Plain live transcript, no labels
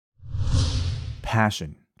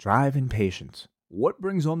passion, drive, and patience. What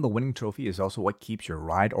brings home the winning trophy is also what keeps your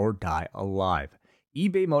ride or die alive.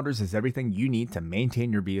 eBay Motors has everything you need to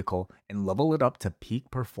maintain your vehicle and level it up to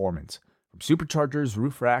peak performance. From superchargers,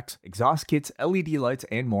 roof racks, exhaust kits, LED lights,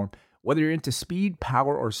 and more, whether you're into speed,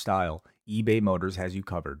 power, or style, eBay Motors has you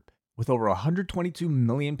covered. With over 122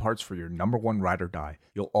 million parts for your number one ride or die,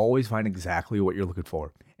 you'll always find exactly what you're looking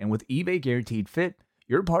for. And with eBay Guaranteed Fit,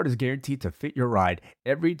 your part is guaranteed to fit your ride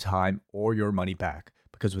every time or your money back.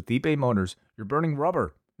 Because with eBay Motors, you're burning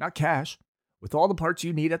rubber, not cash. With all the parts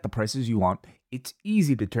you need at the prices you want, it's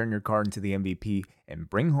easy to turn your car into the MVP and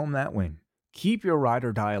bring home that win. Keep your ride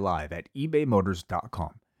or die alive at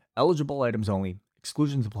ebaymotors.com. Eligible items only.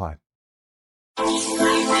 Exclusions apply.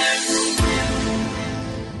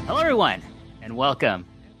 Hello, everyone, and welcome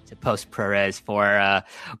to Post ProRes for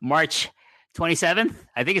March 27th.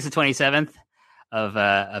 I think it's the 27th of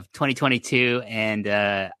 2022. And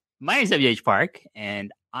my name is WH Park,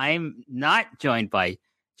 and I'm not joined by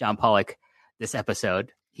John Pollock this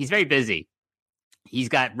episode. He's very busy. He's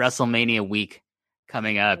got WrestleMania week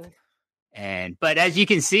coming up. But as you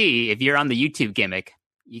can see, if you're on the YouTube gimmick,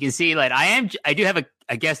 you can see like I do have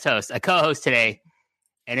a guest host, a co-host today,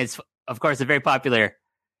 and it's of course a very popular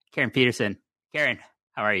Karen Peterson. Karen,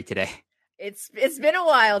 how are you today? It's been a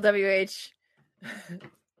while, WH.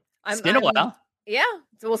 It's been a while. Yeah.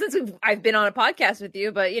 Well, since I've been on a podcast with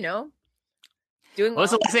you, but doing What was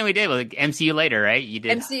the last thing we did? Like MCU later, right? You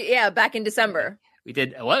did MCU, yeah, back in December. We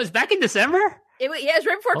did. What was back in December? It was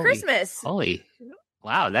right before Christmas.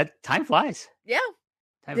 Wow, that time flies. Yeah,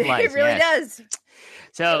 time flies. It really does.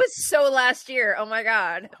 So it was so last year. Oh my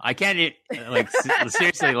god, I can't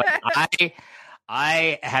seriously. Like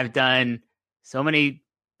I have done so many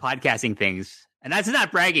podcasting things, and that's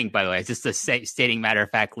not bragging, by the way. It's just stating matter of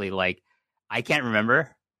factly. Like I can't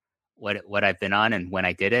remember what I've been on and when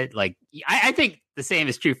I did it. Like I think the same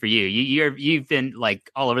is true for you. You've been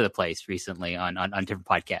like all over the place recently on different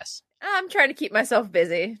podcasts. I'm trying to keep myself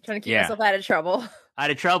busy, trying to keep myself out of trouble. Out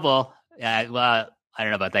of trouble. Well, I don't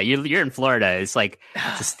know about that. You're in Florida. It's like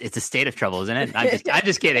it's a state of trouble, isn't it? I'm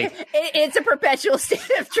just kidding. It's a perpetual state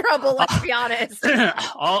of trouble. Let's be honest.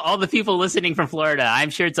 all the people listening from Florida, I'm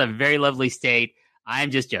sure it's a very lovely state. I'm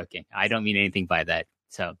just joking. I don't mean anything by that.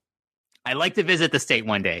 So I'd like to visit the state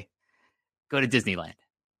one day. Go to Disneyland.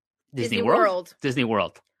 Disney World. Disney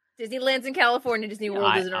World. Disneyland's in California. Disney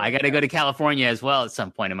World is in Orlando. I got to go to California as well at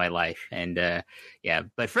some point in my life. And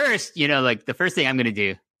but first, like the first thing I'm going to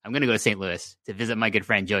do, I'm going to go to St. Louis to visit my good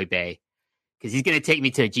friend Joey Bay because he's going to take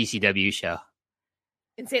me to a GCW show.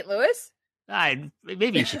 In St. Louis?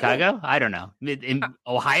 Maybe in Chicago. I don't know. In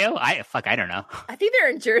Ohio? I don't know. I think they're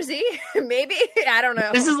in Jersey. Maybe. I don't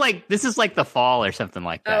know. This is like the fall or something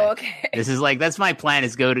like that. Oh, okay. This is like that's my plan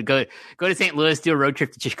is go to St. Louis, do a road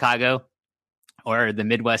trip to Chicago or the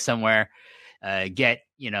Midwest somewhere.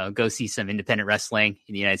 Go see some independent wrestling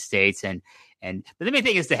in the United States but the main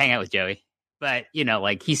thing is to hang out with Joey. But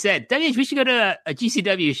like he said, WH, we should go to a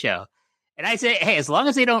GCW show. And I say, hey, as long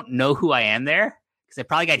as they don't know who I am there, because I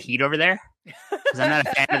probably got heat over there. Because I'm not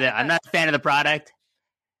a fan of the product.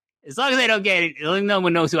 As long as I don't get it, no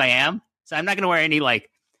one knows who I am. So I'm not going to wear any like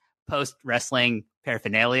post wrestling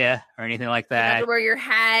paraphernalia or anything like that. You have to wear your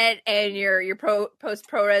hat and your post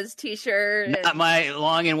ProRes t-shirt. Not my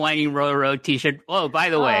long and winding road t-shirt. Oh, by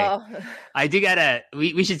the way, I do gotta.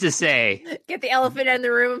 We should just say get the elephant in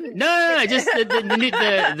the room. No. Just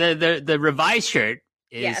the revised shirt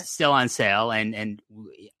is still on sale, and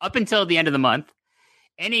up until the end of the month.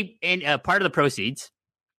 Any part of the proceeds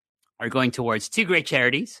are going towards two great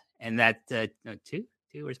charities, and that two.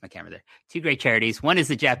 Where's my camera there? Two great charities. One is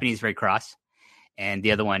the Japanese Red Cross, and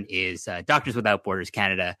the other one is Doctors Without Borders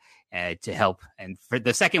Canada to help. And for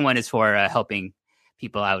the second one is for helping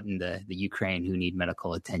people out in the Ukraine who need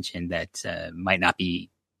medical attention that might not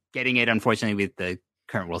be getting it, unfortunately, with the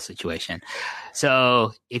current world situation.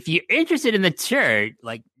 So if you're interested in the shirt,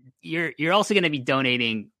 like you're also going to be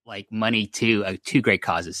donating like money to two great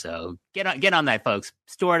causes. So get on that, folks.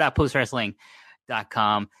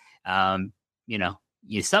 Store.postwrestling.com.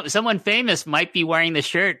 Someone famous might be wearing the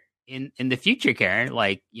shirt in the future, Karen.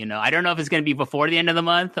 Like, I don't know if it's going to be before the end of the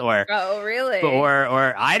month or really,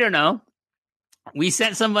 or I don't know. We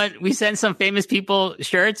sent some famous people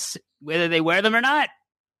shirts, whether they wear them or not.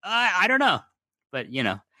 I don't know, but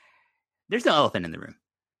there's no elephant in the room.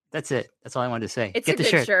 That's it. That's all I wanted to say. It's a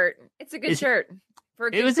good shirt. It's a good shirt.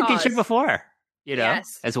 It was a good shirt before,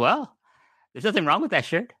 as well. There's nothing wrong with that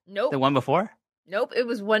shirt. Nope. The one before. Nope. It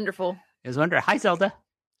was wonderful. It was wonderful. Hi, Zelda.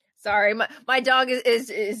 Sorry, my dog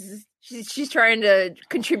is she's trying to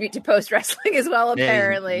contribute to post wrestling as well.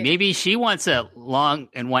 Apparently, maybe she wants a long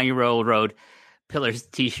and windy road Pillar's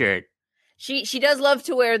t-shirt. She does love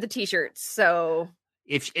to wear the t-shirts, so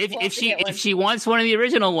if she wants one of the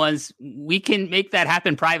original ones, we can make that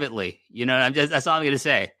happen privately. That's all I'm going to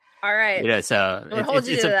say. All right. So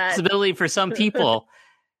it's a possibility for some people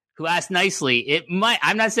who ask nicely. It might.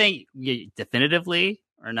 I'm not saying definitively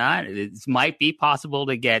or not. It might be possible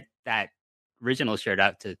to get that original shirt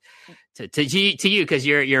out to you because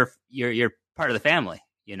you're part of the family.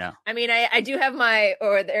 I mean, I do have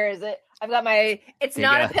there is it. I've got my. It's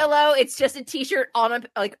not a pillow. It's just a t-shirt on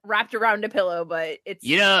wrapped around a pillow, but it's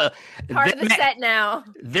part of the set now.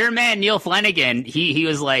 Their man Neil Flanagan, he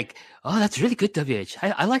was like, "Oh, that's really good, WH.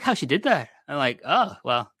 I like how she did that." I'm like, "Oh,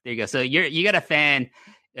 well, there you go." So you got a fan.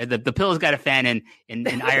 The Pillow's got a fan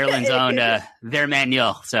in Ireland's own their man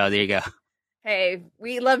Neil. So there you go. Hey,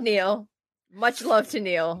 we love Neil. Much love to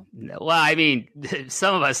Neil. Well, I mean,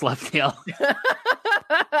 some of us love Neil.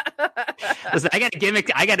 Listen, I got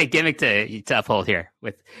a gimmick to uphold here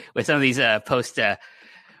with some of these post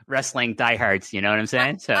wrestling diehards. You know what I'm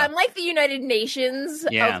saying? So I'm like the United Nations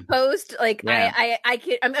of post. Like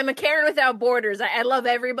I'm a Karen without borders. I love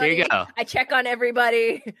everybody. There you go. I check on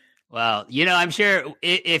everybody. Well, I'm sure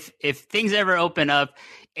if things ever open up,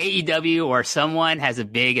 AEW or someone has a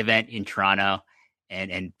big event in Toronto,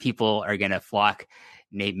 and people are gonna flock.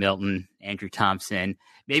 Nate Milton, Andrew Thompson,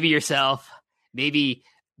 maybe yourself, maybe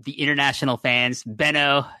the international fans,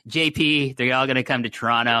 Benno, JP, they're all going to come to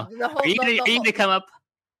Toronto. Are you going to come up?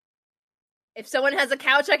 If someone has a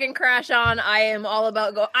couch I can crash on, I am all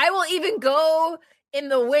about go. I will even go in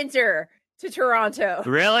the winter to Toronto.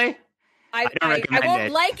 Really? I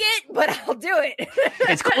won't like it, but I'll do it.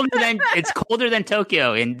 It's colder than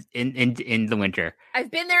Tokyo in the winter. I've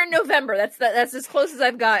been there in November. That's as close as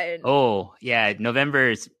I've gotten. Oh yeah, November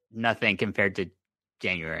is nothing compared to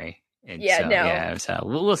January. So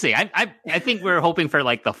we'll see. I think we're hoping for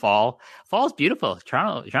like the fall. Fall's beautiful.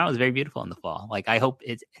 Toronto is very beautiful in the fall. Like I hope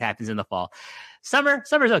it happens in the fall.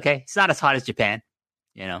 Summer's okay. It's not as hot as Japan,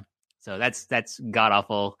 So that's god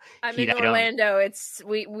awful. I'm in Orlando. It's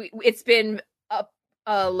been up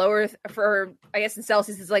lower for I guess in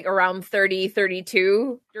Celsius it's like around 30,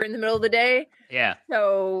 32 during the middle of the day. Yeah.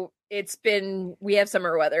 So we have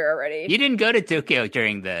summer weather already. You didn't go to Tokyo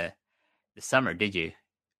during the summer, did you?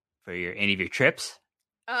 For any of your trips?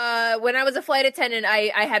 When I was a flight attendant,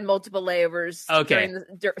 I had multiple layovers. Okay.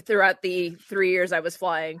 Throughout the 3 years I was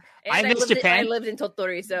flying. And I miss Japan. I lived in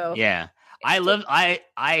Tottori, so yeah. I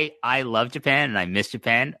love Japan and I miss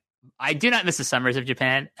Japan. I do not miss the summers of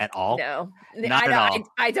Japan at all. No, not at all.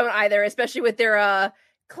 I don't either, especially with their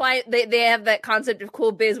client. They have that concept of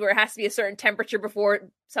cool biz where it has to be a certain temperature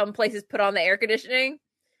before some places put on the air conditioning.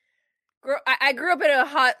 I grew up in a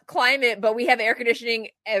hot climate, but we have air conditioning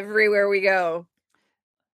everywhere we go.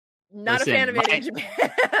 Not a fan of it in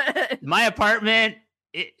Japan. My apartment,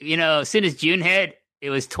 as soon as June hit,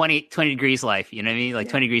 it was 20 degrees life. You know what I mean? Like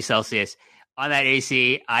 20 degrees Celsius on that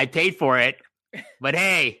AC. I paid for it. But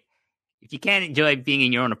hey, if you can't enjoy being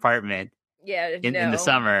in your own apartment in the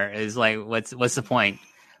summer, it's like, what's the point?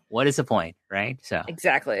 What is the point, right? So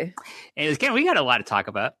exactly. And we got a lot to talk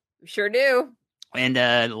about. We sure do. And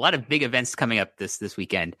a lot of big events coming up this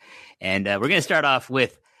weekend. And we're going to start off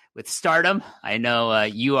with Stardom. I know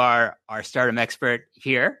you are our Stardom expert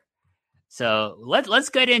here. So let's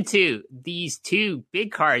get into these two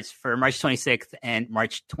big cards for March 26th and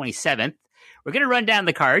March 27th. We're going to run down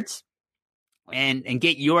the cards and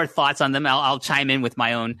get your thoughts on them. I'll chime in with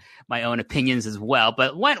my own opinions as well.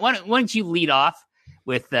 But why don't you lead off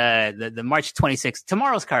with the March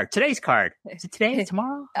 26th, today's card. Is it today?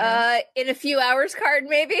 Tomorrow? In a few hours card,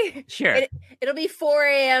 maybe. Sure. It'll be 4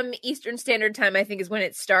 a.m. Eastern Standard Time, I think is when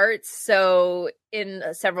it starts. So in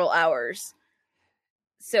several hours.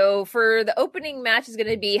 So for the opening match is going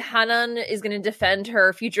to be Hanan is going to defend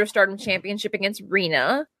her Future Stardom Championship against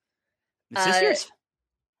Rina. The sisters?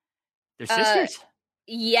 They're sisters?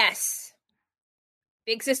 Yes.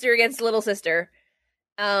 Big sister against little sister.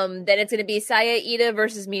 Then it's going to be Saya Iida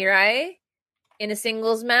versus Mirai in a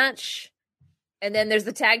singles match. And then there's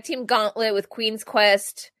the tag team gauntlet with Queen's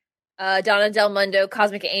Quest, Donna Del Mundo,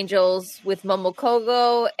 Cosmic Angels with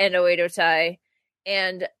Momokogo and Oedo Tai.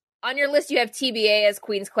 And on your list, you have TBA as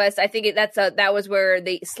Queen's Quest. I think that was where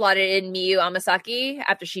they slotted in Miyu Amasaki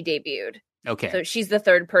after she debuted. Okay. So she's the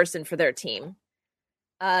third person for their team.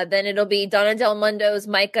 Then it'll be Donna Del Mundo's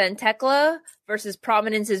Maika and Tekla versus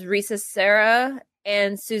Prominence's Risa Sera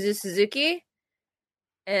and Suzu Suzuki.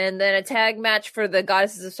 And then a tag match for the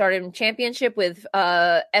Goddesses of Stardom Championship with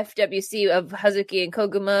FWC of Hazuki and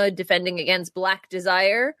Koguma defending against Black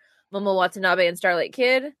Desire, Momo Watanabe and Starlight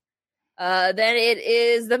Kid. Then it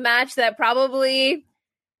is the match that probably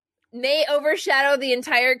may overshadow the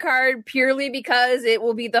entire card purely because it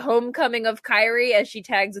will be the homecoming of Kairi as she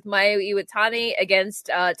tags with Mayu Iwatani against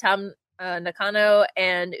Tam Nakano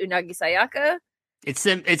and Unagi Sayaka. It's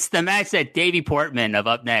the match that Davey Portman of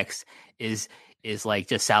Up Next is like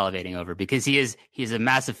just salivating over because he's a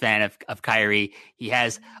massive fan of Kairi. He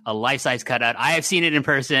has a life-size cutout. I have seen it in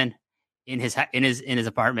person in his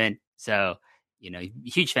apartment. So,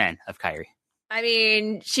 huge fan of Kairi. I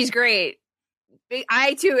mean, she's great.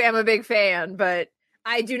 I too am a big fan, but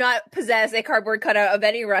I do not possess a cardboard cutout of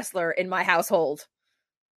any wrestler in my household.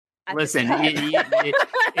 Listen,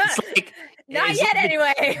 it's like not yet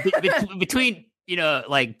anyway. Between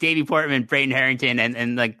like Davey Portman, Brayden Harrington,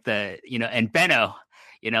 and like and Benno,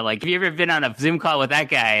 like, have you ever been on a Zoom call with that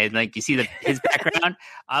guy and like you see his background?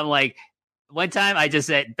 I'm like, one time I just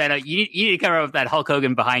said, Benno, you need to cover up with that Hulk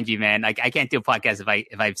Hogan behind you, man. Like, I can't do a podcast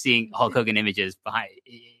if I've seen Hulk Hogan images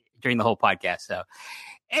during the whole podcast. So,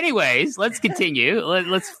 anyways, let's continue.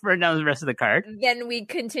 Let's run down the rest of the card. Then we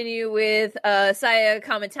continue with Saya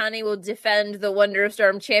Kamitani will defend the Wonder of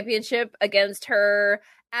Stardom Championship against her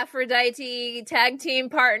Aphrodite tag team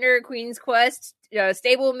partner, Queen's Quest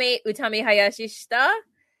stablemate Utami Hayashishita.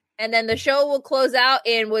 And then the show will close out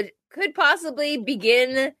in what could possibly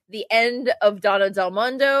begin the end of Donna Del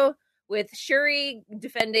Mondo, with Shuri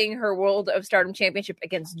defending her World of Stardom Championship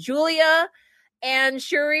against Julia. And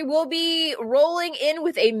Shuri will be rolling in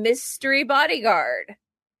with a mystery bodyguard.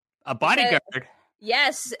 A bodyguard?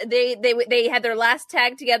 Yes, they had their last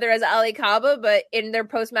tag together as Ali Kaba, but in their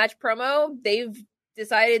post-match promo, they've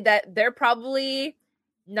decided that they're probably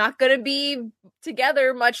not going to be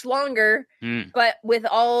together much longer. But with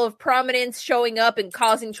all of Prominence showing up and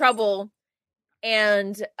causing trouble,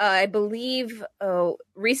 and I believe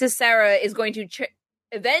Risa Sarah is going to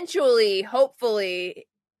eventually, hopefully,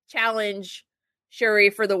 challenge Shuri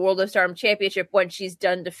for the World of Stardom Championship when she's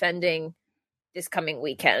done defending this coming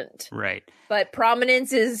weekend. Right. But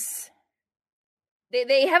Prominence is...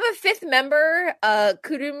 They have a fifth member,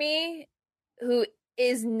 Kurumi, who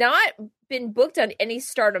is not been booked on any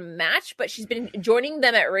Stardom match, but she's been joining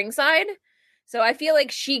them at ringside. So I feel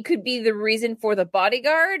like she could be the reason for the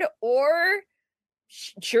bodyguard, or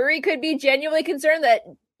Shuri could be genuinely concerned that,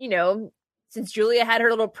 since Julia had her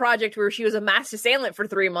little project where she was a masked assailant for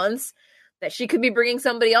 3 months, that she could be bringing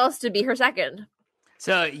somebody else to be her second.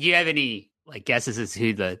 So you have any guesses as to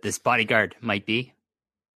who this bodyguard might be?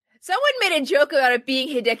 Someone made a joke about it being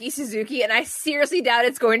Hideki Suzuki, and I seriously doubt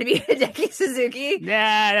it's going to be Hideki Suzuki. Nah,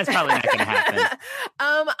 that's probably not going to happen.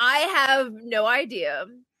 I have no idea.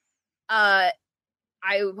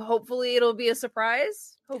 Hopefully it'll be a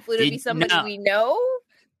surprise. Hopefully it'll be somebody we know.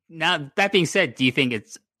 Now, that being said, do you think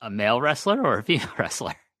it's a male wrestler or a female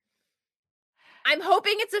wrestler? I'm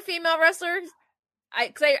hoping it's a female wrestler.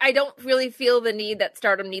 I don't really feel the need that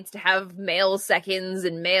Stardom needs to have male seconds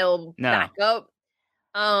and male backup.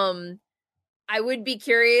 I would be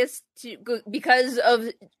curious because of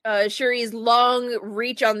Shuri's long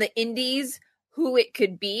reach on the indies, who it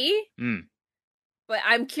could be. But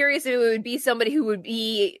I'm curious if it would be somebody who would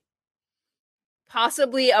be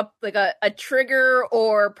possibly a trigger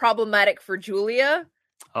or problematic for Julia.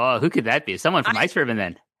 Oh, who could that be? Someone from Ice Ribbon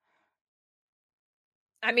then.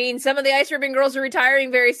 I mean, some of the Ice Ribbon girls are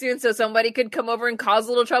retiring very soon, so somebody could come over and cause a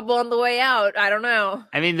little trouble on the way out. I don't know.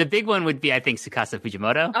 I mean, the big one would be, I think, Tsukasa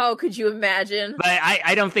Fujimoto. Oh, could you imagine? But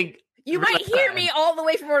I don't think... You might hear me all the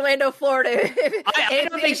way from Orlando, Florida. I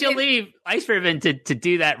don't think she'll leave Ice Ribbon to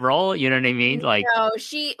do that role. You know what I mean? No,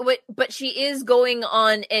 but she is going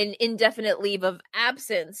on an indefinite leave of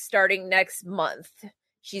absence starting next month.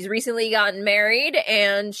 She's recently gotten married,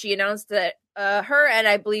 and she announced that her and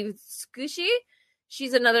I believe Tsukushi,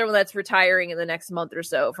 she's another one that's retiring in the next month or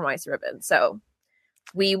so from Ice Ribbon. So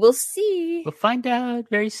we will see. We'll find out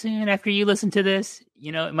very soon after you listen to this.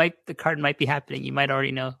 The card might be happening. You might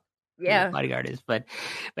already know. Yeah, who the bodyguard is. But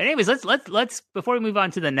anyways, let's before we move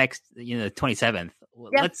on to the next, 27th.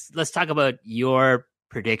 Yeah. Let's talk about your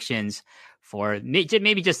predictions for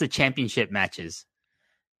maybe just the championship matches.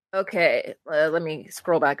 Okay, let me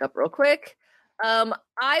scroll back up real quick.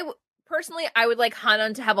 I would like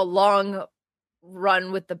Hanan to have a long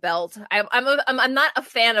run with the belt. I'm not a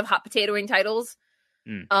fan of hot potatoing titles.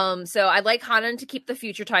 So I'd like Hanan to keep the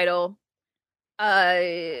future title.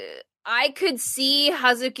 I could see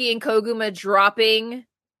Hazuki and Koguma dropping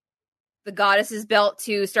the Goddess's belt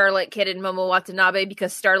to Starlight Kid and Momo Watanabe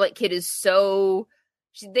because Starlight Kid is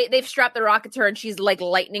they've strapped the rocket to her and she's like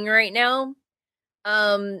lightning right now.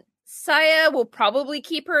 Saya will probably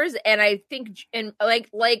keep hers, and I think, and like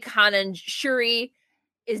Hanan, Shuri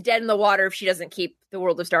is dead in the water if she doesn't keep the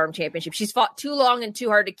World of Stardom Championship. She's fought too long and too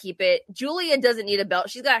hard to keep it. Julia doesn't need a belt.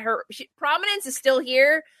 She's got her prominence is still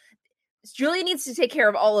here. Julia needs to take care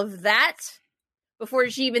of all of that before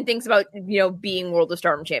she even thinks about, being World of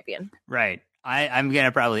Stardom champion. Right. I'm going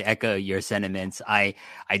to probably echo your sentiments. I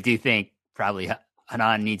do think probably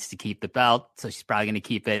Hanan needs to keep the belt, so she's probably going to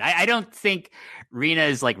keep it. I don't think Rina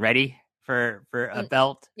is like ready for a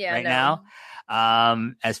belt now.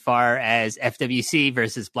 As far as FWC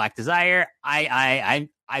versus Black Desire, I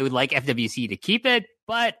would like FWC to keep it,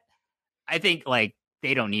 but I think like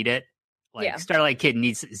they don't need it. Like Starlight Kid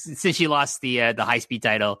needs, since she lost the high speed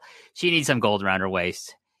title, she needs some gold around her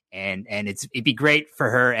waist, and it'd be great for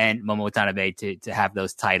her and Momo Watanabe to have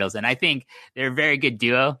those titles, and I think they're a very good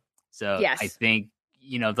duo. So I think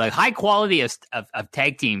the high quality of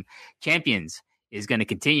tag team champions is going to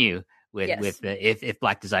continue with if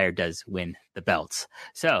Black Desire does win the belts.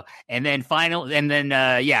 So for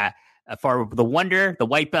the Wonder, the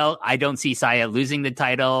white belt, I don't see Saya losing the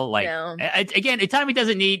title. Like again, Itami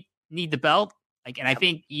doesn't need the belt. Like, and I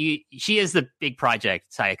think she is the big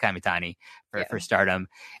project, Saya Kamitani for Stardom.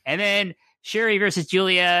 And then Shuri versus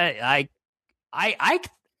Julia. I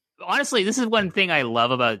honestly, this is one thing I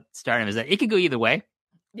love about Stardom is that it could go either way.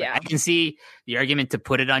 Yeah, I can see the argument to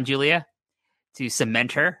put it on Julia to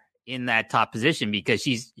cement her in that top position, because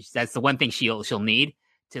that's the one thing she'll need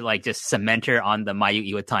to like just cement her on the Mayu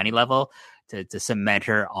Iwatani level, to cement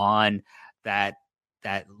her on that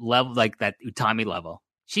level, like that Utami level.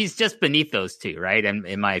 She's just beneath those two, right?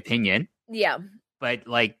 In my opinion. Yeah. But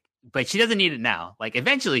she doesn't need it now. Like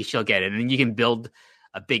eventually she'll get it, and you can build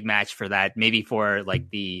a big match for that, maybe for like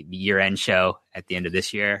the year-end show at the end of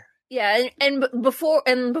this year. Yeah, and before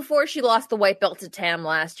she lost the white belt to Tam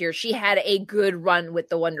last year, she had a good run with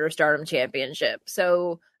the Wonder of Stardom Championship.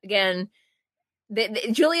 So again,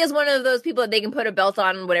 Julia is one of those people that they can put a belt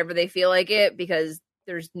on whenever they feel like it, because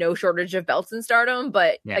there's no shortage of belts in Stardom.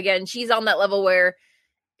 But again, she's on that level where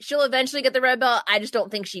she'll eventually get the red belt. I just don't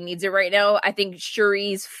think she needs it right now. I think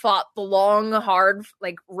Shuri's fought the long, hard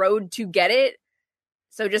road to get it.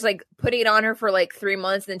 So just putting it on her for 3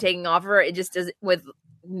 months and then taking off her, it just doesn't, with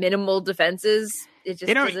minimal defenses, it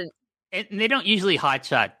just doesn't. And they don't usually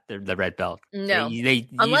hotshot the red belt. No, they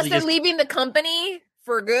unless they're leaving the company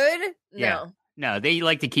for good. No, they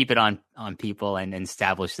like to keep it on people and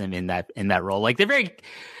establish them in that role. Like they're very,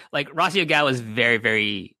 Rossy Ogawa is very,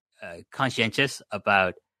 very conscientious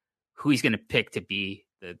about who he's going to pick to be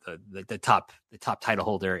the top title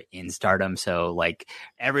holder in Stardom. So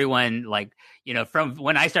everyone, from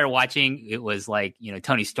when I started watching, it was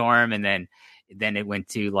Tony Storm, and then it went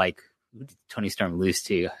to who did Tony Storm lose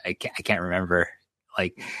to? I can't remember.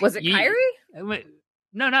 Was it Kairi?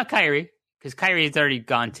 No, not Kairi, because Kairi has already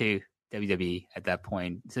gone to WWE at that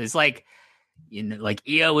point. So it's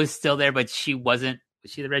Io was still there, but she wasn't.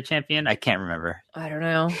 Was she the red champion? I can't remember. I don't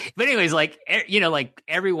know. But anyways,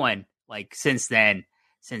 everyone, since then,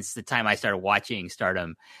 since the time I started watching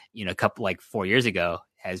Stardom, a couple 4 years ago,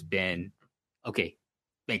 has been okay.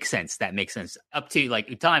 Makes sense. That makes sense. Up to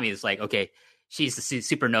Utami is okay. She's the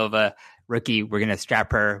supernova rookie. We're gonna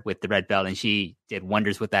strap her with the red belt, and she did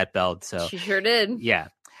wonders with that belt. So she sure did. Yeah.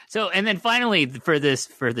 So and then finally for the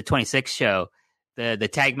 26th show, the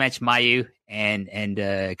tag match, Mayu and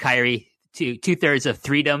Kairi, two-thirds of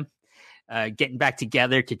Freedom, getting back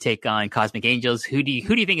together to take on Cosmic Angels. Who do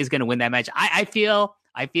you think is going to win that match? I feel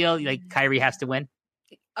like Kairi has to win.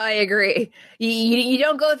 I agree. You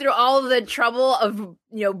don't go through all of the trouble of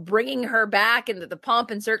bringing her back, and the pomp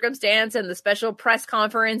and circumstance and the special press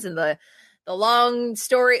conference and the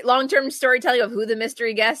long-term storytelling of who the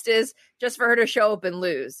mystery guest is, just for her to show up and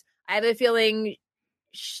lose. I have a feeling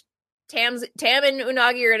Tam and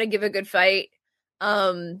Unagi are going to give a good fight.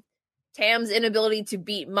 Tam's inability to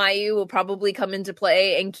beat Mayu will probably come into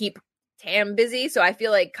play and keep Tam busy. So I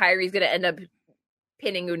feel like Kairi's going to end up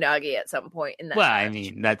pinning Unagi at some point in that match. I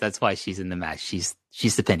mean, that's why she's in the match. She's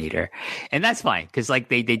the pin eater. And that's fine, because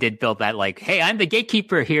they did build that hey, I'm the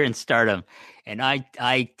gatekeeper here in Stardom, and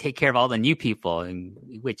I take care of all the new people, and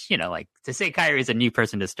which, to say Kairi is a new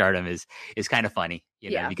person to Stardom is kind of funny,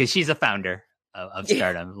 because she's a founder of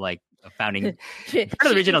Stardom, a founding part of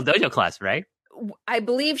the original dojo class, right? I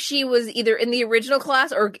believe she was either in the original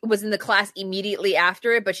class or was in the class immediately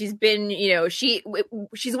after it, but she's been, she's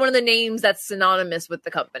one of the names that's synonymous with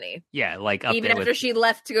the company. Yeah, even after she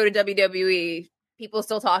left to go to WWE, people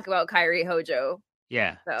still talk about Kairi Hojo.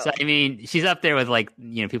 Yeah, so I mean, she's up there with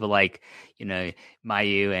people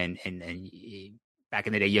Mayu and back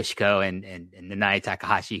in the day Yoshiko and Nanae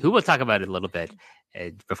Takahashi, who we'll talk about it a little bit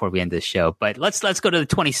before we end this show. But let's go to the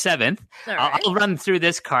 27th. Right. I'll run through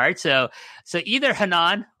this card. So either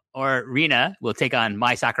Hanan or Rina will take on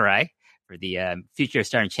Mai Sakurai for the Future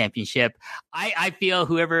Stardom Championship. I feel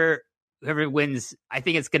whoever wins, I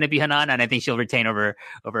think it's going to be Hanan, and I think she'll retain over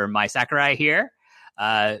Mai Sakurai here.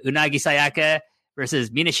 Unagi Sayaka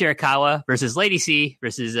versus Mina Shirakawa versus Lady C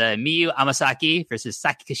versus Miyu Amasaki versus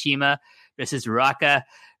Saki Kashima versus Ruaka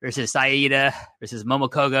versus Saida versus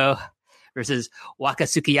Momokogo versus Waka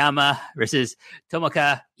Tsukiyama versus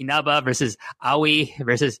Tomoka Inaba versus Aoi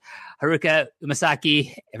versus Haruka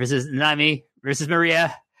Umasaki versus Nami versus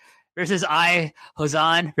Maria versus Ai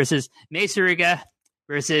Hozan versus Mei Suruga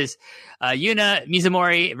versus Yuna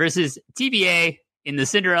Mizumori versus TBA in the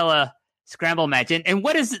Cinderella Scramble match. And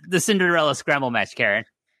what is the Cinderella Scramble match, Karen?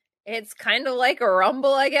 It's kind of like a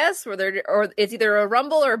Rumble, I guess, or it's either a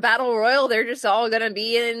Rumble or a Battle Royal. They're just all going to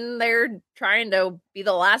be in there trying to be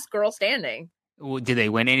the last girl standing. Do they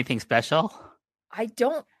win anything special? I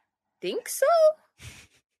don't think so.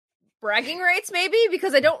 Bragging rights, maybe,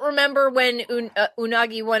 because I don't remember when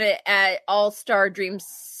Unagi won it at All-Star Dream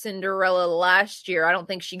Cinderella last year. I don't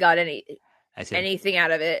think she got anything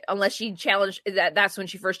out of it, unless she challenged. That's when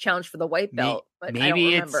she first challenged for the white belt. But maybe I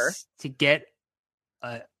don't remember. It's to get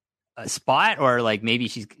a spot, or like maybe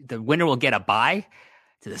the winner will get a bye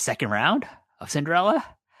to the second round of Cinderella.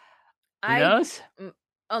 Who knows?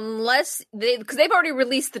 Unless because they've already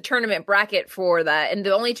released the tournament bracket for that, and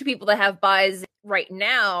the only two people that have buys right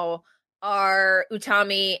now are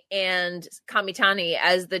Utami and Kamitani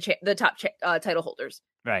as the top title holders.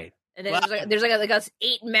 Right. And then there's like a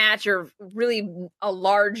 8 match or really a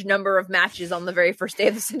large number of matches on the very first day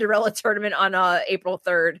of the Cinderella tournament on April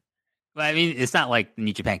 3rd. Well, I mean, it's not like the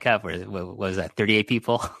New Japan Cup where what was that, 38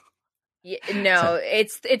 people? Yeah, no,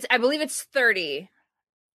 it's I believe it's 30.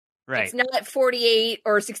 Right. It's not 48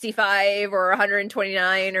 or 65 or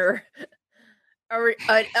 129 or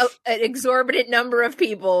an exorbitant number of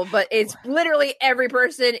people, but it's literally every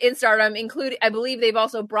person in Stardom, including, I believe they've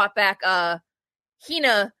also brought back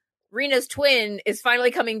Hina, Rina's twin, is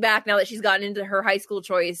finally coming back now that she's gotten into her high school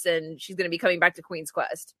choice, and she's going to be coming back to Queen's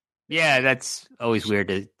Quest. Yeah, that's always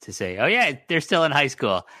weird to say. Oh yeah, they're still in high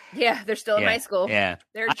school. Yeah, they're still in high school. Yeah,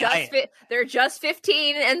 they're just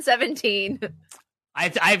 15 and 17.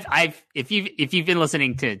 I've if you've been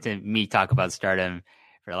listening to me talk about Stardom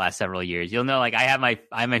for the last several years, you'll know like I have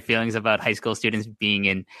my feelings about high school students being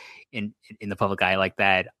in the public eye like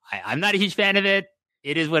that. I'm not a huge fan of it.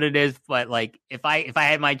 It is what it is. But like if I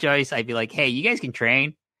had my choice, I'd be like, hey, you guys can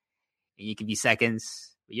train and you can be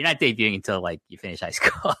seconds, but you're not debuting until like you finish high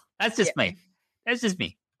school. That's just me. That's just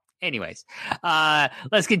me. Anyways,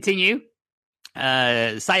 let's continue.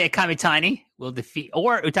 Saya Kamitani will defeat,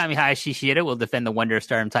 or Utami Hayashi Shida will defend the Wonder of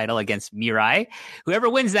Stardom title against Mirai. Whoever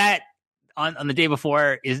wins that on the day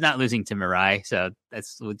before is not losing to Mirai. So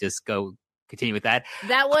we'll just continue with that.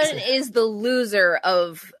 That one is the loser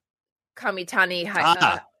of Kamitani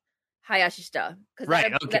Hayashishita,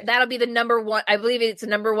 because that'll be the number one. I believe it's a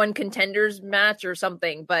number one contenders match or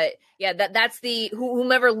something. But yeah, that's the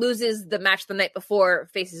whomever loses the match the night before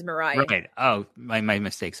faces Mirai. Right. Oh, my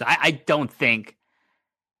mistake. So I don't think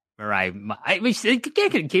Mirai.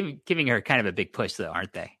 They're giving her kind of a big push, though,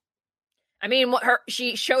 aren't they? I mean,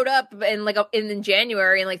 she showed up in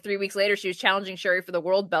January, and like 3 weeks later, she was challenging Sherry for the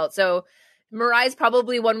world belt. So Mirai's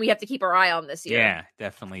probably one we have to keep our eye on this year. Yeah,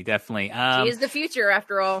 definitely. She is the future,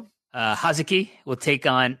 after all. Hazuki will take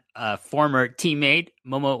on former teammate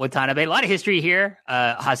Momo Watanabe. A lot of history here.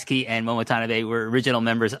 Hazuki and Momo Watanabe were original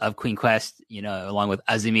members of Queen Quest, along with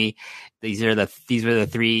Azumi. These were the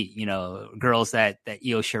 3, girls that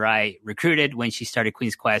Io Shirai recruited when she started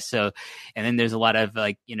Queen's Quest. So, and then there's a lot of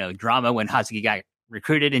drama when Hazuki got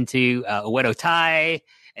recruited into Oedo Tai,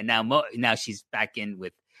 and now she's back in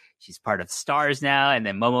with. She's part of Stars now, and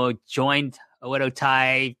then Momo joined Oedo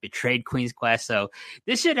Tai, betrayed Queen's Quest. So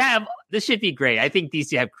this should be great. I think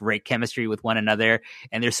these two have great chemistry with one another,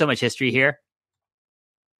 and there's so much history here.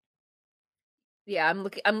 Yeah,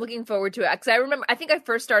 I'm looking forward to it, because I think I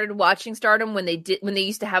first started watching Stardom when they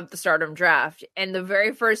used to have the Stardom draft, and the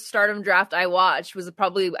very first Stardom draft I watched was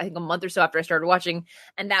probably, I think, a month or so after I started watching,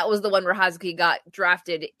 and that was the one where Hazuki got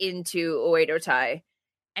drafted into Oedo Tai,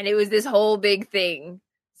 and it was this whole big thing.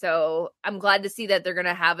 So I'm glad to see that they're going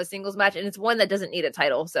to have a singles match, and it's one that doesn't need a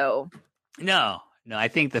title. So no, I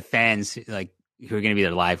think the fans who are going to be there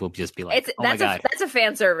live will just be like, "Oh my god, that's a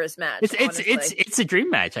fan service match." It's a dream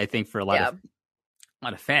match, I think, for a lot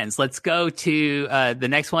of fans. Let's go to the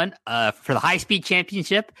next one for the High Speed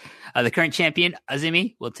Championship. The current champion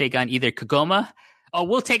Azumi will take on either Kogoma Oh,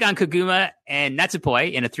 we'll take on Koguma and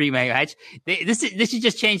Natsupoi in a 3-way match. This should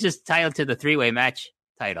just change this title to the 3-way match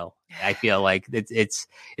title. I feel like it's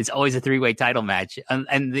always a 3-way title match,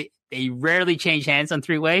 and they rarely change hands on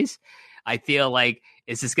 3 ways. I feel like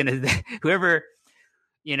it's just gonna whoever,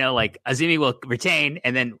 like Azumi will retain,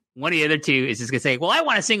 and then one of the other two is just gonna say, "Well, I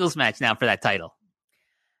want a singles match now for that title."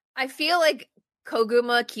 I feel like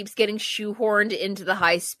Koguma keeps getting shoehorned into the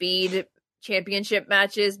high speed championship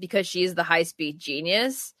matches because she's the high speed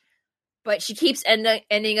genius, but she keeps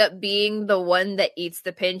ending up being the one that eats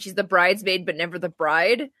the pin. She's the bridesmaid, but never the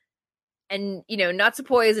bride. And,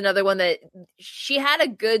 Natsupoi is another one that she had a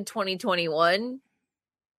good 2021,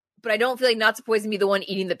 but I don't feel like Natsupoi is going to be the one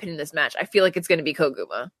eating the pin in this match. I feel like it's going to be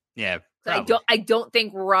Koguma. Yeah. I don't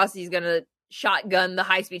think Rossi's going to shotgun the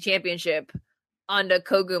high speed championship onto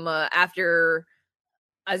Koguma after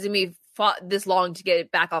Azumi fought this long to get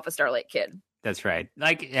it back off of Starlight Kid. That's right.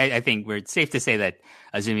 Like, I think it's safe to say that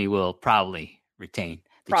Azumi will probably retain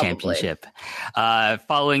the championship.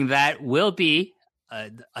 Following that will be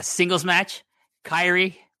a singles match.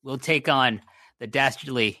 Kairi will take on the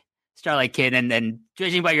dastardly Starlight Kid. And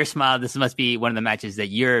judging by your smile, this must be one of the matches that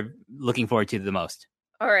you're looking forward to the most.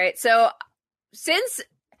 All right. So since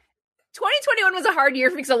 2021 was a hard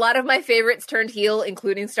year because a lot of my favorites turned heel,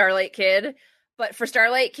 including Starlight Kid. But for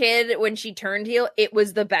Starlight Kid, when she turned heel, it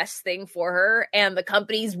was the best thing for her. And the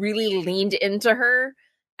companies really leaned into her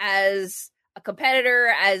as a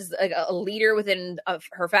competitor, as a leader within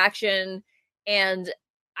her faction. And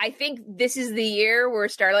I think this is the year where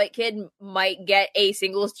Starlight Kid might get a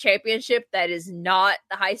singles championship that is not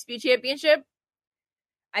the high speed championship.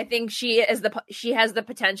 I think she has the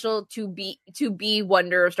potential to be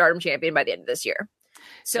Wonder of Stardom champion by the end of this year.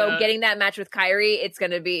 So getting that match with Kairi, it's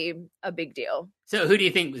going to be a big deal. So who do you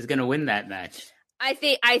think is going to win that match? I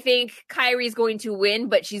think Kairi's going to win,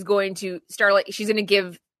 but she's going to not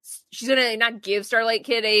give Starlight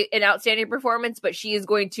Kid an outstanding performance, but she is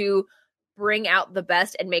going to bring out the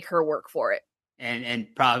best and make her work for it. And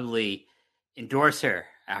probably endorse her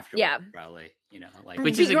afterwards. Yeah. Probably,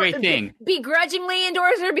 which is a great thing. Begrudgingly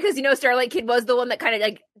endorse her because, Starlight Kid was the one that kind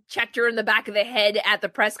of checked her in the back of the head at the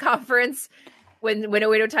press conference when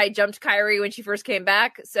Oedo Tai jumped Kairi when she first came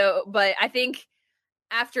back. So, but I think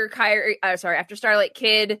after Starlight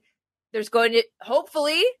Kid, there's going to,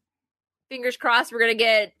 hopefully, fingers crossed, we're going to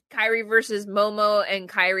get Kairi versus Momo and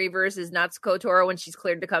Kairi versus Natsuko Tora when she's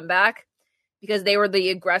cleared to come back, because they were the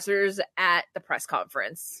aggressors at the press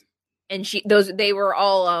conference. And they were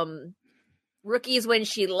all rookies when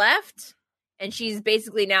she left, and she's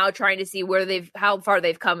basically now trying to see how far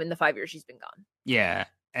they've come in the 5 years she's been gone. Yeah,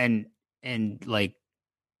 and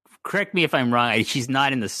correct me if I'm wrong, she's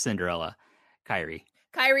not in the Cinderella, Kairi.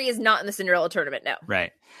 Kairi is not in the Cinderella tournament, no.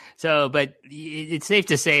 Right. So, but it's safe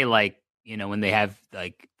to say, when they have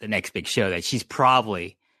the next big show, that she's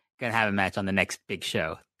probably gonna have a match on the next big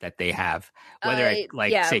show that they have, whether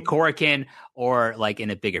say Korakuen or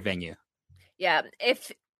in a bigger venue. Yeah,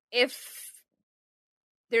 if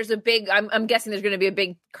there's a big, I'm guessing there's going to be a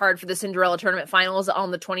big card for the Cinderella tournament finals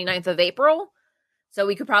on the 29th of April. So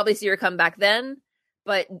we could probably see her come back then.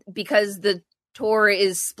 But because the tour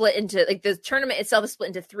is split into, the tournament itself is split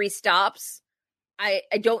into 3 stops, I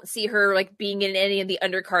don't see her being in any of the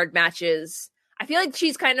undercard matches. I feel like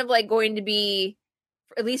she's kind of going to be,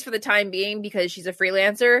 at least for the time being, because she's a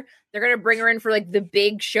freelancer, they're going to bring her in for the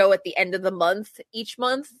big show at the end of the month, each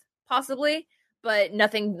month, possibly. But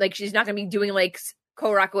nothing, she's not going to be doing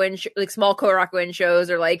Korakuen, small Korakuen shows,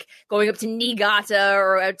 or going up to Niigata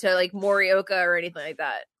or up to Morioka or anything like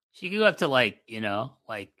that. She could go up to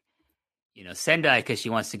Sendai because she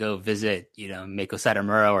wants to go visit Meiko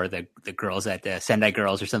Satomura or the girls at the Sendai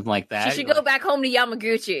Girls or something like that. She should go back home to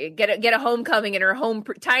Yamaguchi, get a homecoming in her home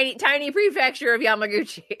tiny prefecture of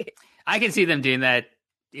Yamaguchi. I can see them doing that.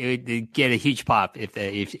 It would get a huge pop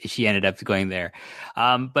if she ended up going there.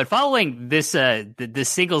 But following this the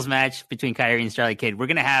singles match between Kairi and Starlight Kid, we're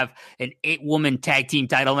gonna have an 8-woman tag team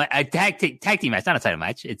title tag team match, not a title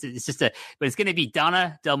match. It's just but it's gonna be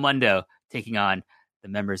Donna Del Mundo taking on the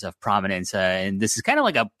members of Prominence, and this is kind of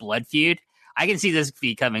like a blood feud. I can see this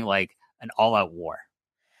becoming an all-out war.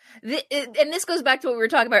 And this goes back to what we were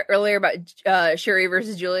talking about earlier about Shuri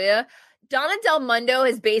versus Julia. Donna Del Mundo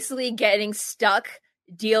is basically getting stuck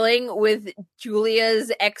dealing with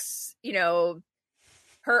Julia's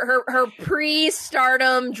her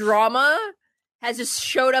pre-stardom drama has just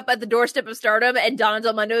showed up at the doorstep of stardom, and Donna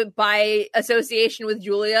Del Mundo, by association with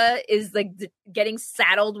Julia, is getting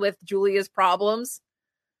saddled with Julia's problems.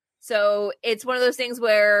 So it's one of those things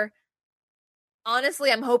where,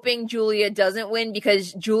 honestly, I'm hoping Julia doesn't win,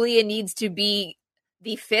 because Julia needs to be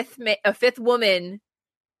a fifth woman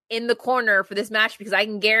in the corner for this match, because I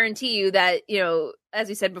can guarantee you that, as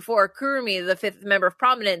we said before, Kurumi, the fifth member of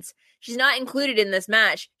Prominence, she's not included in this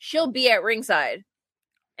match. She'll be at ringside.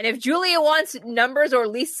 And if Giulia wants numbers, or at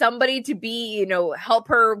least somebody to be, help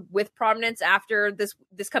her with Prominence after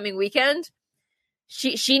this coming weekend,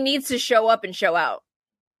 she needs to show up and show out.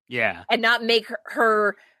 Yeah. And not make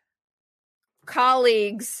her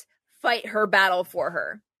colleagues fight her battle for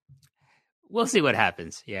her. We'll see what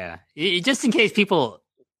happens. Yeah. Just in case people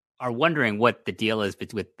are wondering what the deal is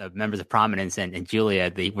with the members of Prominence and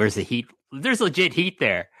Giulia, where's the heat? There's legit heat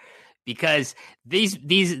there, because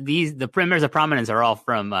the members of Prominence are all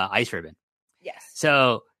from Ice Ribbon. Yes.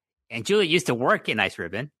 So, and Giulia used to work in Ice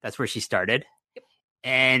Ribbon. That's where she started. Yep.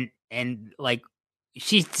 And like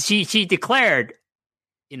she declared,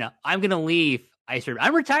 I'm going to leave Ice Ribbon.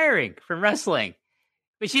 I'm retiring from wrestling.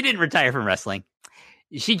 But she didn't retire from wrestling.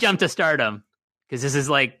 She jumped to Stardom, because this is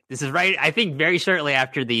right, I think, very shortly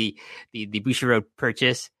after the Bushiroad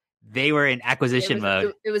purchase. They were in acquisition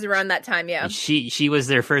mode. It was around that time, yeah. She was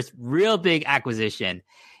their first real big acquisition,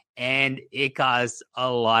 and it caused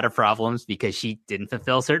a lot of problems because she didn't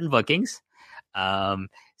fulfill certain bookings.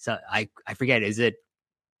 So I forget, is it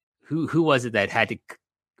who was it that had to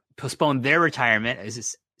postpone their retirement? Is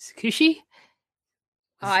this Sakushi?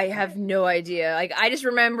 I have no idea. Like, I just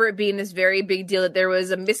remember it being this very big deal that there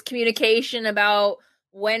was a miscommunication about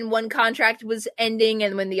when one contract was ending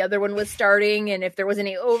and when the other one was starting, and if there was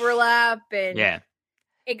any overlap. And yeah,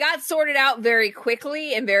 it got sorted out very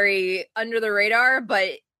quickly and very under the radar,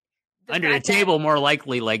 but under the table, more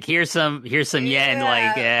likely. Like, here's some yen,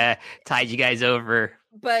 like tied you guys over.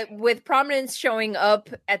 But with Prominence showing up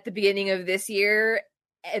at the beginning of this year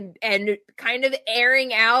and kind of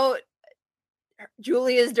airing out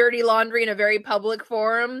Giulia's dirty laundry in a very public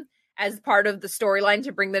forum as part of the storyline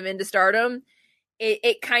to bring them into Stardom,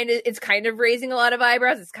 it's kind of raising a lot of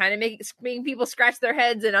eyebrows. It's kind of making people scratch their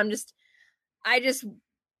heads, and I just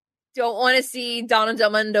don't want to see Donna Del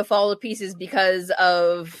Mondo fall to pieces because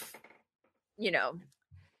of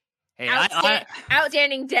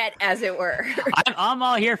outstanding debt, as it were. I'm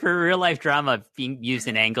all here for real life drama being used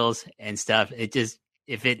in angles and stuff. It just,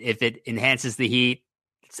 if it enhances the heat,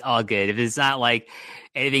 it's all good. If it's not like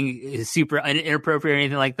anything super inappropriate or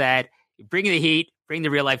anything like that, bring the heat, bring the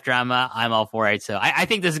real life drama. I'm all for it. So I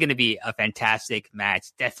think this is going to be a fantastic match.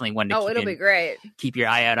 Definitely one to it'll be great. Keep your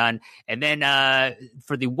eye out on. And then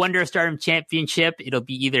for the Wonder of Stardom Championship, it'll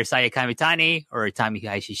be either Saya Kamitani or Utami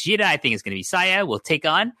Hayashishita. I think it's going to be Saya. Will take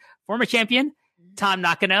on former champion Tom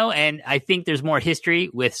Nakano, and I think there's more history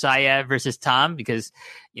with Saya versus Tom because,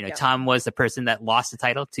 Tom was the person that lost the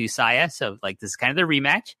title to Saya. So, like, this is kind of the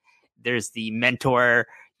rematch. There's the mentor,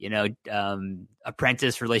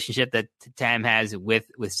 apprentice relationship that Tam has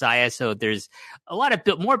with Saya. So there's a lot of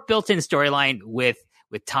more built-in storyline with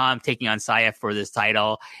Tom taking on Saya for this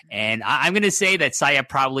title. And I'm going to say that Saya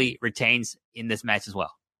probably retains in this match as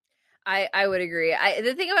well. I would agree.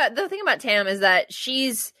 The thing about Tam is that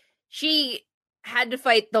she had to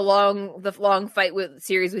fight the long fight with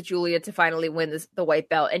series with Giulia to finally win the white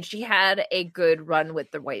belt, and she had a good run with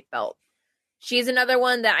the white belt. She's another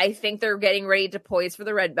one that I think they're getting ready to poise for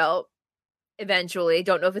the red belt eventually.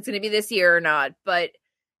 Don't know if it's going to be this year or not, but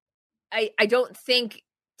I don't think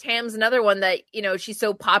Tam's another one that, she's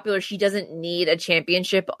so popular she doesn't need a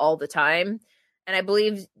championship all the time. And I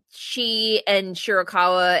believe she and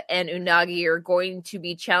Shirakawa and Unagi are going to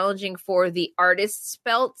be challenging for the artist's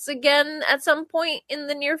belts again at some point in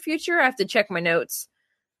the near future. I have to check my notes.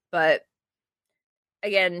 But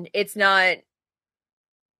again, it's not...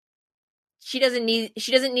 She doesn't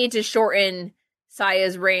need to shorten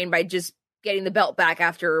Saya's reign by just getting the belt back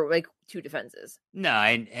after like 2 defenses. No,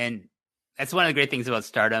 and that's one of the great things about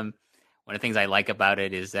Stardom. One of the things I like about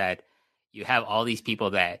it is that you have all these people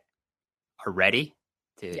that are ready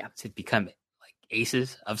to become like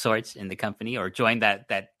aces of sorts in the company or join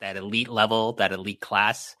that elite level, that elite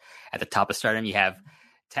class at the top of Stardom. You have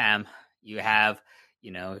Tam, you have,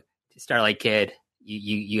 Starlight Kid,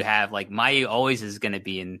 you have like Mayu always is going to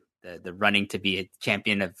be in the running to be a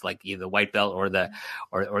champion of like either the white belt or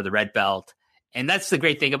the red belt. And that's the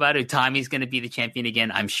great thing about it. Tommy's going to be the champion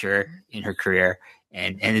again, I'm sure, in her career.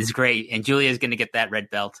 And it's great. And Giulia's going to get that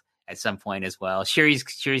red belt at some point as well. Shuri's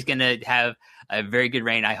going to have a very good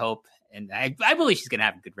reign, I hope. And I believe she's going to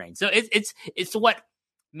have a good reign. So it's what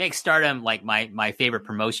makes Stardom like my favorite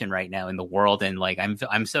promotion right now in the world. And like,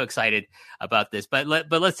 I'm so excited about this, but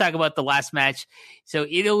let's talk about the last match. So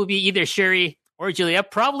it will be either Shuri or Giulia,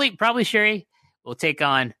 probably Shuri will take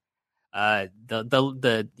on the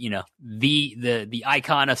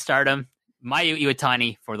icon of Stardom, Mayu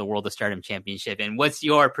Iwatani for the World of Stardom Championship. And what's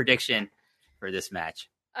your prediction for this match?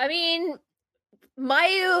 I mean,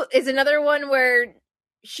 Mayu is another one where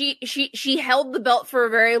she held the belt for a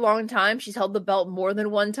very long time. She's held the belt more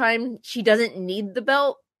than one time. She doesn't need the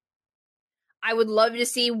belt. I would love to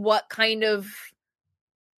see what kind of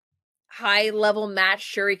high-level match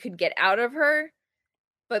Shuri could get out of her.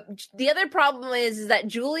 But the other problem is that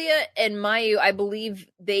Julia and Mayu, I believe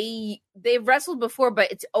they've wrestled before,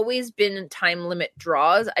 but it's always been time limit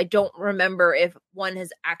draws. I don't remember if one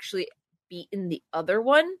has actually beaten the other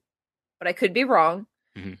one, but I could be wrong.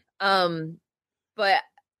 Mm-hmm. But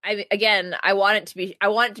I want it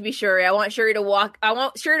to be Shuri. I want Shuri to walk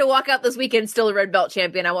out this weekend still a red belt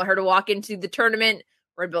champion. I want her to walk into the tournament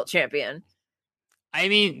red belt champion. I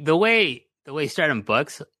mean, the way Stardom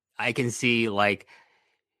books, I can see like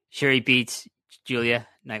Shuri beats Julia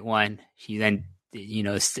night one. She then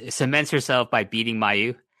cements herself by beating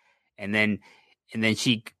Mayu, and then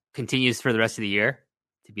she continues for the rest of the year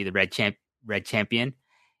to be the red champion.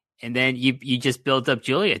 And then you just build up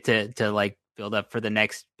Julia to like build up for the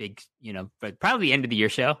next big, but probably the end of the year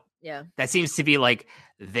show. Yeah. That seems to be like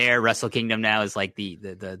their Wrestle Kingdom now is like the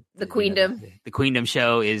Queendom. The Queendom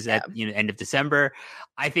show is at end of December.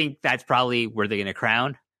 I think that's probably where they're going to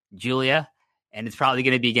crown Julia, and it's probably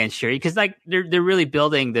going to be against Shuri because like they're really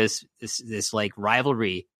building this like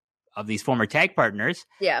rivalry of these former tag partners.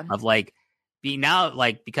 Yeah. Of like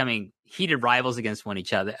becoming heated rivals against one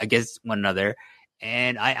another.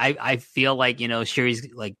 And I feel like, Shuri's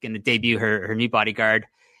like going to debut her new bodyguard,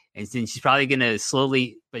 and then she's probably going to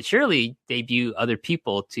slowly but surely debut other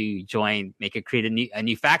people to create a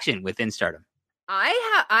new faction within Stardom.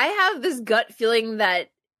 I have this gut feeling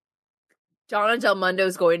that Donna Del Mundo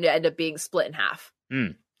is going to end up being split in half.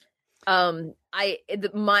 My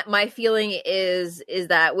feeling is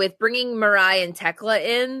that with bringing Mirai and Tekla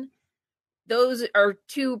in, those are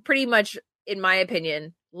two pretty much, in my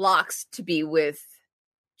opinion, locks to be with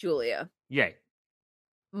Julia. Yeah.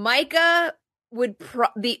 Maika of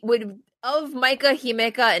Maika,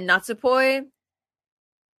 Himeka, and Natsupoi,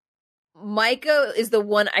 Maika is the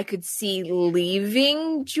one I could see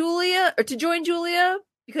leaving Julia or to join Julia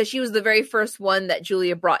because she was the very first one that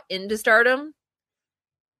Julia brought into Stardom.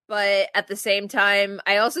 But at the same time,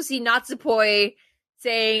 I also see Natsupoi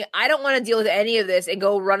saying, I don't want to deal with any of this and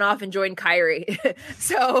go run off and join Kairi.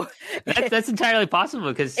 So that's entirely possible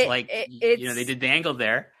because they did the angle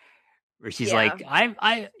there where she's like,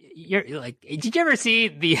 you're like, did you ever see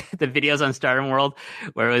the videos on Stardom World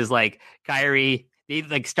where it was like Kairi,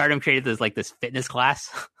 Stardom created this fitness class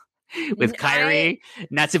with Kairi,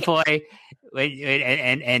 Natsupoi,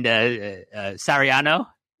 and Sariano?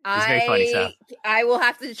 It's very funny stuff. I will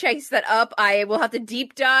have to chase that up. I will have to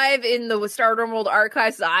deep dive in the Stardom World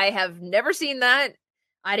archives. I have never seen that.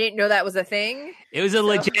 I didn't know that was a thing. It was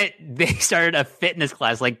legit. They started a fitness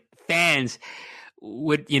class. Like fans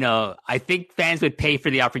would, I think fans would pay for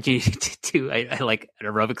the opportunity to do like an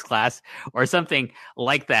aerobics class or something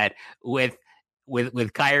like that with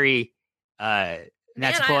Kairi.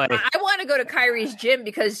 Natsupoi. I want to go to Kairi's gym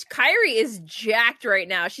because Kairi is jacked right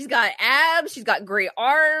now. She's got abs. She's got great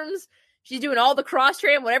arms. She's doing all the cross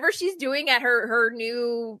train, whatever she's doing at her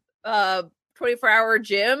new 24-hour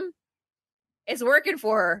gym. It's working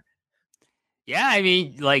for her. Yeah, I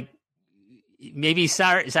mean, like maybe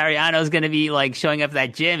Sariano's going to be like showing up at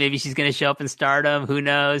that gym. Maybe she's going to show up in Stardom. Who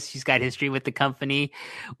knows? She's got history with the company.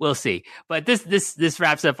 We'll see. But this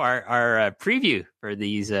wraps up our preview for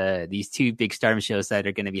these two big Stardom shows that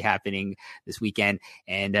are going to be happening this weekend,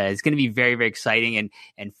 and it's going to be very, very exciting.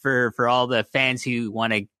 And for all the fans who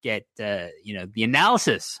want to get the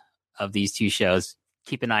analysis of these two shows,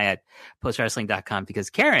 keep an eye at postwrestling.com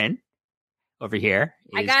because Karen over here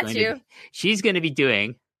she's going to be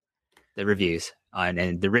doing the reviews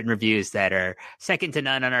and the written reviews that are second to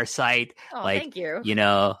none on our site. Oh, thank you.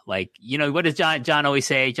 What does John always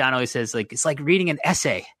say? John always says it's like reading an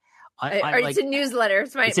essay. It's a newsletter.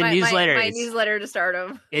 It's a newsletter. My newsletter to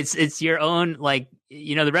Stardom. It's your own,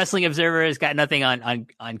 the Wrestling Observer has got nothing on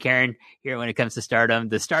Karen here when it comes to Stardom.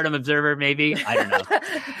 The Stardom Observer, maybe, I don't know.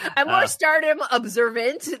 I'm more Stardom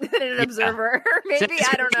observant than an observer. Maybe,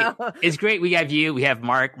 I don't know. It's great. We have you. We have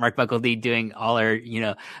Mark Buckledy doing all our,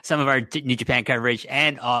 some of our New Japan coverage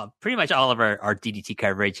and pretty much all of our DDT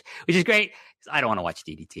coverage, which is great. I don't want to watch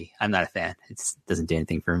DDT. I'm not a fan. It doesn't do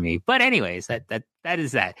anything for me. But anyways, that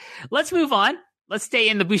is that. Let's move on. Let's stay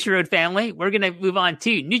in the Bushiroad family. We're going to move on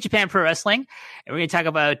to New Japan Pro Wrestling, and we're going to talk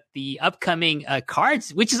about the upcoming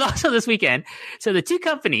cards, which is also this weekend. So the two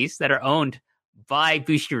companies that are owned by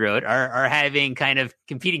Bushiroad are having kind of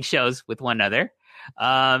competing shows with one another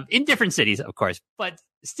in different cities, of course. But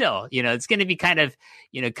still, it's going to be kind of,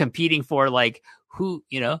 competing for like who,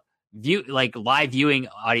 live viewing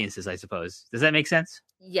audiences, I suppose. Does that make sense?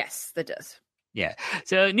 Yes, that does. Yeah.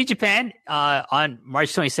 So New Japan on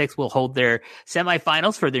March 26th will hold their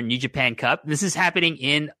semifinals for their New Japan Cup. This is happening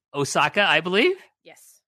in Osaka, I believe.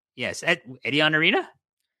 Yes. Yes. At Edion Arena?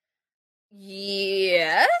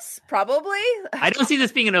 Yes, probably. I don't see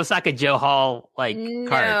this being an Osaka-jo Hall card.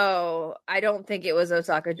 No, I don't think it was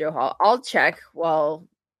Osaka-jo Hall. I'll check while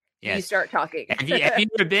you start talking. Have you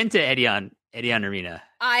ever been to Edion Arena?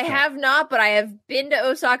 I have not, but I have been to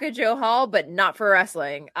Osaka-jo Hall, but not for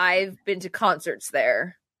wrestling. I've been to concerts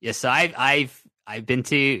there. Yes, so I've been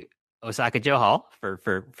to Osaka-jo Hall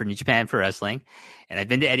for New Japan for wrestling, and I've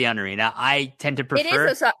been to Edion Arena. I tend to prefer.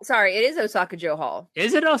 It is Osaka-jo Hall.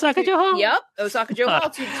 Is it Osaka-jo Hall? Yep, Osaka-jo Hall.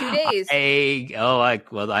 2 days.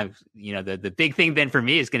 The big thing then for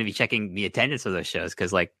me is going to be checking the attendance of those shows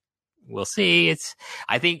because we'll see.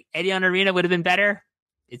 I think Edion Arena would have been better.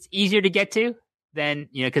 It's easier to get to than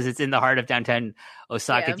because it's in the heart of downtown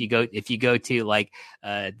Osaka. Yeah. If you go to the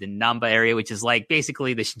Namba area, which is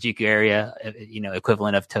basically the Shinjuku area,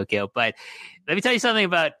 equivalent of Tokyo. But let me tell you something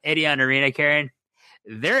about Edion Arena, Karen.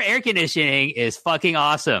 Their air conditioning is fucking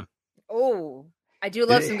awesome. Oh, I do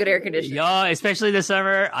love some good air conditioning. Yeah, especially this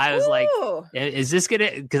summer. I was like, is this gonna?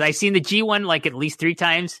 Because I've seen the G1 at least 3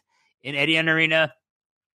 times in Edion Arena,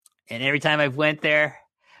 and every time I've went there,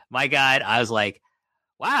 my God, I was like,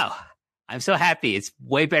 wow. I'm so happy. It's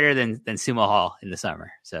way better than Sumo Hall in the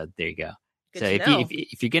summer. So there you go. Good so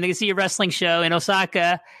if you're going to see a wrestling show in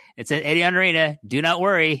Osaka, it's at Edion Arena. Do not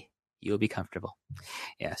worry. You'll be comfortable.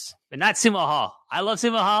 Yes. But not Sumo Hall. I love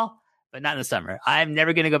Sumo Hall, but not in the summer. I'm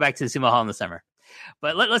never going to go back to the Sumo Hall in the summer.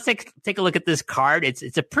 But let's take a look at this card.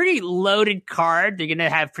 It's a pretty loaded card. They're going to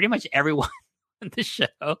have pretty much everyone on the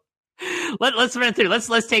show. Let's run through.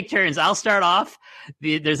 Let's take turns. I'll start off.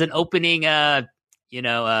 There's an opening,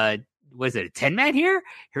 was it a 10-man here?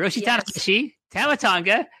 Hiroshi Tanahashi, Tama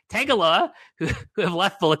Tonga, Tangaloa, who have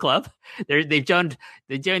left Bullet Club. They've joined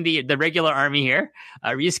the regular army here.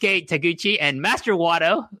 Ryusuke Taguchi and Master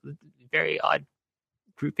Wato, very odd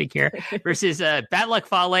grouping here, versus Bad Luck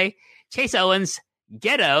Fale, Chase Owens,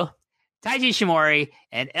 Gedo, Taiji Shimori,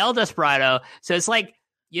 and El Desperado. So it's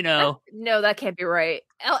no, that can't be right.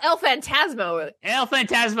 El Phantasmo. El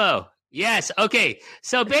Phantasmo. Yes. Okay.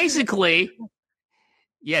 So basically.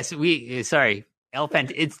 Yes, sorry,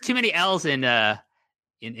 it's too many L's in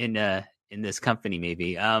this company.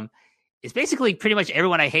 Maybe it's basically pretty much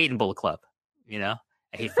everyone I hate in Bullet Club. I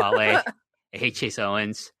hate Fale, I hate Chase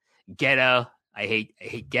Owens, Gedo. I hate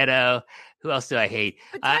Gedo. Who else do I hate?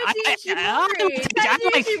 Taiji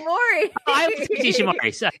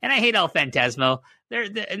Shimori. So, and I hate El Phantasmo.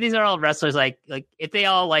 These are all wrestlers. If they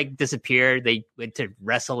all disappeared, they went to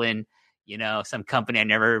wrestle in. Some company I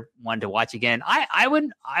never wanted to watch again. I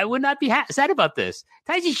would not be sad about this.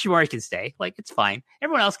 Taiji Shimori can stay. It's fine.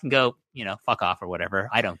 Everyone else can go, fuck off or whatever.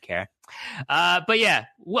 I don't care. But yeah,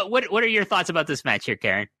 what are your thoughts about this match here,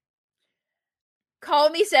 Karen? Call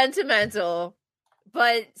me sentimental,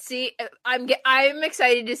 but see, I'm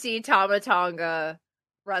excited to see Tama Tonga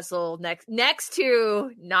wrestle next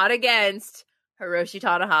to, not against, Hiroshi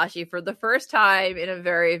Tanahashi for the first time in a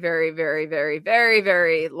very, very, very, very, very,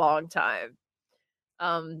 very long time.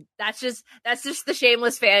 That's just the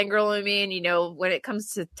shameless fangirl in me, and when it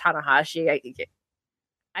comes to Tanahashi,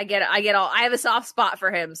 I have a soft spot for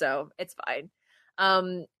him, so it's fine.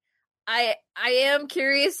 I am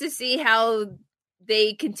curious to see how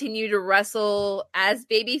they continue to wrestle as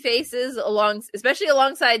baby faces especially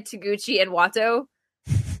alongside Taguchi and Wato.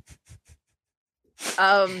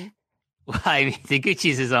 Well, I mean,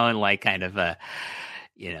 Taguchi's his own kind of bag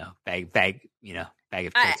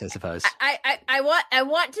of tricks, I suppose. I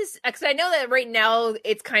want to, because I know that right now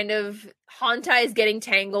it's kind of Hontai is getting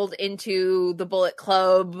tangled into the Bullet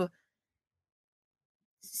Club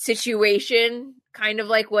situation, kind of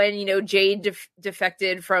like when Jade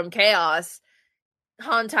defected from Chaos.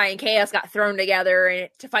 Hontai and Chaos got thrown together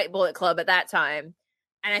to fight Bullet Club at that time,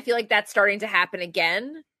 and I feel like that's starting to happen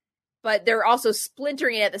again. But they're also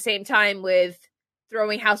splintering it at the same time with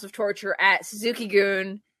throwing House of Torture at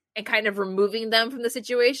Suzuki-gun and kind of removing them from the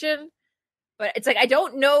situation. But it's I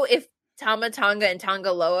don't know if Tama Tonga and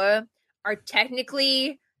Tangaloa are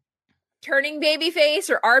technically turning babyface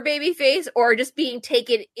or are babyface or just being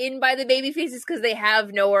taken in by the babyfaces because they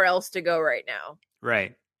have nowhere else to go right now.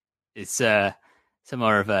 Right. It's some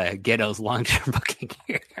more of a Gedo's long-term booking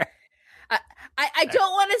here. I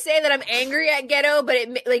don't want to say that I'm angry at Gedo, but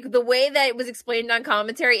it the way that it was explained on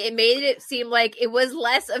commentary, it made it seem like it was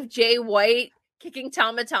less of Jay White kicking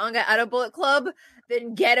Tama Tonga out of Bullet Club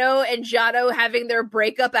than Geto and Jado having their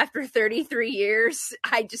breakup after 33 years.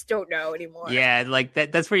 I just don't know anymore. Yeah, like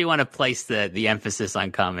that's where you want to place the emphasis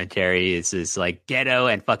on commentary is like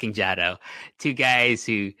Geto and fucking Jado. Two guys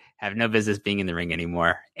who have no business being in the ring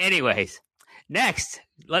anymore. Anyways, next,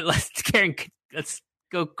 let's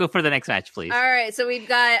go for the next match, please. All right, so we've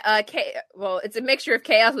got it's a mixture of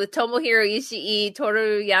chaos with Tomohiro Ishii,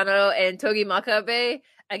 Toru Yano, and Togi Makabe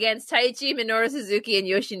against Taichi, Minoru Suzuki, and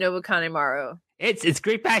Yoshinobu Kanemaru. It's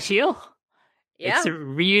Great Bash Heel. Yeah. It's a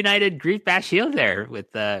reunited Great Bash Heel there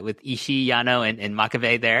with Ishii, Yano, and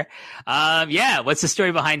Makabe there. What's the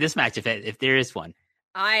story behind this match if there is one?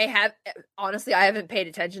 I haven't paid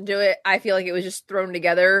attention to it. I feel like it was just thrown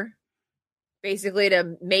together basically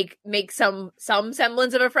to make some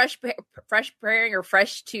semblance of a fresh pairing or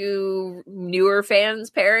fresh to newer fans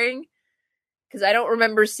pairing. Because I don't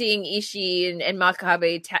remember seeing Ishii and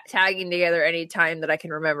Makabe tagging together any time that I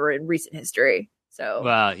can remember in recent history. So,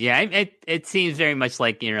 well, yeah, it seems very much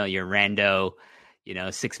like your rando,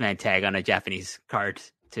 6-man tag on a Japanese card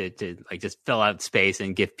to like just fill out space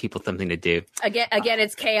and give people something to do. Again,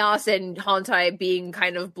 it's chaos and Hontai being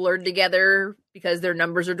kind of blurred together because their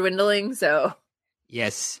numbers are dwindling. So,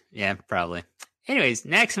 yes, yeah, probably. Anyways,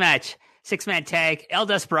 next match. 6-man tag, El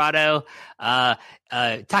Desperado, Taka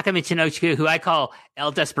Michinoku, who I call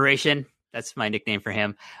El Desperation. That's my nickname for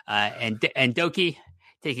him. And Doki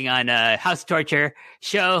taking on House of Torture,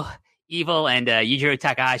 Sho, Evil, and Yujiro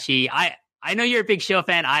Takahashi. I know you're a big Sho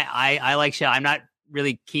fan. I like Sho. I'm not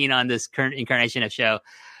really keen on this current incarnation of Sho.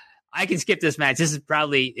 I can skip this match. This is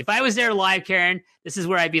probably, if I was there live, Karen, this is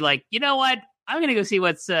where I'd be like, you know what? I'm going to go see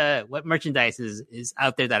what merchandise is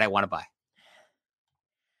out there that I want to buy.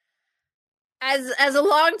 As a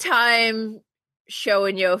long time Sho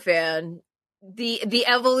and Yo fan, the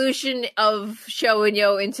evolution of Sho and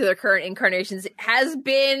Yo into their current incarnations has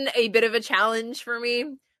been a bit of a challenge for me.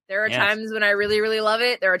 There are times when I really, really love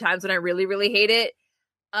it. There are times when I really, really hate it.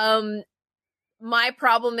 My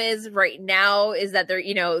problem is right now is that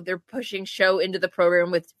they're pushing Sho into the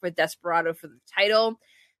program with Desperado for the title.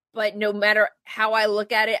 But no matter how I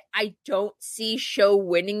look at it, I don't see Sho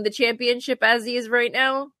winning the championship as he is right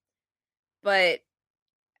now. But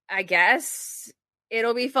I guess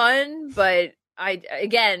it'll be fun. But I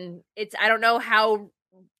don't know how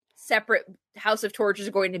separate House of Torture is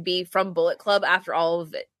going to be from Bullet Club after all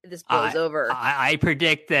of this blows over. I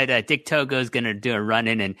predict that Dick Togo is going to do a run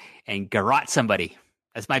in and garrote somebody.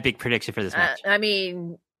 That's my big prediction for this match. I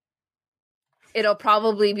mean, it'll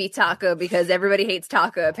probably be Taka because everybody hates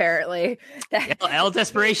Taka apparently. El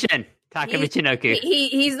Desperation. Taka Michinoku.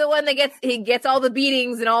 He's the one that gets all the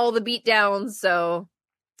beatings and all the beatdowns. So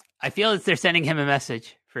I feel that they're sending him a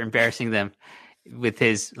message for embarrassing them with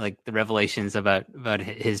his the revelations about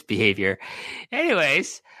his behavior.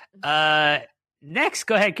 Anyways, next,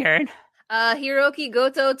 go ahead, Karen. Hiroki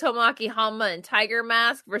Goto, Tomoaki Honma, and Tiger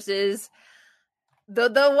Mask versus the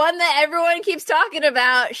one that everyone keeps talking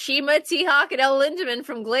about, Shima, T-Hawk, and El Lindaman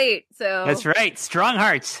from GLEAT. So that's right, Strong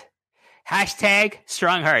Hearts. Hashtag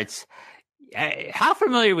Strong Hearts. How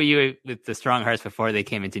familiar were you with the Strong Hearts before they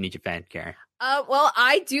came into New Japan, Karen? Well,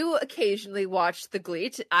 I do occasionally watch the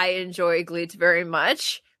GLEAT. I enjoy GLEAT very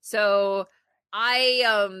much. So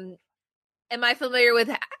am I familiar with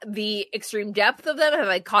the extreme depth of them? Have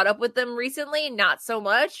I caught up with them recently? Not so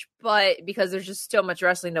much, but because there's just so much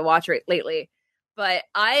wrestling to watch lately. But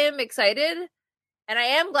I am excited, and I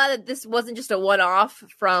am glad that this wasn't just a one-off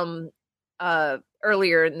from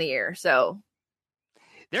earlier in the year. So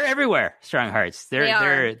they're everywhere. Strong Hearts.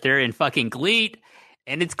 They're in fucking GLEAT,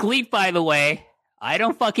 and it's GLEAT, by the way. I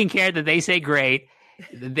don't fucking care that they say great.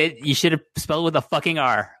 You should have spelled with a fucking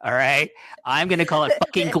R. All right, I'm gonna call it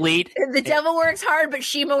fucking GLEAT. The devil works hard, but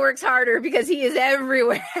Shima works harder because he is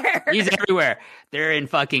everywhere. He's everywhere. They're in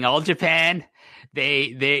fucking All Japan.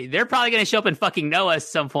 They're probably gonna show up in fucking Noah at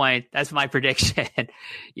some point. That's my prediction.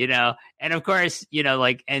 And of course,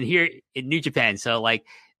 and here in New Japan. So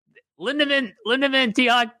Lindaman,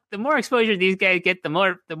 T-Hawk, the more exposure these guys get, the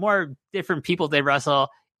more different people they wrestle.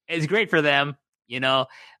 It's great for them.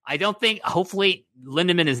 I don't think, hopefully,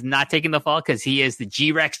 Lindaman is not taking the fall because he is the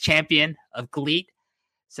G-Rex champion of GLEAT.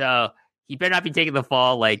 So he better not be taking the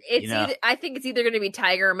fall. I think it's either going to be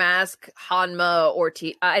Tiger Mask, Honma, or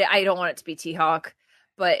I don't want it to be T-Hawk,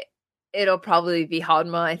 but it'll probably be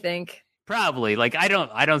Honma, I think. Probably. I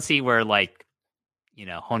don't see where,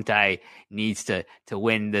 Hontai needs to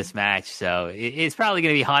win this match. So it's probably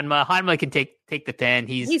going to be Honma. Honma can take the pin.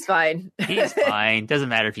 He's fine. He's fine. Doesn't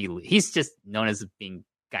matter if he's just known as being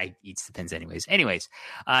guy eats the pins anyways.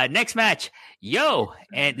 Next match, Yo,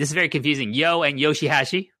 and this is very confusing. Yo and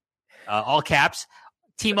Yoshihashi, all caps,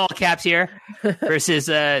 team all caps here versus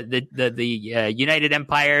the United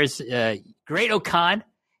Empire's Great-O-Khan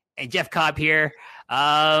and Jeff Cobb here.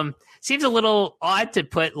 Seems a little odd to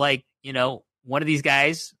put one of these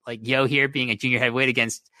guys like Yo here being a junior heavyweight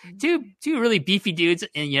against two really beefy dudes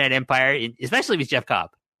in United Empire, especially with Jeff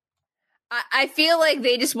Cobb. I feel like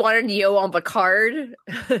they just wanted Yo on the card,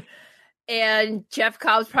 and Jeff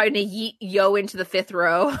Cobb's probably going to yeet Yo into the fifth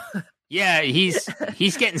row. Yeah, he's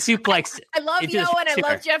getting suplexed. I love Yo and I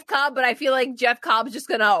love Jeff Cobb, but I feel like Jeff Cobb's just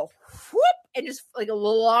gonna whoop and just like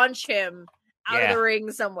launch him out of the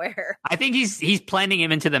ring somewhere. I think he's planting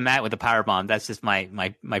him into the mat with a powerbomb. That's just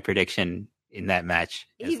my prediction in that match.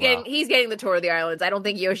 He's getting the tour of the islands. I don't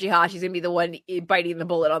think Yoshihashi's gonna be the one biting the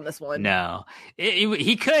bullet on this one. No,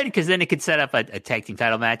 he could, because then it could set up a tag team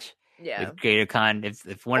title match. Yeah, with Great-O-Khan,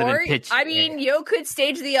 if one of them pitched. I mean, Yo could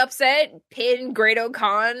stage the upset, pin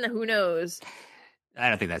Great-O-Khan. Who knows? I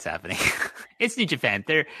don't think that's happening. It's New Japan.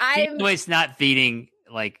 They're always not feeding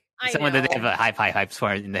someone that they have a high hype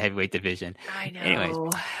for in the heavyweight division. I know.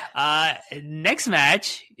 Anyways, next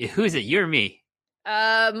match. Who is it? You or me?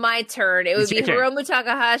 My turn. It would be Hiromu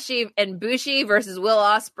Takahashi and Bushi versus Will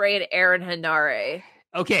Ospreay and Aaron Hanare.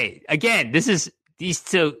 Okay, again, this is these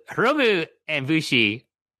two. Hiromu and Bushi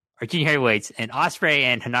are junior heavyweights, and Ospreay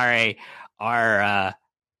and Hanare are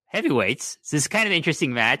heavyweights. So this is kind of an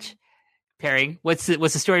interesting match pairing. What's the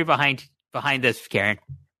story behind this, Karen?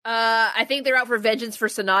 I think they're out for vengeance for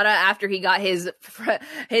Sonata after he got his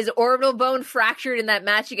orbital bone fractured in that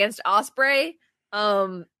match against Ospreay.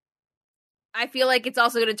 I feel like it's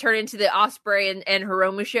also going to turn into the Ospreay and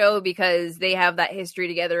Hiromu show because they have that history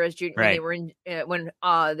together as junior when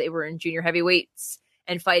they were in junior heavyweights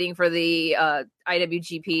and fighting for the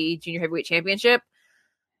IWGP Junior Heavyweight Championship.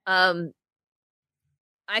 I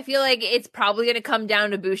feel like it's probably going to come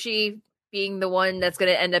down to Bushi being the one that's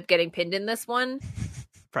going to end up getting pinned in this one.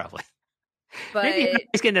 Probably. But maybe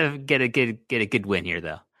he's going to get a good win here,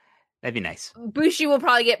 though. That'd be nice. Bushi will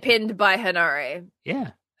probably get pinned by Hanare. Yeah,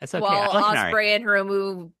 that's okay. While Ospreay and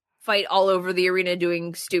Hiromu fight all over the arena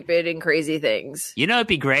doing stupid and crazy things. You know, it'd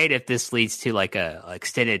be great if this leads to like a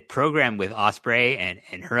extended program with Ospreay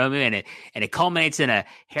and Hiromu, and it culminates in a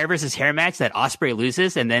hair versus hair match that Ospreay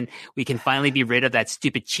loses, and then we can finally be rid of that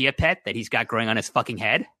stupid chia pet that he's got growing on his fucking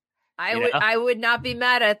head. I would not be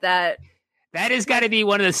mad at that. That has got to be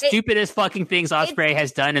one of the stupidest fucking things Ospreay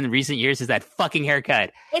has done in recent years, is that fucking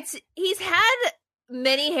haircut. He's had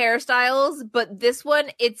many hairstyles, but this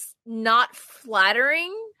one, it's not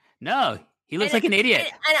flattering. No, he looks like an idiot.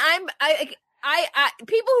 And I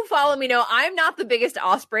people who follow me know I'm not the biggest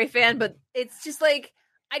Ospreay fan, but it's just like,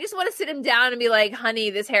 I just want to sit him down and be like,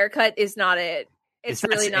 honey, this haircut is not it. It's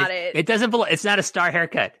really not it. It doesn't belong. It's not a star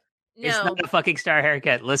haircut. No. It's not a fucking star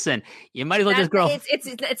haircut. Listen, you might as well just grow.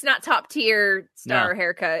 It's not top tier star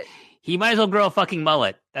haircut. He might as well grow a fucking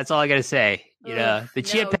mullet. That's all I gotta say. You know, the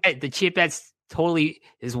chia pet's totally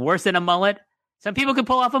is worse than a mullet. Some people can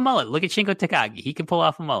pull off a mullet. Look at Shingo Takagi. He can pull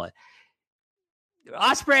off a mullet.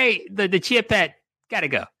 Ospreay, the chia pet, gotta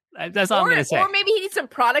go. That's all I'm gonna say. Or maybe he needs some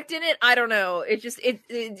product in it. I don't know. It just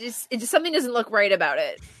something doesn't look right about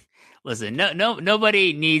it. Listen,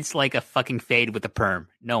 nobody needs like a fucking fade with a perm.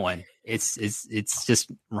 No one. It's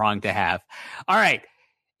just wrong to have. All right.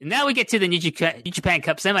 Now we get to the New Japan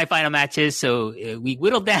Cup semifinal matches. So we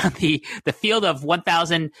whittled down the field of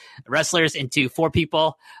 1,000 wrestlers into 4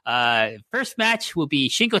 people. First match will be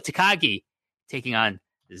Shingo Takagi taking on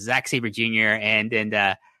Zack Sabre Jr. And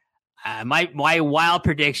my wild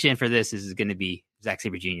prediction for this is going to be Zack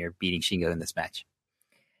Sabre Jr. beating Shingo in this match.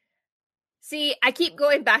 See, I keep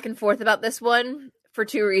going back and forth about this one for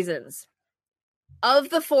 2 reasons. Of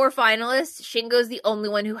the 4 finalists, Shingo's the only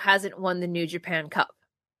one who hasn't won the New Japan Cup.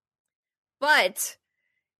 But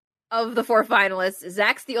of the 4 finalists,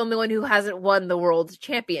 Zack's the only one who hasn't won the World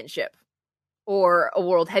Championship or a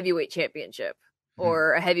World Heavyweight Championship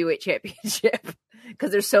or a Heavyweight Championship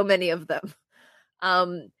because there's so many of them.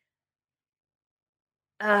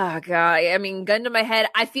 Oh god! I mean, gun to my head.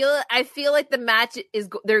 I feel like the match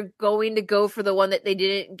they're going to go for the one that they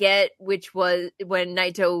didn't get, which was when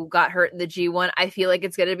Naito got hurt in the G1. I feel like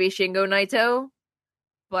it's going to be Shingo Naito,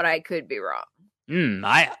 but I could be wrong.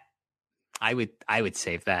 I would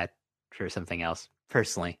save that for something else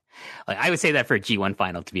personally. Like, I would say that for a G1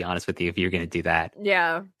 final, to be honest with you, if you're going to do that.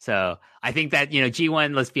 Yeah. So I think that,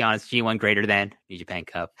 G1, let's be honest, G1 greater than New Japan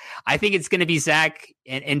Cup. I think it's going to be Zack.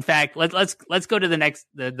 And in fact, let's go to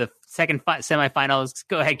the second semifinal. Let's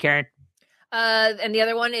go ahead, Karen. And the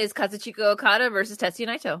other one is Kazuchika Okada versus Tetsuya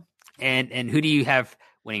Naito. And who do you have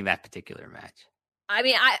winning that particular match? I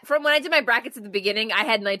mean, from when I did my brackets at the beginning, I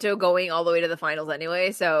had Naito going all the way to the finals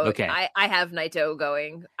anyway. So Okay. I have Naito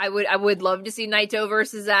going. I would love to see Naito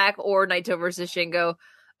versus Zack or Naito versus Shingo.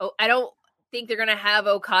 Oh, I don't think they're gonna have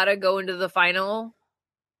Okada go into the final.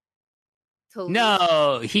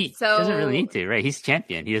 No, he doesn't really need to, right? He's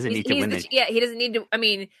champion. He doesn't need to win it. Yeah, he doesn't need to. I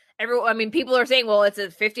mean, people are saying, well, it's a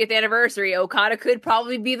 50th anniversary. Okada could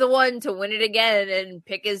probably be the one to win it again and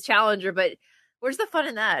pick his challenger, but where's the fun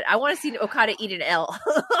in that? I want to see Okada eat an L.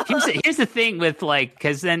 Here's the thing with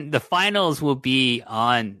because then the finals will be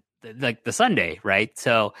on the Sunday, right?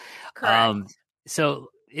 So, Correct. So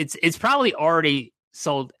it's probably already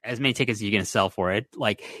sold as many tickets as you're going to sell for it.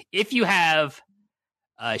 Like if you have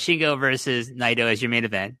Shingo versus Naito as your main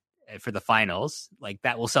event for the finals, like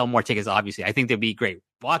that will sell more tickets. Obviously, I think there'd be great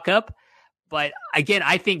walk up, but again,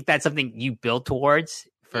 I think that's something you build towards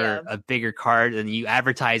for a bigger card, and you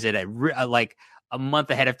advertise it at like a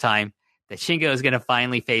month ahead of time that Shingo is going to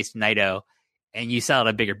finally face Naito, and you sell at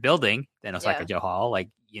a bigger building than Osaka Joe Hall. Like,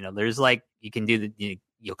 there's like, you can do the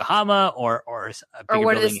Yokohama or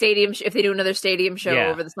one of the stadium if they do another stadium show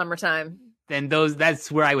over the summertime. Then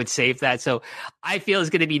that's where I would save that. So I feel it's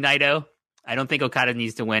going to be Naito. I don't think Okada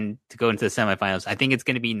needs to win to go into the semifinals. I think it's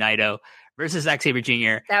going to be Naito versus Zack Sabre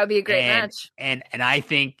Jr. That would be a great match. And I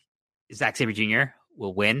think Zack Sabre Jr.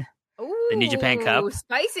 will win the New Japan Cup.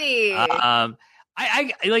 Spicy.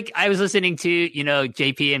 I was listening to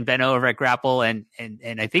JP and Ben over at Grapple, and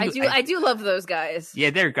I think I do love those guys. Yeah,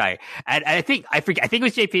 they're a guy, and I think it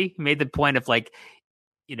was JP who made the point of like,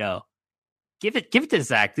 give it to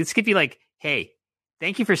Zack. This could be like, hey,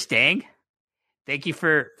 thank you for staying, thank you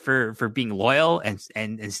for being loyal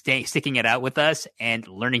and sticking it out with us and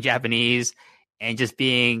learning Japanese and just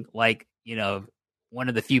being like one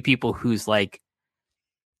of the few people who's like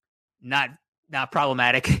not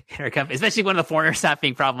problematic in our company, especially one of the foreigners not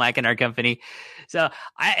being problematic in our company. So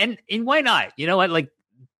and why not? You know what? Like,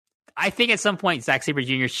 I think at some point Zack Sabre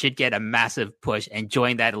Jr. should get a massive push and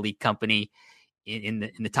join that elite company in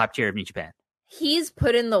the top tier of New Japan. He's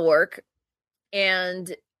put in the work,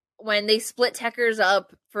 and when they split Techers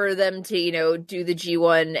up for them to do the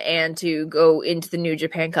G1 and to go into the New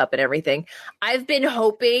Japan Cup and everything, I've been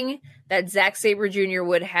hoping that Zack Sabre Jr.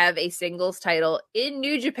 would have a singles title in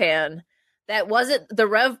New Japan that wasn't the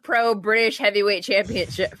Rev Pro British Heavyweight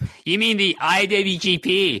Championship. You mean the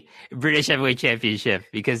IWGP British Heavyweight Championship?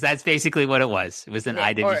 Because that's basically what it was. It was an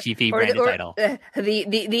IWGP branded title.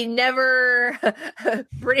 The never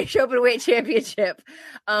British Openweight Championship.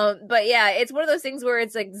 But yeah, it's one of those things where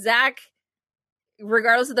it's like Zack,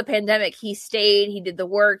 regardless of the pandemic, he stayed, he did the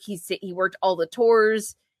work, he worked all the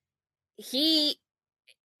tours. He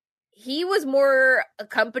was more a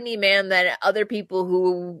company man than other people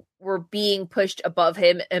who were being pushed above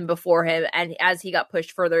him and before him, and as he got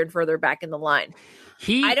pushed further and further back in the line.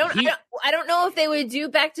 I don't know if they would do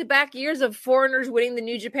back-to-back years of foreigners winning the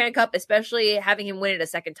New Japan Cup, especially having him win it a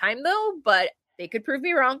second time though, but they could prove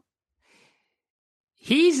me wrong.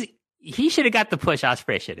 He should have got the push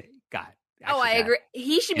Ospreay should have got. I agree.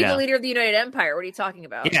 He should be the leader of the United Empire. What are you talking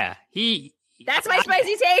about? Yeah, that's my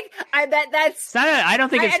spicy take. I don't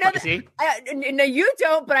think it's spicy. No, you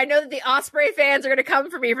don't. But I know that the Ospreay fans are going to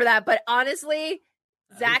come for me for that. But honestly,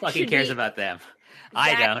 Zack fucking cares about them.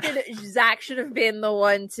 I don't. Zack should have been the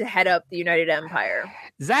one to head up the United Empire.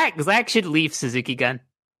 Zack should leave Suzuki Gun.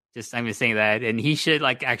 I'm just saying that, and he should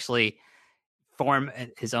actually form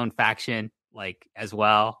his own faction. As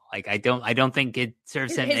well. I don't think it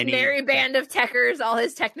serves him his merry band of techers, all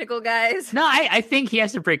his technical guys. No, I think he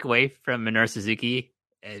has to break away from Minoru Suzuki.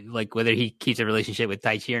 Whether he keeps a relationship with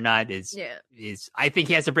Taichi or not is I think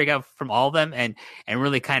he has to break out from all of them and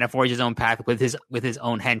really kind of forge his own path with his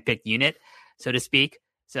own handpicked unit, so to speak.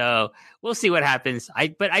 So we'll see what happens.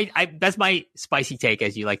 But that's my spicy take,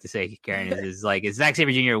 as you like to say, Karen, is Zack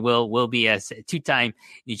Sabre Jr. will be a 2-time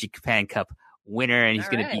New Japan Cup winner, and he's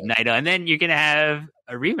going to beat Naito, and then you're going to have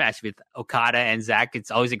a rematch with Okada and Zack.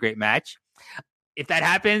 It's always a great match. If that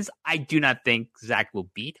happens, I do not think Zack will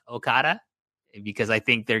beat Okada, because I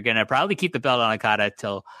think they're going to probably keep the belt on Okada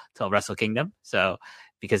till Wrestle Kingdom. So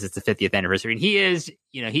because it's the 50th anniversary, and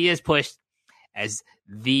he is pushed as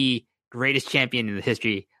the greatest champion in the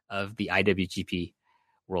history of the IWGP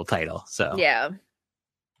World Title. So yeah,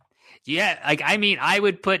 I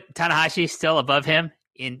would put Tanahashi still above him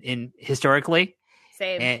in historically.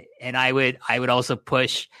 Same. And I would also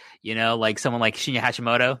push, someone like Shinya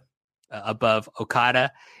Hashimoto above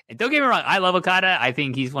Okada. And don't get me wrong, I love Okada. I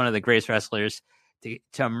think he's one of the greatest wrestlers to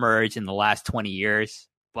emerge in the last 20 years.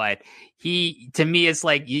 But to me, it's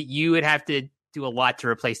like you would have to do a lot to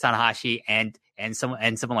replace Tanahashi and and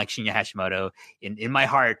someone like Shinya Hashimoto in my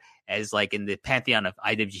heart as like in the pantheon of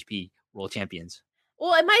IWGP World Champions.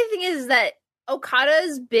 Well, and my thing is that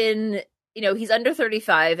Okada's been, he's under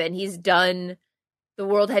 35 and he's done the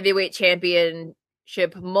World Heavyweight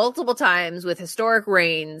Championship multiple times with historic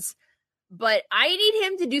reigns. But I need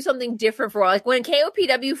him to do something different for like when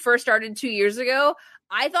KOPW first started 2 years ago.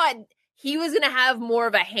 I thought he was going to have more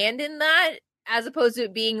of a hand in that as opposed to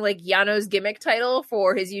it being like Yano's gimmick title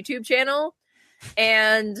for his YouTube channel.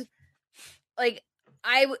 And like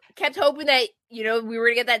I kept hoping that, we were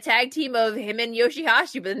going to get that tag team of him and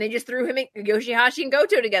Yoshihashi, but then they just threw him and Yoshihashi and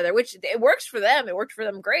Goto together, which it works for them. It worked for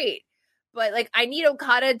them great. But like I need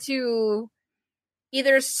Okada to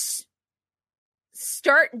either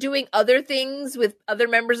start doing other things with other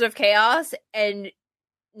members of Chaos and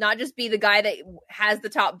not just be the guy that has the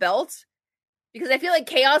top belt, because I feel like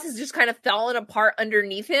Chaos has just kind of fallen apart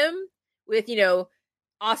underneath him with,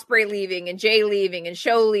 Ospreay leaving and Jay leaving and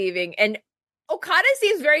Sho leaving, and Okada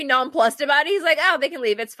seems very nonplussed about it. He's like, oh, they can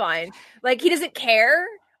leave. It's fine. Like he doesn't care,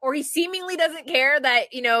 or he seemingly doesn't care that,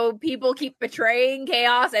 people keep betraying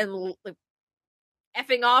Chaos and like,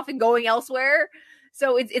 effing off and going elsewhere.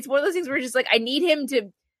 So it's one of those things where just like, I need him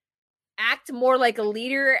to act more like a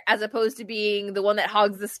leader as opposed to being the one that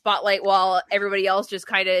hogs the spotlight while everybody else just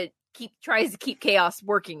kind of tries to keep Chaos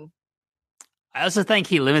working. I also think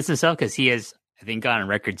he limits himself because he has, I think, gone on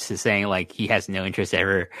record to saying like he has no interest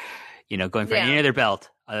ever, going for any other belt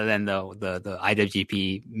other than the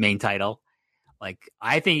IWGP main title. Like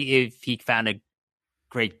I think if he found a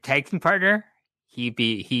great tag team partner, it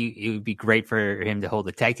would be great for him to hold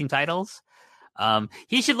the tag team titles.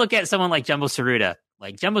 He should look at someone like Jumbo Tsuruta.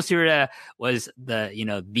 Like Jumbo Tsuruta was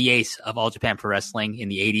the ace of All Japan Pro Wrestling in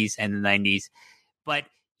the 80s and the 90s, but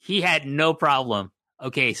he had no problem.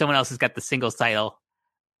 Okay, someone else has got the singles title.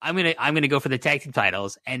 I'm gonna go for the tag team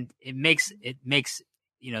titles, and it makes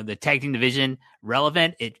the tag team division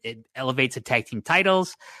relevant. It elevates the tag team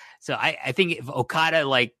titles. So I think if Okada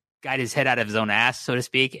like got his head out of his own ass, so to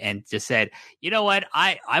speak, and just said, you know what,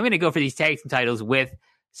 I'm gonna go for these tag team titles with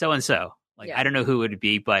so and so. Like I don't know who it would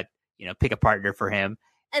be, but pick a partner for him.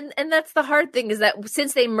 And that's the hard thing, is that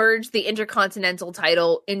since they merged the Intercontinental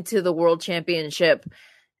title into the World Championship,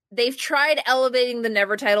 they've tried elevating the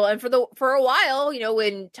Never title, and for a while,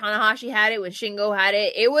 when Tanahashi had it, when Shingo had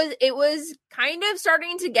it, it was kind of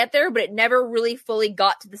starting to get there, but it never really fully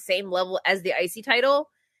got to the same level as the IC title.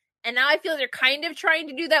 And now I feel they're kind of trying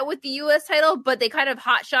to do that with the US title, but they kind of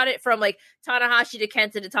hotshot it from like Tanahashi to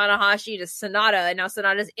Kenta to Tanahashi to Sonata, and now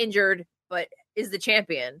Sonata's injured but is the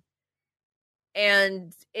champion.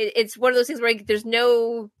 And it's one of those things where like,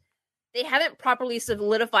 they haven't properly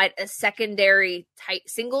solidified a secondary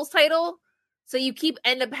singles title. So you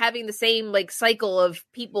end up having the same like cycle of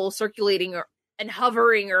people circulating and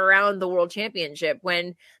hovering around the World Championship,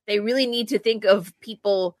 when they really need to think of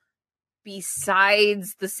people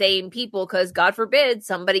besides the same people, because God forbid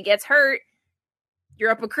somebody gets hurt,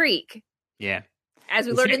 you're up a creek. Yeah. As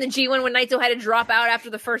we learned in the G1 when Naito had to drop out after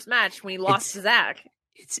the first match when he lost to Zack.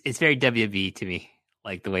 It's very WB to me,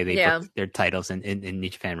 like the way they book their titles in New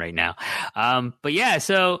Japan right now. But yeah,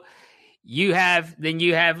 so you have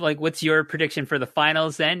like, what's your prediction for the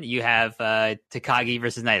finals then? You have Takagi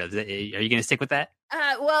versus Naito. Are you going to stick with that?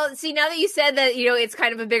 Well, see, now that you said that, it's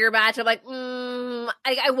kind of a bigger match, I'm like,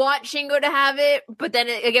 I want Shingo to have it, but then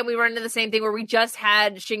again, we run into the same thing where we just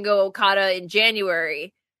had Shingo Okada in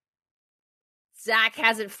January. Zack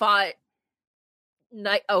hasn't fought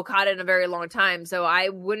Okada in a very long time, so I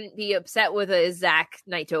wouldn't be upset with a Zack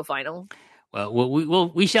Naito final. Well,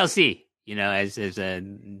 we shall see. As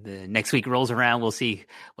the next week rolls around, we'll see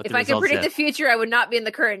what the results. If I could predict the future, I would not be in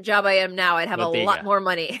the current job I am now. I'd have a lot more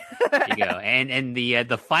money. There you go. And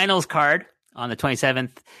the finals card on the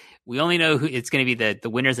 27th, we only know who it's going to be the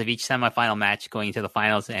winners of each semifinal match going into the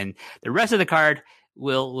finals, and the rest of the card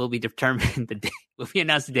will be determined will be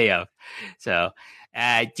announced the day of. So,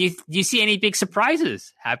 do you see any big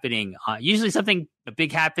surprises happening? Usually something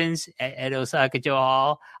big happens at Osaka-jo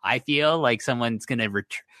Hall. I feel like someone's going to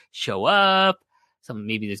show up.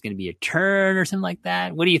 Maybe there's going to be a turn or something like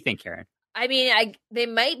that. What do you think, Karen? I mean, they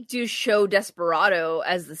might do Show Desperado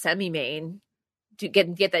as the semi-main to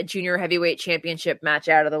get that junior heavyweight championship match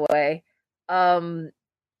out of the way.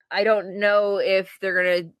 I don't know if they're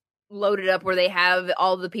going to load it up where they have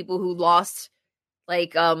all the people who lost,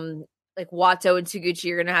 like Wato and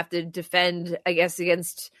Suguchi are going to have to defend, I guess,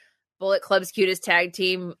 against Bullet Club's cutest tag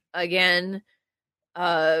team again.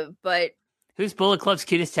 But who's Bullet Club's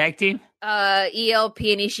cutest tag team? ELP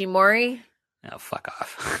and Ishimori. Oh, fuck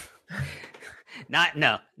off.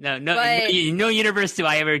 No universe do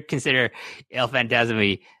I ever consider El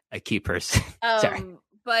Phantasmo a cute person. Sorry.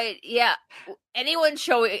 But yeah, anyone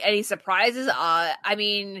showing any surprises? I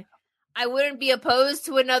mean, I wouldn't be opposed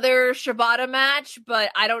to another Shibata match,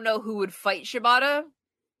 but I don't know who would fight Shibata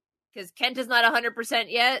because Kenta's not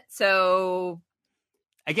 100% yet. So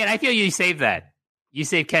again, I feel you save that. You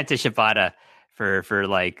save Kenta Shibata for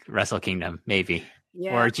like Wrestle Kingdom, maybe.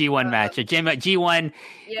 Yeah, or a G1 match, a G1,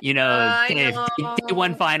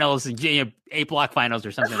 G1 finals, A block finals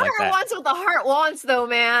or something like that. The heart wants what the heart wants, though,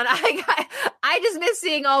 man. I just miss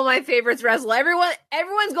seeing all my favorites wrestle.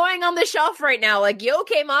 Everyone's going on the shelf right now. Like, Yo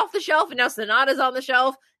came off the shelf, and now Sonata's on the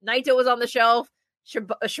shelf. Naito was on the shelf.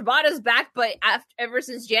 Shibata's back, but ever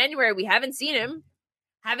since January, we haven't seen him.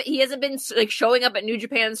 He hasn't been like showing up at New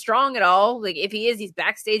Japan Strong at all. Like, if he is, he's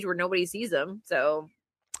backstage where nobody sees him. So.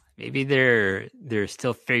 Maybe they're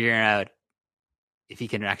still figuring out if he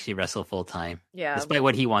can actually wrestle full time. Yeah, despite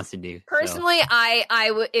what he wants to do. Personally, so.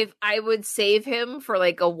 I would save him for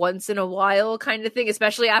like a once in a while kind of thing,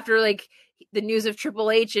 especially after like the news of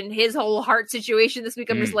Triple H and his whole heart situation this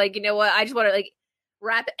week. I'm just like, you know what? I just want to like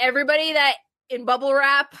wrap everybody that in bubble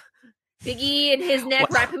wrap, Biggie and his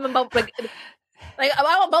neck, wrap him in bubble Like I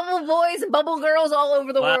want bubble boys and bubble girls all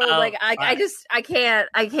over the world. Like I can't.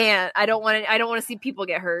 I don't want to see people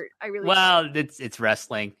get hurt. I really. Well, it's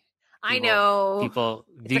wrestling. I know people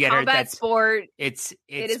do get hurt. That's sport. It's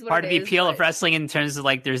part of the appeal of wrestling in terms of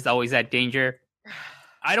like there's always that danger.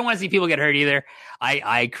 I don't want to see people get hurt either.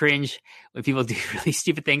 I cringe when people do really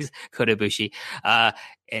stupid things, Kota Ibushi,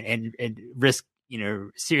 and risk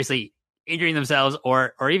seriously injuring themselves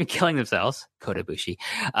or even killing themselves, Kota Ibushi.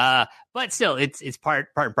 But still, it's part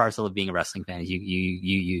and parcel of being a wrestling fan.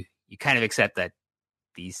 You kind of accept that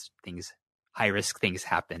these things, high risk things,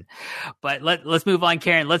 happen. But let's move on,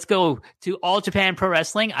 Karen. Let's go to All Japan Pro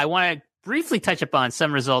Wrestling. I want to briefly touch upon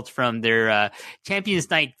some results from their Champions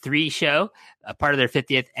Night 3 show, part of their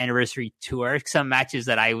 50th anniversary tour. Some matches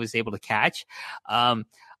that I was able to catch.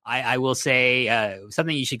 I will say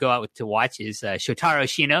something you should go out to watch is Shotaro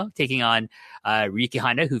Ashino taking on Ryuki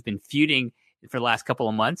Honda, who've been feuding for the last couple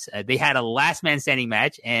of months. They had a last man standing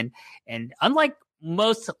match, and unlike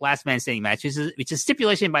most last man standing matches, which is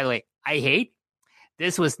stipulation, by the way, I hate.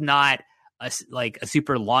 This was not a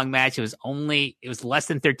super long match. It was less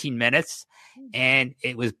than 13 minutes, and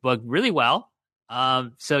it was booked really well.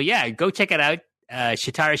 So yeah, go check it out.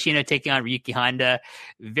 Shotaro Ashino taking on Ryuki Honda.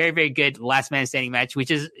 Very, very good last man standing match,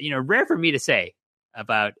 which is, rare for me to say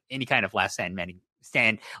about any kind of last man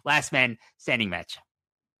standing match.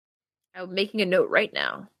 I'm making a note right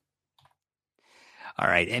now. All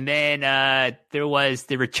right. And then there was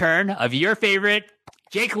the return of your favorite,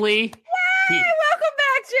 Jake Lee. Yay! Welcome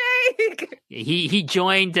back, Jake! He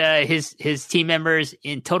joined his team members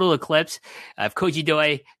in Total Eclipse of Koji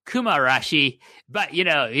Doi, Kuma Arashi. But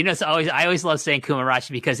it's I always love saying Kuma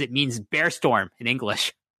Arashi because it means bear storm in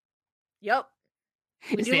English. Yep.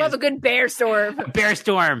 We do love a good bear storm. Bear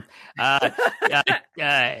storm. Also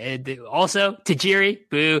Tajiri,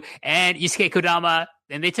 Boo, and Yusuke Kodama,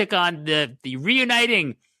 and they took on the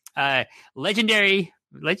reuniting legendary.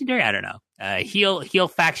 I don't know. Heel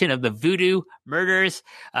faction of the Voodoo Murders.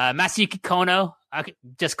 Masayuki Kono,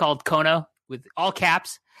 just called Kono with all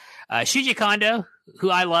caps. Shuji Kondo, who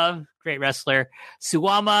I love, great wrestler.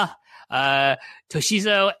 Suwama,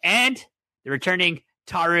 Toshizo, and the returning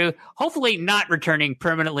Taru. Hopefully not returning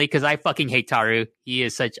permanently because I fucking hate Taru. He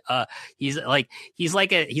is such he's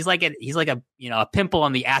like a pimple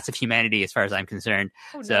on the ass of humanity as far as I'm concerned.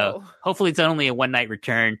 Oh, so hopefully it's only a one night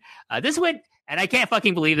return. This went. And I can't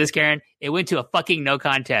fucking believe this, Karen. It went to a fucking no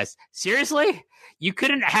contest. Seriously? You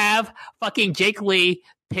couldn't have fucking Jake Lee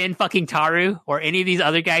pin fucking Taru or any of these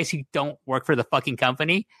other guys who don't work for the fucking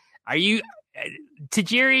company? Are you...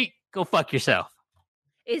 Tajiri, go fuck yourself.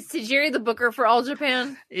 Is Tajiri the booker for All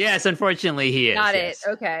Japan? Yes, unfortunately he is. Got it. Yes.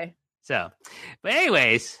 Okay. So, but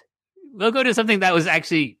anyways, we'll go to something that was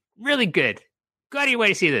actually really good. Go out of your way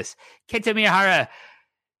to see this. Kenta Miyahara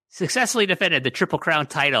successfully defended the Triple Crown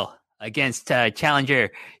title against challenger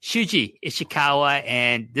Shuji Ishikawa,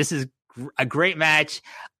 and this is a great match.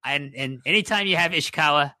 And anytime you have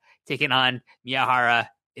Ishikawa taking on Miyahara,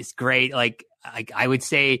 it's great. Like I would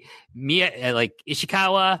say,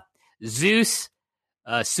 Ishikawa, Zeus,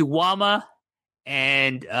 Suwama,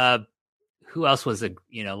 and who else was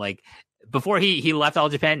before he left All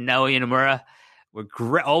Japan? Naoya Nomura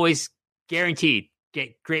were always guaranteed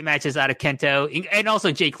get great matches out of Kento, and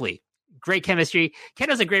also Jake Lee. Great chemistry.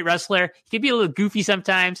 Kento's a great wrestler. He can be a little goofy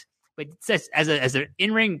sometimes, but as an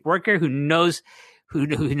in-ring worker who knows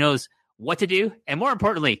what to do, and more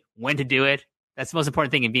importantly, when to do it. That's the most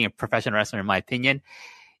important thing in being a professional wrestler, in my opinion.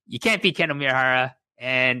 You can't beat Kento Miyahara,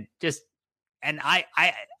 and just and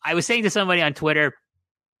I was saying to somebody on Twitter,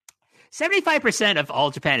 75% of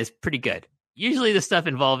All Japan is pretty good. Usually the stuff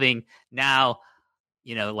involving now,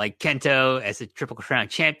 like Kento as a Triple Crown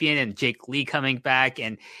champion and Jake Lee coming back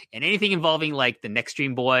and anything involving like the Next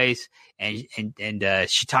Dream Boys and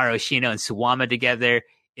Shitaro Ashino and Suwama together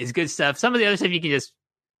is good stuff. Some of the other stuff you can just,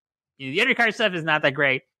 the undercard stuff is not that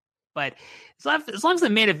great, but as long as the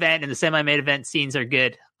main event and the semi-main event scenes are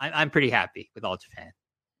good, I'm pretty happy with All Japan.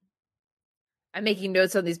 I'm making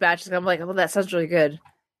notes on these batches. And I'm like, oh, that sounds really good.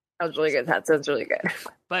 That sounds really good.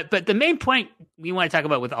 But the main point we want to talk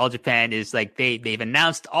about with All Japan is like they've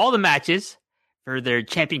announced all the matches for their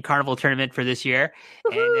Champion Carnival tournament for this year.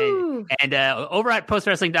 And over at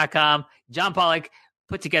postwrestling.com, John Pollock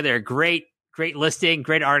put together a great listing,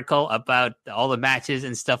 great article about all the matches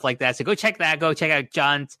and stuff like that. So go check that. Go check out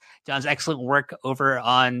John's excellent work over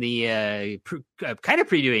on the kind of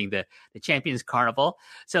previewing the Champions Carnival.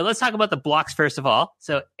 So let's talk about the blocks first of all.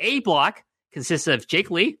 So A block consists of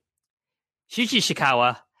Jake Lee, Shuji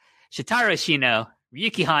Ishikawa, Shitaro Ashino,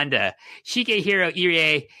 Ryuki Honda, Shigehiro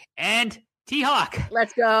Irie, and T-Hawk.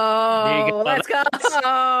 Let's go. There you go. Let's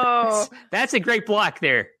go. That's a great block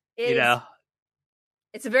there.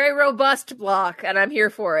 It's a very robust block, and I'm here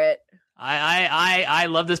for it. I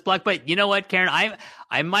love this block, but you know what, Karen?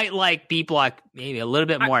 I might like B block maybe a little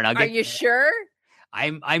bit more. And are you sure?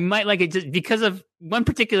 I might like it just because of one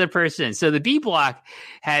particular person. So the B block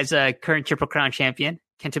has a current Triple Crown champion,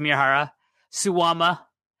 Kento Miyahara, Suwama.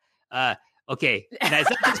 Okay, it's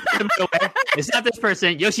not this person, by the way. It's not this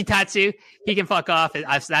person. Yoshitatsu, he can fuck off.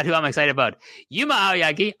 That's not who I'm excited about. Yuma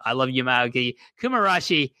Aoyagi, I love Yuma Aoyagi.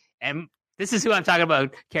 Kumarashi, and this is who I'm talking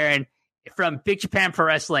about, Karen, from Big Japan Pro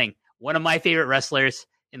Wrestling. One of my favorite wrestlers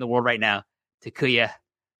in the world right now, Takuya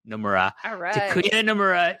Nomura. All right. Takuya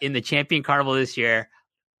Nomura in the Champion Carnival this year.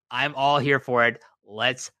 I'm all here for it.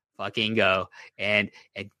 Let's fucking go. And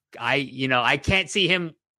I can't see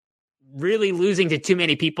him really losing to too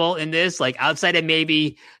many people in this, like outside of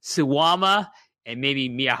maybe Suwama and maybe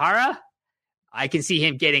Miyahara. I can see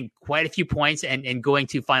him getting quite a few points and going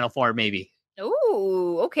to Final Four maybe.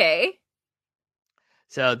 Ooh, okay.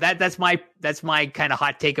 So that's my kind of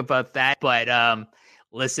hot take about that. But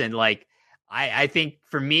listen, like I think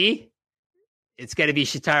for me, it's got to be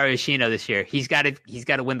Shitaro Ashino this year. He's got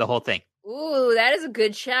to win the whole thing. Ooh, that is a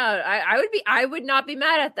good shout. I would not be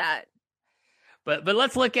mad at that. But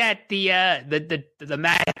let's look at the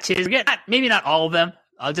matches. Maybe not all of them.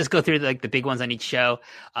 I'll just go through the big ones on each show.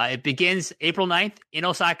 It begins April 9th in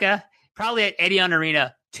Osaka, probably at Edion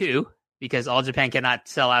Arena 2, because All Japan cannot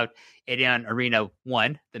sell out Edion Arena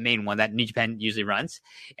 1, the main one that New Japan usually runs,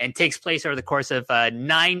 and takes place over the course of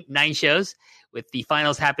nine shows, with the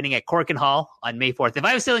finals happening at Korakuen Hall on May 4th. If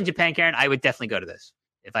I was still in Japan, Karen, I would definitely go to this.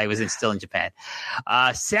 If I was still in Japan.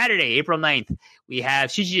 Saturday, April 9th, we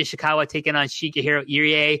have Shuji Ishikawa taking on Shigehiro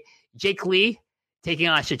Irie. Jake Lee taking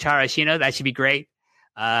on Shitaro Ashino. That should be great.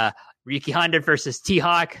 Ryuki Honda versus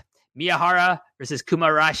T-Hawk. Miyahara versus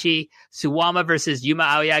Kumarashi. Suwama versus Yuma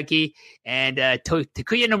Aoyagi. And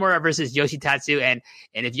Takuya Nomura versus Yoshitatsu. And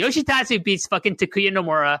if Yoshitatsu beats fucking Takuya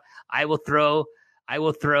Nomura, I will throw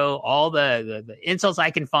all the insults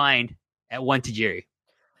I can find at one Tajiri.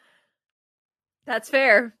 That's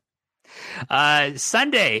fair.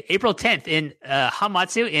 Sunday, April 10th in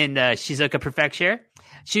Hamatsu in Shizuoka Prefecture.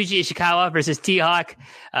 Shuji Ishikawa versus T-Hawk,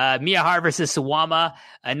 Miyahara versus Suwama,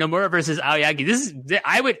 Nomura versus Aoyagi.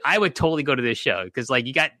 I would totally go to this show because like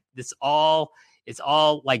you got this it's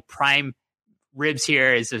all like prime ribs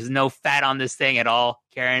here. There's no fat on this thing at all,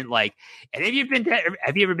 Karen. Like, and have you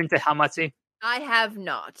ever been to Hamatsu? I have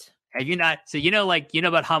not. Have you not? So you know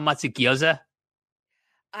about Hamatsu Gyoza?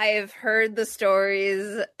 I have heard the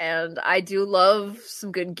stories, and I do love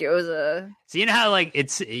some good gyoza. So you know how like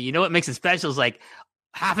what makes it special is like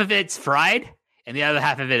half of it's fried and the other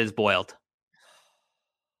half of it is boiled.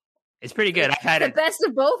 It's pretty good. I've had the best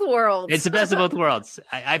of both worlds. It's the best of both worlds.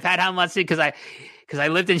 I've had Hamamatsu because I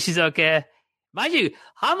lived in Shizuoka. Mind you,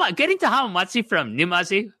 getting to Hamamatsu from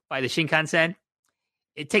Numazu by the Shinkansen,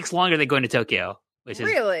 it takes longer than going to Tokyo. Which is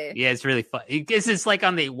really? Yeah, it's really fun. It's like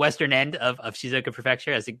on the western end of Shizuoka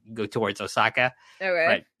Prefecture as you go towards Osaka. Okay.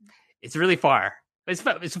 But it's really far. It's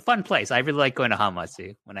a fun place. I really like going to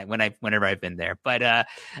Hamatsu whenever I've been there. But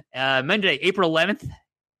Monday, April 11th,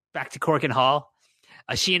 back to Korakuen Hall.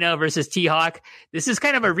 Ashino versus T-Hawk. This is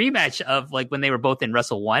kind of a rematch of like when they were both in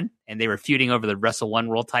Wrestle 1 and they were feuding over the Wrestle 1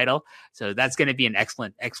 world title. So that's going to be an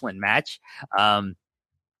excellent match.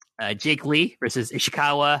 Jake Lee versus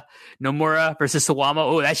Ishikawa, Nomura versus Suwama.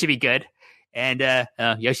 Oh, that should be good. And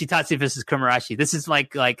Yoshitatsu versus Kumarashi. This is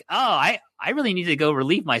like I really need to go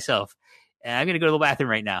relieve myself And I'm going to go to the bathroom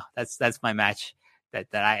right now. That's my match that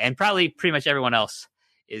I, and probably pretty much everyone else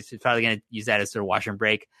is probably going to use that as their wash and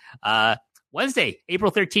break. Wednesday,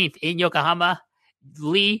 April 13th in Yokohama,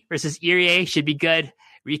 Lee versus Irie should be good.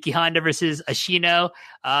 Ryuki Honda versus Ashino.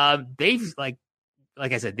 They've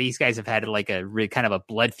like I said, these guys have had like a really kind of a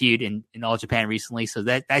blood feud in All Japan recently. So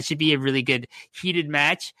that should be a really good heated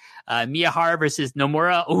match. Miyahara versus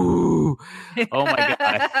Nomura. Ooh. Oh my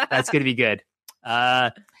God. That's going to be good.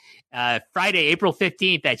 Friday, April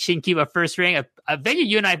 15th at Shinkiba First Ring, a venue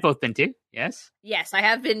you and I have both been to. Yes. Yes, I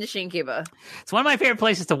have been to Shinkiba. It's one of my favorite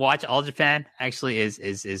places to watch All Japan. Actually, is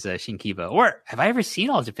Shinkiba. Or have I ever seen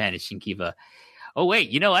All Japan at Shinkiba? Oh wait,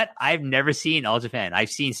 you know what? I've never seen All Japan. I've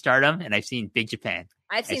seen Stardom and I've seen Big Japan.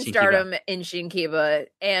 I've seen Stardom in Shinkiba,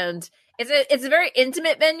 and it's a very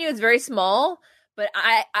intimate venue. It's very small, but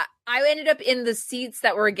I ended up in the seats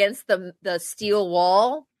that were against the steel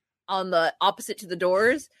wall on the opposite to the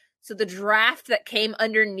doors. So the draft that came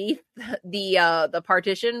underneath the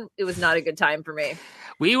partition, it was not a good time for me.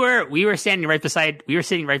 We were sitting right beside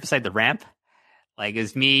the ramp. Like it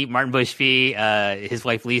was me, Martin Bushby, his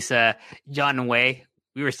wife Lisa, John and Wei.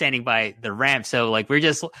 We were standing by the ramp, so like we're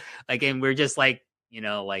just like, you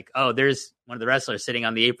know, like, oh, there's one of the wrestlers sitting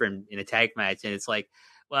on the apron in a tag match, and it's like,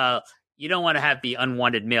 well, you don't want to have the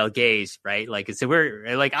unwanted male gaze, right? Like, so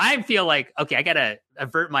we're like, I feel like, okay, I gotta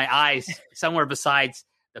avert my eyes somewhere besides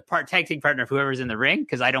the tag team partner of whoever's in the ring,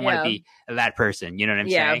 because I don't want to be that person. You know what I'm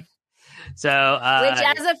saying? So,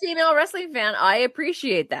 which as a female wrestling fan, I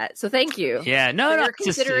appreciate that. So thank you. Yeah, no,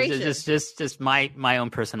 just my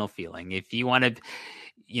own personal feeling. If you want to,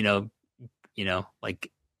 you know,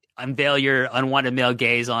 like unveil your unwanted male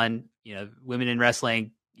gaze on, you know, women in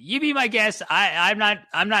wrestling, you be my guest. I'm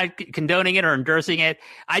not condoning it or endorsing it.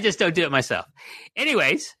 I just don't do it myself.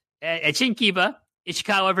 Anyways, at Shinkiba,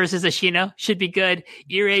 Ishikawa versus Ashino should be good.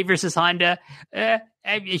 Irie versus Honda,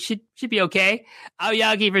 it should be okay.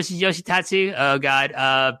 Aoyagi versus Yoshitatsu. Oh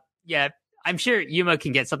God, yeah, I'm sure Yuma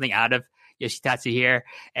can get something out of Yoshitatsu here.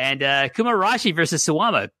 And Kumarashi versus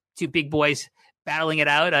Suwama, two big boys battling it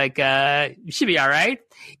out. Like should be all right.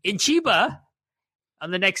 In Chiba,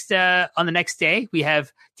 on the next day, we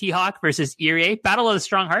have T-Hawk versus Irie, Battle of the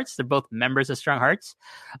Strong Hearts. They're both members of Strong Hearts.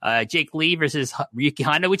 Jake Lee versus Ryuki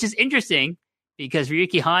Honda, which is interesting, because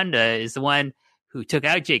Ryuki Honda is the one who took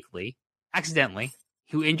out Jake Lee accidentally,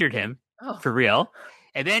 who injured him for real.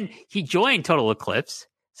 And then he joined Total Eclipse.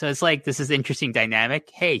 So it's like, this is interesting dynamic.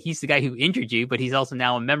 Hey, he's the guy who injured you, but he's also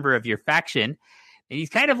now a member of your faction. And he's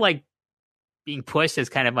kind of like being pushed as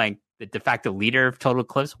kind of like the de facto leader of Total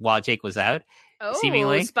Eclipse while Jake was out. Oh,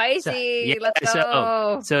 seemingly spicy. So, yeah, let's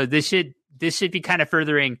go. So this should be kind of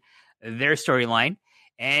furthering their storyline.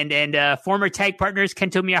 And former tag partners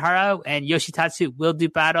Kento Miyahara and Yoshitatsu will do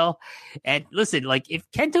battle. And listen, like, if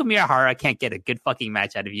Kento Miyahara can't get a good fucking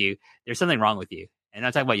match out of you, there's something wrong with you. And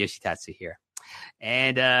I'm talking about Yoshitatsu here.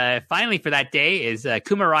 And finally for that day is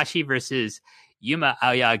Kumarashi versus Yuma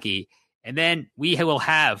Aoyagi. And then we will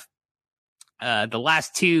have the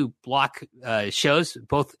last two block shows,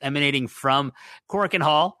 both emanating from Korakuen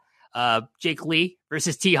Hall. Jake Lee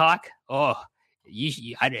versus T-Hawk. Oh,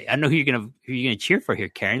 I don't know who you're gonna cheer for here,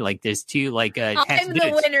 Karen. Like, there's two like. I'm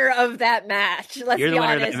the winner of that match. You're the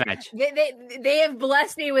winner of that match. They have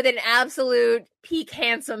blessed me with an absolute peak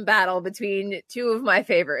handsome battle between two of my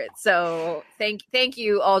favorites. So thank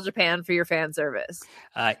you, All Japan, for your fan service.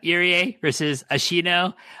 Irie versus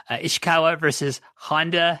Ashino, Ishikawa versus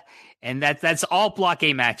Honda, and that's all Block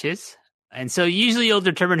A matches. And so usually you'll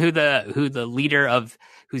determine who the leader of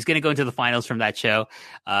who's going to go into the finals from that show,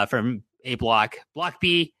 from A block. Block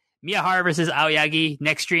B, Miyahara versus Aoyagi.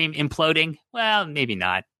 Next stream, imploding. Well, maybe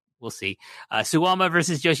not. We'll see. Suwama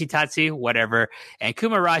versus Yoshitatsu, whatever. And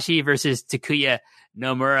Kumarashi versus Takuya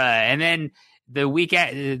Nomura. And then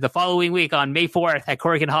the following week on May 4th at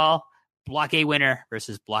Korakuen Hall, Block A winner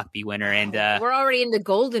versus Block B winner. And we're already in the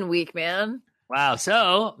Golden Week, man. Wow.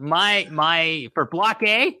 So my for Block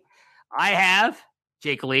A, I have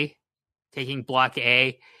Jake Lee taking Block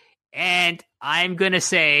A, and I'm going to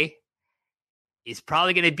say it's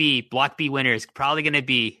probably going to be Block B winner is probably going to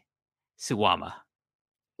be Suwama.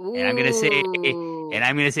 Ooh. And I'm going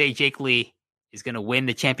to say Jake Lee is going to win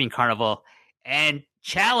the Champion Carnival and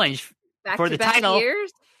challenge for the title.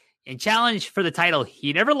 Years? And challenge for the title.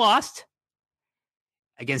 He never lost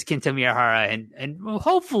against Kento Miyahara, and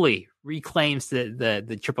hopefully reclaims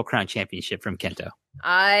the Triple Crown Championship from Kento.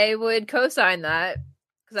 I would co-sign that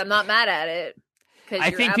because I'm not mad at it.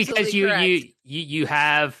 I think because you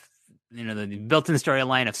have the built-in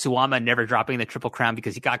storyline of Suwama never dropping the Triple Crown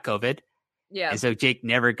because he got COVID. Yeah. And so Jake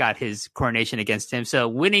never got his coronation against him. So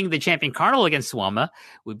winning the Champion Carnival against Suwama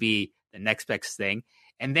would be next best thing.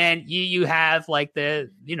 And then you have like the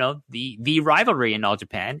rivalry in All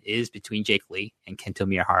Japan is between Jake Lee and Kento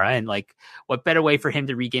Miyahara. And like, what better way for him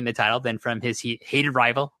to regain the title than from his hated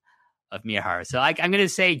rival of Miyahara? So I'm going to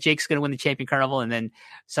say Jake's going to win the Champion Carnival, and then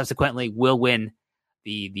subsequently will win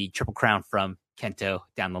the Triple Crown from Kento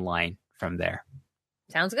down the line from there.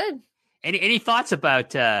 Sounds good. Any thoughts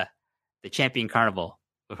about the Champion Carnival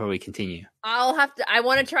before we continue? I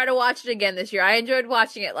want to try to watch it again this year. I enjoyed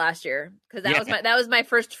watching it last year because that was my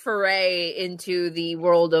first foray into the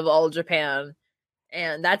world of All Japan,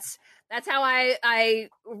 and that's how I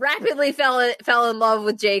rapidly fell in love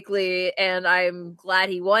with Jake Lee, and I'm glad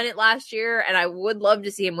he won it last year, and I would love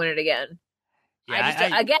to see him win it again.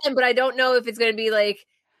 But I don't know if it's going to be like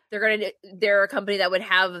they're a company that would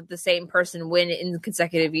have the same person win in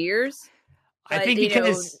consecutive years. But, I think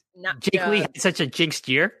because Jake Lee had such a jinxed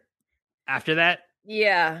year after that.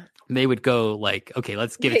 Yeah. They would go like, okay,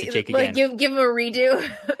 let's give it to Jake again. Give him a redo.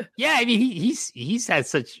 Yeah, I mean he's had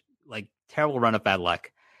such like terrible run of bad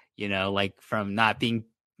luck, like from not beating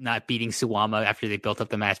Suwama after they built up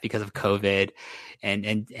the match because of COVID,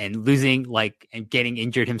 and losing and getting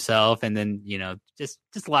injured himself, and then just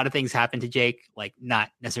a lot of things happened to Jake, like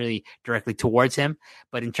not necessarily directly towards him,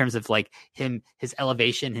 but in terms of like his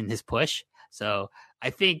elevation and his push. So I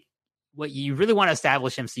think what you really want to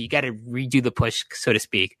establish him, so you got to redo the push, so to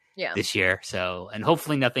speak, this year. So, and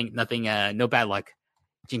hopefully nothing, no bad luck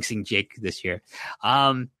jinxing Jake this year.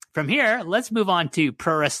 From here, let's move on to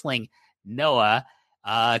Pro Wrestling Noah.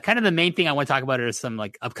 Kind of the main thing I want to talk about are some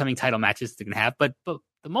like upcoming title matches they're going to have. But the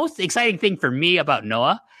most exciting thing for me about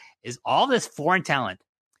Noah is all this foreign talent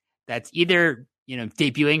that's either,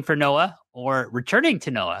 debuting for Noah or returning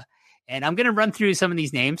to Noah. And I'm going to run through some of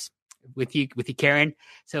these names with you, Karen.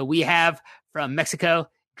 So we have from Mexico,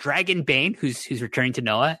 Dragon Bane, who's returning to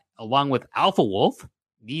Noah, along with Alpha Wolf.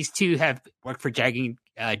 These two have worked for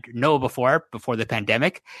Noah before the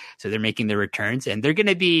pandemic. So they're making their returns, and they're going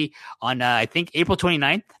to be on, I think, April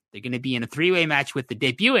 29th. They're going to be in a 3-way match with the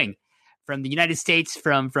debuting from the United States,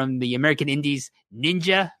 from the American Indies,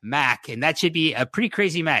 Ninja Mac. And that should be a pretty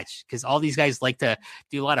crazy match because all these guys like to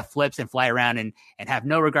do a lot of flips and fly around and have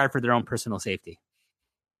no regard for their own personal safety.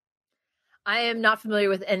 I am not familiar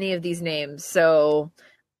with any of these names. So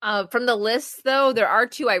from the list, though, there are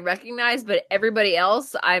two I recognize, but everybody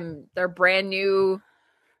else, they're brand new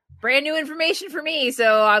information for me.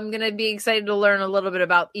 So I'm going to be excited to learn a little bit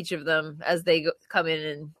about each of them as they come in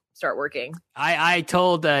and start working. I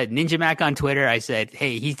told Ninja Mac on Twitter, I said,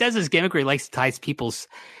 hey, he does this gimmick where he likes to tie people's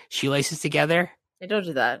shoelaces together. Yeah, don't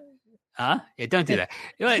do that. Huh? Yeah, don't do that.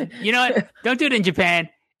 You know what? Don't do it in Japan.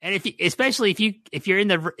 And especially if you're going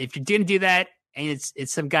to do that and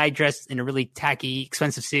it's some guy dressed in a really tacky,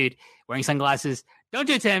 expensive suit wearing sunglasses, don't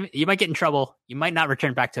do it to him. You might get in trouble. You might not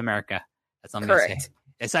return back to America. That's all I'm going to say.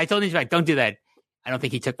 And so I told him, don't do that. I don't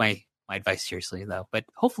think he took my advice seriously though, but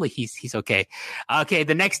hopefully he's okay. Okay.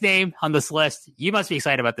 The next name on this list, you must be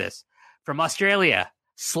excited about this, from Australia,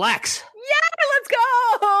 Slacks. Yeah, let's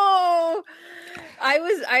go.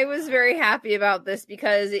 I was very happy about this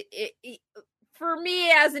because it for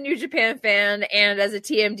me, as a New Japan fan and as a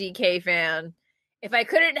TMDK fan, if I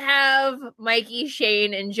couldn't have Mikey,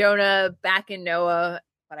 Shane, and Jonah back in Noah,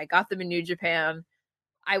 but I got them in New Japan,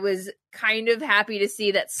 I was kind of happy to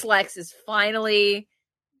see that Slex is finally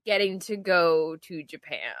getting to go to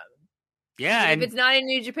Japan. Yeah. And if it's not in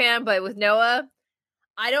New Japan, but with Noah,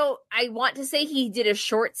 I want to say he did a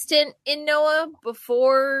short stint in Noah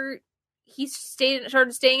before he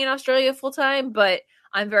started staying in Australia full time, but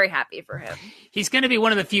I'm very happy for him. He's going to be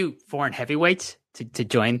one of the few foreign heavyweights to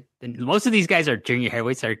join. Most of these guys are junior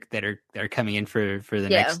heavyweights that are coming in for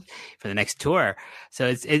the next tour.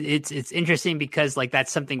 So it's interesting because like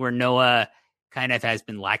that's something where Noah kind of has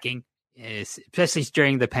been lacking, especially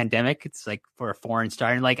during the pandemic. It's like for a foreign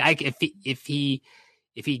star, and like if he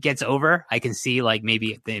gets over, I can see like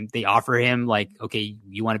maybe they offer him like, okay,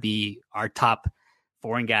 you want to be our top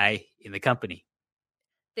foreign guy in the company.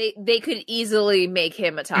 They could easily make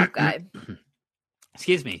him a top guy.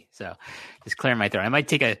 Excuse me. So just clearing my throat. I might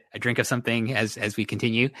take a drink of something as we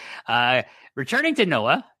continue. Returning to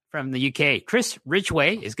Noah from the UK, Chris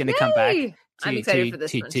Ridgway is going to come back. I'm excited for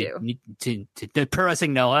this one too. To Pro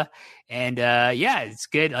Wrestling Noah. And it's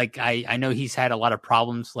good. Like I know he's had a lot of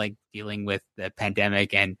problems like dealing with the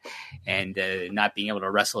pandemic and not being able to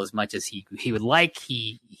wrestle as much as he would like.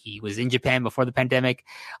 He was in Japan before the pandemic.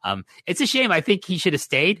 It's a shame. I think he should have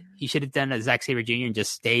stayed. He should have done a Zack Sabre Jr. and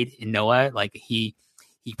just stayed in Noah. Like he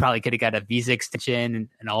probably could have got a visa extension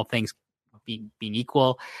and all things being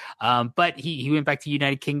equal. But he went back to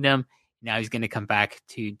United Kingdom Now he's going to come back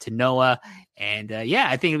to Noah, and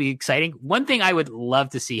I think it'll be exciting. One thing I would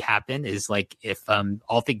love to see happen is like if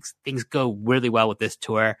all things go really well with this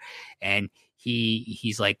tour, and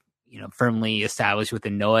he's like firmly established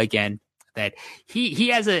within Noah again, that he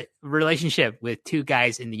has a relationship with two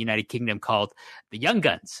guys in the United Kingdom called the Young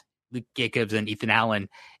Guns, Luke Jacobs and Ethan Allen,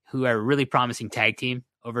 who are a really promising tag team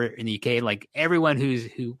over in the UK. Like everyone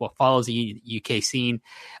who follows the UK scene,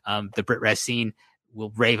 the Brit Rest scene,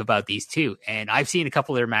 will rave about these two. And I've seen a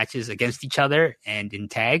couple of their matches against each other and in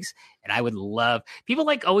tags. And I would love, people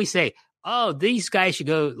like always say, oh, these guys should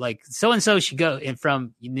go, like so-and-so should go in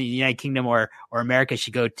from the United Kingdom or America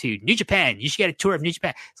should go to New Japan. You should get a tour of New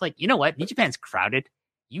Japan. It's like, you know what? New Japan's crowded.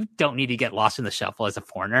 You don't need to get lost in the shuffle as a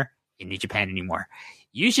foreigner in New Japan anymore.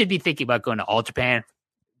 You should be thinking about going to All Japan,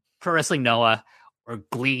 Pro Wrestling Noah, or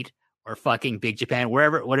GLEAT, or fucking Big Japan,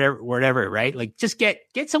 whatever, right? Like just get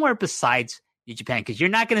somewhere besides New Japan, because you're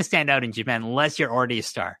not going to stand out in Japan unless you're already a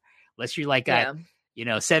star, unless you're like got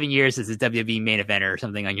 7 years as a WWE main eventer or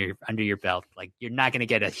something under your belt. Like you're not going to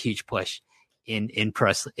get a huge push in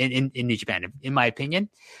New Japan, in my opinion.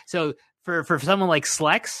 So for someone like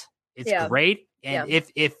Slex, it's great. And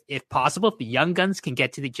if possible, if the Young Guns can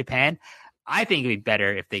get to the Japan, I think it'd be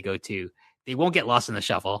better if they won't get lost in the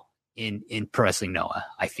shuffle in Pro Wrestling Noah,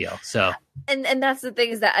 I feel. So and that's the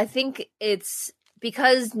thing, is that I think it's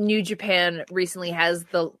because New Japan recently has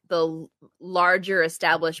the larger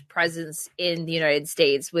established presence in the United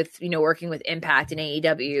States with, working with Impact and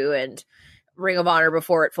AEW and Ring of Honor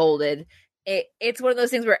before it folded. It's one of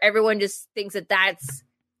those things where everyone just thinks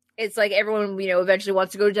it's like everyone, eventually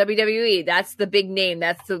wants to go to WWE. That's the big name.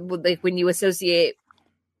 That's like when you associate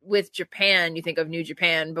with Japan, you think of New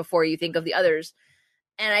Japan before you think of the others.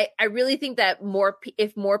 And I really think that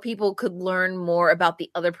if more people could learn more about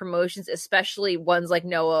the other promotions, especially ones like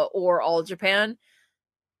Noah or All Japan,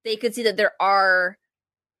 they could see that there are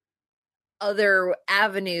other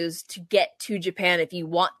avenues to get to Japan if you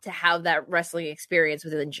want to have that wrestling experience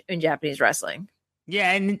in Japanese wrestling.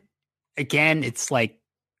 Yeah, and again, it's like,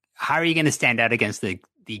 how are you going to stand out against the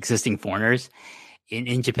existing foreigners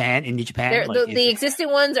in Japan? In New Japan, the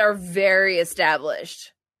existing ones are very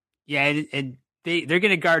established. Yeah, and they're going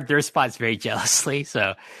to guard their spots very jealously.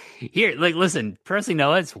 So here, like, listen, personally,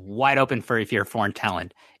 Noah, it's wide open for if you're a foreign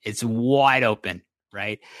talent. It's wide open,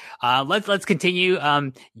 right? Let's continue.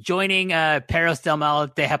 Joining Perros del Mal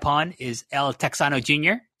de Japón is El Texano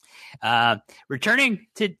Jr. Returning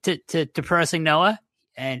to Pro Wrestling Noah,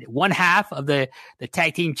 and one half of the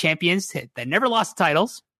tag team champions that never lost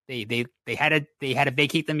titles. They had to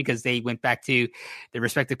vacate them because they went back to their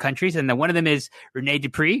respective countries, and then one of them is Rene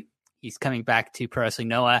Dupree. He's coming back to Pro Wrestling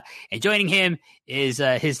Noah, and joining him is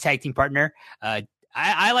his tag team partner.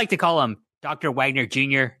 I like to call him Dr. Wagner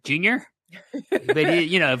Jr.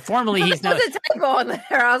 But formerly he's not. There's a typo on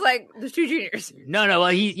there. I was like, there's two juniors. No.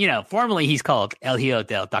 Well, formally he's called El Hijo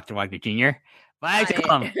del Dr. Wagner Jr. But I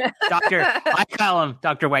call him Dr. I call him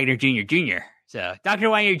Dr. Wagner Jr. So Dr.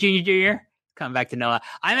 Wagner Jr. coming back to Noah.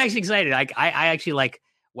 I'm actually excited. I actually like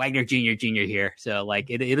Wagner Jr. here. So like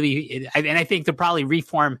it'll be, and I think they'll probably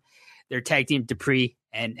reform their tag team Dupree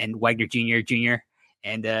and Wagner Jr.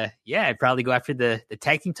 And I'd probably go after the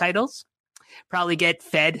tag team titles. Probably get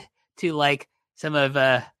fed to like some of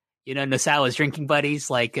Nosawa's drinking buddies,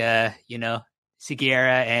 like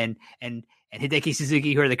Sugiura and Hideki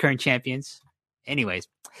Suzuki, who are the current champions. Anyways,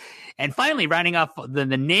 and finally rounding off the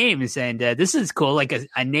names, and this is cool, like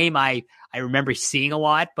a name I remember seeing a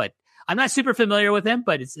lot, but I'm not super familiar with him.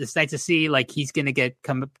 But it's nice to see like he's gonna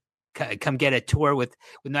come get a tour with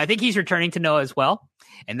I think he's returning to Noah as well,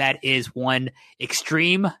 and that is one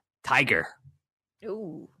Extreme Tiger.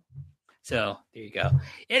 Ooh. So there you go.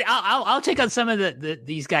 I'll check out some of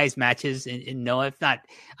these guys' matches in Noah. If not,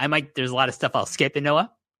 there's a lot of stuff I'll skip in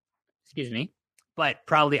Noah. Excuse me. But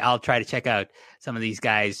probably I'll try to check out some of these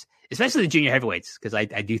guys, especially the junior heavyweights, because I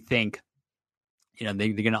do think, they're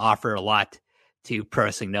going to offer a lot to Pro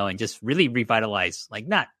Wrestling Noah and just really revitalize, like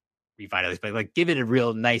not revitalize, but like give it a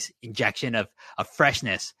real nice injection of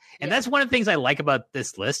freshness. And that's one of the things I like about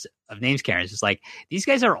this list of names, Karen. It's just like, these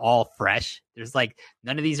guys are all fresh. There's like,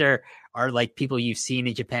 none of these are like people you've seen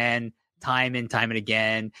in Japan time and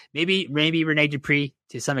again. Maybe Rene Dupree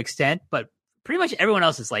to some extent, but pretty much everyone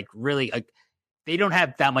else is like really, like, they don't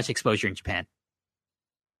have that much exposure in Japan.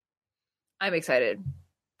 I'm excited.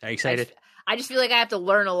 Are you excited? I just feel like I have to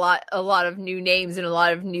learn a lot of new names and a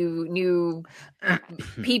lot of new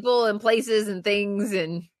people and places and things,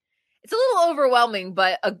 and it's a little overwhelming,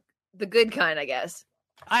 but the good kind, I guess.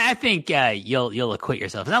 I think you'll acquit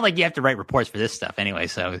yourself. It's not like you have to write reports for this stuff anyway,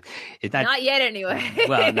 so it's not yet anyway.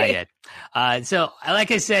 Well, not yet. So like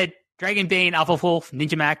I said, Dragon Bane, Alpha Wolf,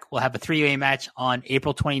 Ninja Mac will have a 3-way match on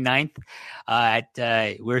April 29th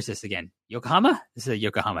at, where's this again? Yokohama? This is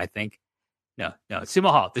Yokohama, I think. No, Sumo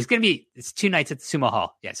Hall. It's 2 nights at the Sumo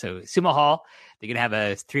Hall. Yeah, so Sumo Hall, they're going to have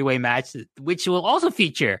a 3-way match, which will also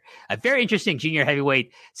feature a very interesting junior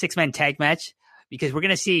heavyweight 6-man tag match, because we're going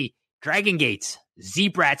to see Dragon Gate's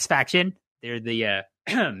Z-Brats faction. They're the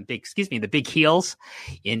the big heels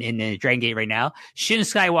in Dragon Gate right now. Shun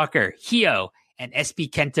Skywalker, Hio, and SB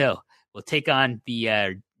Kento will take on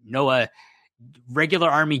the Noah regular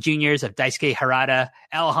army juniors of Daisuke Harada,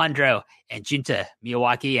 Alejandro, and Junta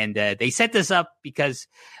Miyawaki. And they set this up because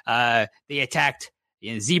they attacked,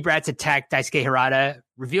 Z-Brats attacked Daisuke Harada,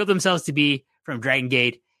 revealed themselves to be from Dragon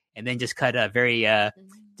Gate, and then just cut a very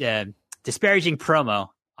disparaging promo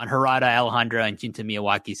on Harada, Alejandro, and Junta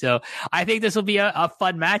Miyawaki. So I think this will be a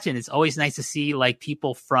fun match, and it's always nice to see like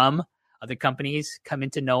people from other companies come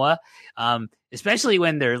into Noah, especially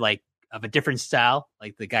when they're like of a different style,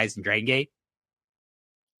 like the guys in Dragon Gate.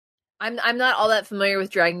 I'm not all that familiar with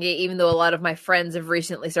Dragon Gate, even though a lot of my friends have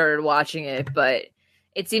recently started watching it. But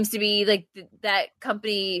it seems to be like that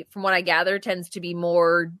company, from what I gather, tends to be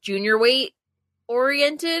more junior weight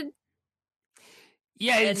oriented.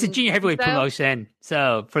 Yeah, it's a junior heavyweight promotion.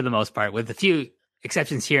 So for the most part, with a few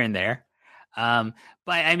exceptions here and there. But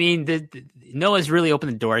I mean, Noah's really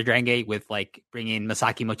opened the door to Dragon Gate with like bringing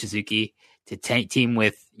Masaki Mochizuki to team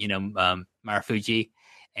with, Marufuji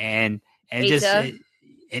and Eita. just.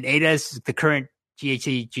 And Ada's the current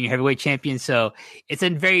GHC junior heavyweight champion, so it's a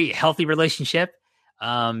very healthy relationship.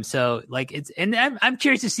 So like I'm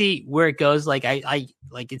curious to see where it goes. Like I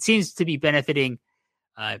like it seems to be benefiting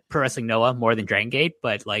Pro Wrestling Noah more than Dragon Gate,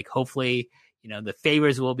 but like hopefully the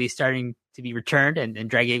favors will be starting to be returned, and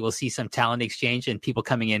Dragon Gate will see some talent exchange and people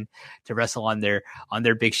coming in to wrestle on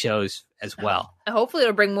their big shows as well. Hopefully,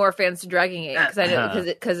 it'll bring more fans to Dragon Gate, because I know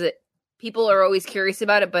because people are always curious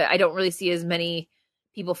about it, but I don't really see as many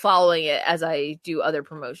people following it as I do other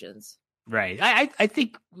promotions. Right. I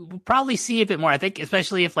think we'll probably see a bit more. I think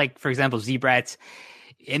especially if, like, for example, Z-Brats,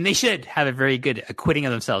 and they should have a very good acquitting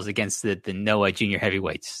of themselves against the Noah junior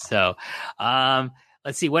heavyweights. So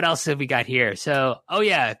let's see, what else have we got here? So,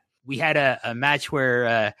 we had a match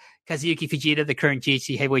where Kazuyuki Fujita, the current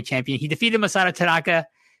GHC heavyweight champion, he defeated Masato Tanaka.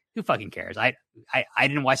 Who fucking cares? I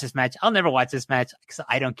didn't watch this match. I'll never watch this match because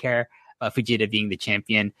I don't care about Fujita being the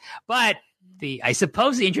champion. But I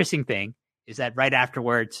suppose the interesting thing is that right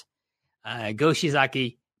afterwards, Go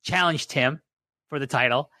Shizaki challenged him for the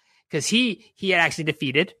title because he had actually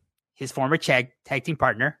defeated his former tag team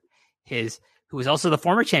partner, who was also the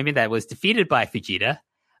former champion that was defeated by Fujita.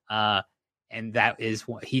 And that is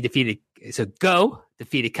what he defeated. So Go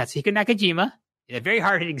defeated Katsuhiko Nakajima in a very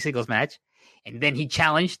hard-hitting singles match. And then he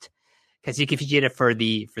challenged Kazuki Fujita for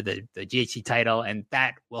the GHC title. And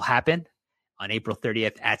that will happen on April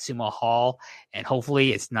 30th at Sumo Hall. And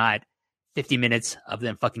hopefully it's not 50 minutes of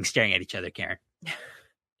them fucking staring at each other, Karen.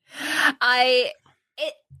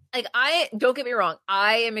 Don't get me wrong.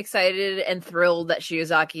 I am excited and thrilled that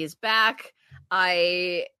Shiozaki is back.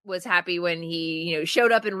 I was happy when he,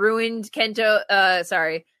 showed up and ruined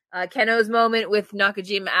Keno's moment with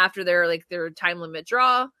Nakajima after their time limit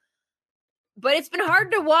draw. But it's been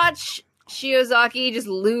hard to watch Shiozaki just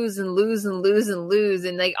lose and lose and lose and lose,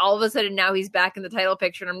 and like all of a sudden now he's back in the title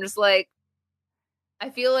picture, and I'm just like, I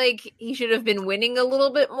feel like he should have been winning a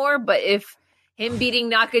little bit more. But if him beating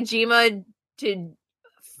Nakajima to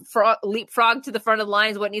leapfrog to the front of the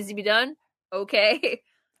line is what needs to be done, okay.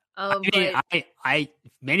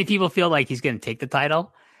 Many people feel like he's going to take the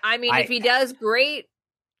title. I mean, if he does, great.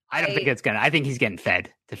 I don't think it's gonna. I think he's getting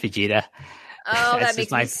fed to Fujita. Oh, that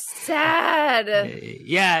makes me sad.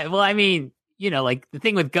 Yeah, well, I mean, like the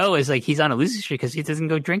thing with Go is like he's on a losing streak because he doesn't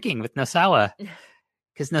go drinking with Nosawa.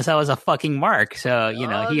 Because Nosawa's a fucking mark, so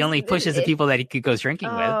he only pushes the people that he goes drinking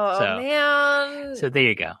with. So, man. So there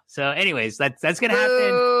you go. So, anyways, that's gonna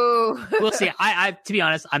happen. We'll see. I to be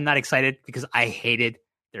honest, I'm not excited because I hated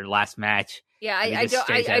their last match. Yeah,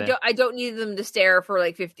 I don't need them to stare for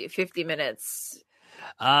like 50 minutes.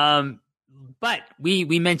 But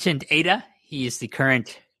we mentioned Ada. He is the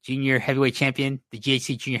current junior heavyweight champion, the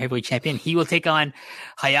GHC junior heavyweight champion. He will take on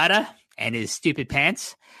Hayata and his stupid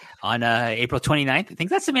pants on April 29th. I think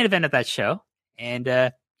that's the main event of that show. And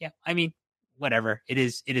I mean, whatever. It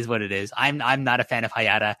is what it is. I'm not a fan of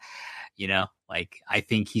Hayata. I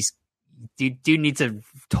think dude needs a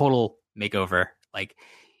total makeover. Like,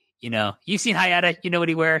 you've seen Hayata, you know what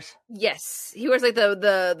he wears? Yes. He wears like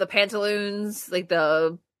the pantaloons, like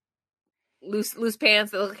the loose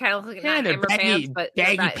pants that look kind of like they're baggy, pants, but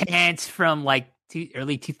baggy pants from like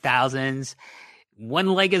early 2000s.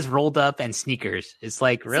 one leg is rolled up and sneakers. It's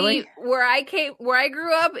like, really? See, where I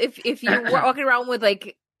grew up, if you're walking around with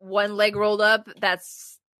like one leg rolled up,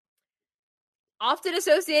 that's often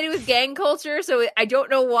associated with gang culture. So I don't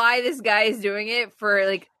know why this guy is doing it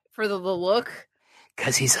for the look.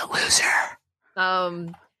 Because he's a loser.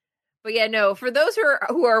 But yeah, no. For those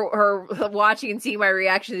who are watching and seeing my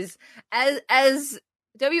reactions, as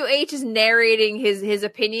WH is narrating his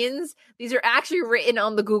opinions, these are actually written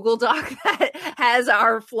on the Google Doc that has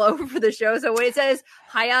our flow for the show. So when it says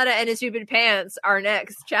Hayata and his stupid pants are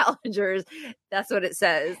next challengers, that's what it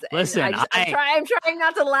says. Listen, I'm trying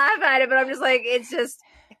not to laugh at it, but I'm just like, it's just.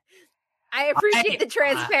 I appreciate the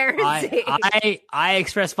transparency. I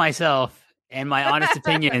express myself and my honest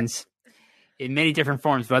opinions in many different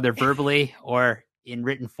forms, whether verbally or in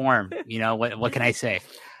written form. You know, what can I say?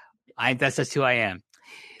 That's just who I am.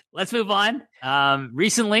 Let's move on.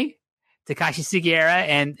 Recently, Takashi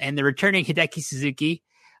Sugiura and the returning Hideki Suzuki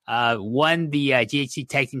won the GHC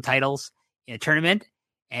Tag Team titles in a tournament.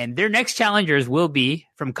 And their next challengers will be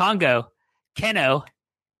from Congo, Keno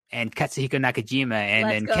and Katsuhiko Nakajima.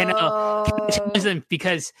 And Keno challenged them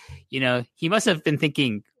because, you know, he must have been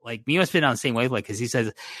thinking, like, he must have been on the same wavelength, because he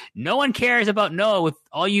says, no one cares about Noah with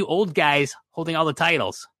all you old guys holding all the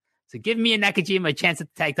titles. So give me and Nakajima a chance at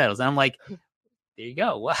the tag titles. And I'm like, there you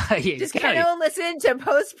go. Just Keno listen to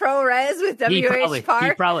Post Pro Res with WH Park?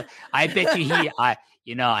 He probably, I bet you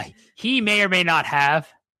he may or may not have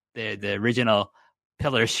the original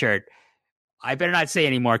Pillar shirt. I better not say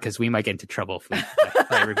anymore, because we might get into trouble if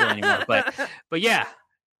we reveal anymore. But yeah,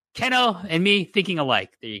 Keno and me thinking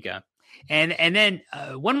alike. There you go. And then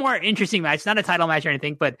one more interesting match, not a title match or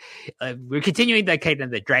anything, but we're continuing the kind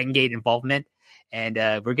of the Dragon Gate involvement. And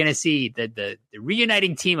we're going to see the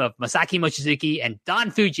reuniting team of Masaki Mochizuki and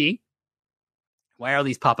Don Fuji. Why are all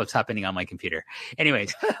these pop-ups happening on my computer?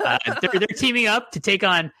 Anyways, they're teaming up to take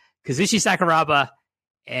on Kazushi Sakuraba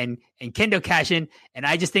and Kendo Kashin. And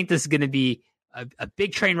I just think this is going to be a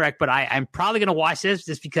big train wreck, but I'm probably going to watch this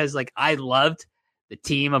just because, like, I loved the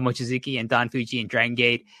team of Mochizuki and Don Fuji and Dragon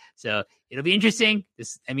Gate. So it'll be interesting.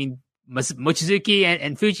 Mochizuki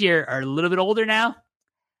and Fuji are a little bit older now.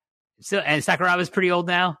 So, and Sakuraba's pretty old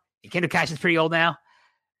now. And Kendo Kashin's pretty old now.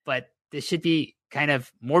 But this should be kind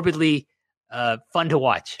of morbidly fun to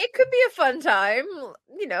watch. It could be a fun time.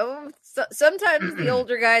 You know, sometimes the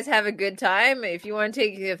older guys have a good time. If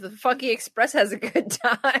the Funky Express has a good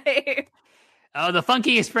time. Oh, the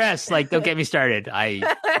Funky Express. Like, don't get me started. I'm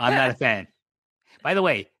not a fan. By the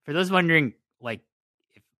way, for those wondering, like,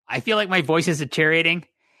 I feel like my voice is deteriorating.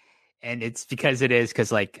 And it's because it is,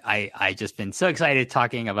 because, like, I just been so excited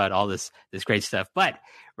talking about all this great stuff. But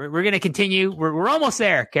we're going to continue. We're almost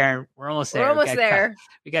there, Karen. We're almost there.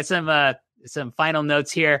 We got some final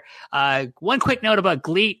notes here. One quick note about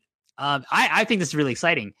GLEAT. I think this is really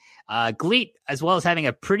exciting. GLEAT, as well as having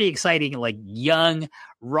a pretty exciting, like, young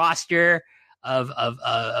roster of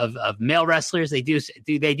male wrestlers. They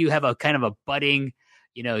do have a kind of a budding,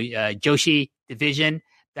 you know, Joshi division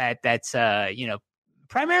that's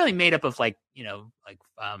primarily made up of, like, you know, like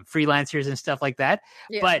freelancers and stuff like that.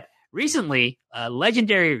 Yeah. But recently,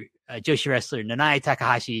 legendary Joshi wrestler Nanae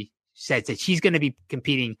Takahashi said that she's going to be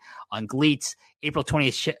competing on GLEAT's April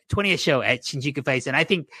 20th show at Shinjuku Face. And I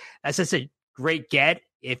think that's just a great get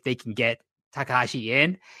if they can get Takahashi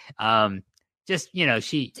in. Just, you know, is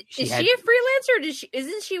she a freelancer?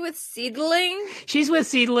 Isn't she with Seedling? She's with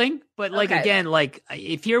Seedling, but, like, again, like,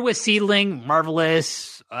 if you're with Seedling,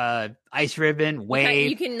 Marvelous, Ice Ribbon,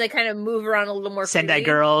 Wave, you can like kind of move around a little more. Sendai freely.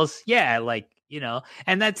 Girls, yeah, like, you know,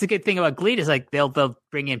 and that's the good thing about GLEAT is, like, they'll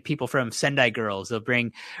bring in people from Sendai Girls, they'll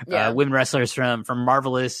bring women wrestlers from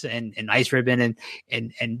Marvelous and Ice Ribbon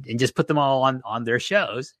and just put them all on their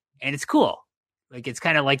shows, and it's cool. Like, it's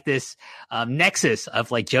kind of like this nexus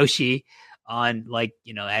of, like, Joshi on, like,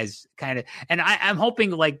 you know, as kind of, and I'm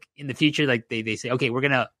hoping, like, in the future, like, they say, okay, we're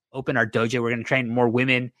gonna open our dojo, we're gonna train more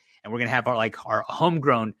women, and we're gonna have our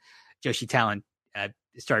homegrown Joshi talent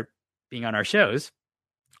start being on our shows.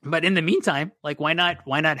 But in the meantime, like, why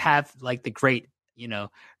not have, like, the great, you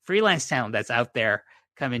know, freelance talent that's out there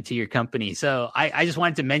come into your company? So I just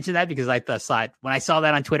wanted to mention that because I thought when I saw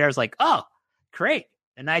that on Twitter, I was like, oh, great,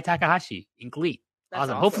 Nanae Takahashi in GLEAT.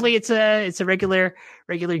 Awesome. Hopefully it's a regular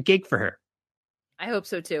gig for her. I hope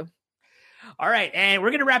so too. All right, and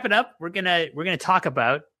we're gonna wrap it up. We're gonna talk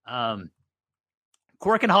about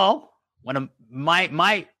Korakuen Hall, one of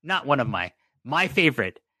my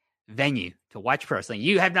favorite venue to watch pro wrestling.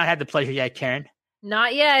 You have not had the pleasure yet, Karen.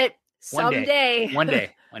 Not yet. Someday. One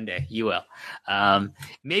day, you will.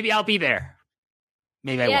 Maybe I'll be there.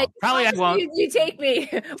 Maybe I won't. Probably I won't. You take me.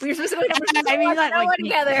 We're supposed to I mean, not like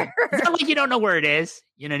together. It's not like you don't know where it is.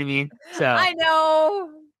 You know what I mean? So I know.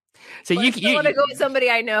 So you want to go with somebody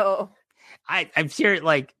I know. I'm sure,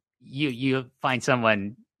 like you find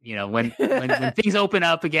someone. You know, when things open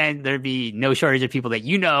up again, there'd be no shortage of people that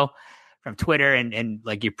you know from Twitter and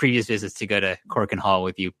like your previous visits to go to Korakuen Hall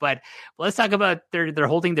with you. But let's talk about they're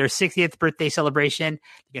holding their 60th birthday celebration.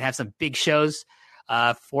 You're gonna have some big shows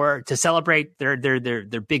to celebrate their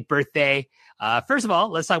big birthday. First of all,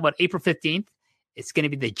 let's talk about April 15th. It's going to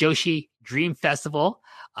be the Joshi Dream Festival.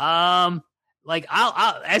 Like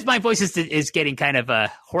I'll as my voice is getting kind of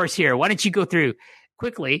hoarse here. Why don't you go through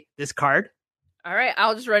quickly this card? All right,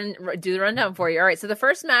 I'll just do the rundown for you. All right, so the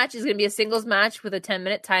first match is going to be a singles match with a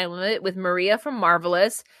 10-minute time limit with Maria from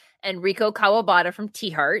Marvelous and Riko Kawabata from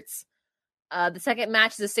T-Hearts. The second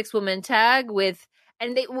match is a 6-woman tag with,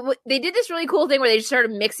 and they did this really cool thing where they just started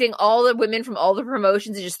mixing all the women from all the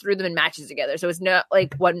promotions and just threw them in matches together. So it's not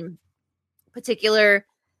like one particular,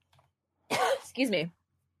 excuse me,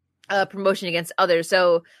 promotion against others.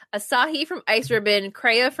 So Asahi from Ice Ribbon,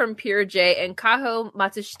 Kreia from Pure J, and Kaho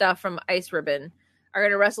Matsushita from Ice Ribbon are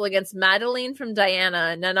going to wrestle against Madeline from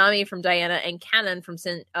Diana, Nanami from Diana, and Kanon from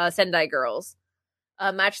Sendai Girls.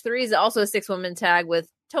 Match 3 is also a 6-woman tag with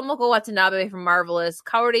Tomoko Watanabe from Marvelous,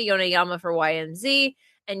 Kaori Yoneyama for YMZ,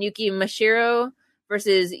 and Yuki Mashiro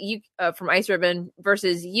versus from Ice Ribbon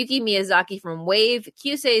versus Yuki Miyazaki from Wave,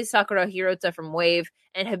 Kyusei Sakura Hirota from Wave,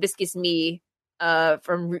 and Hibiscus Me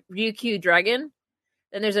from Ryukyu Dragon.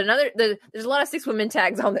 Then there's a lot of 6-women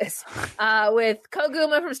tags on this with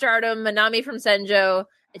Koguma from Stardom, Manami from Senjo,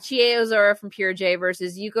 Chie Ozora from Pure J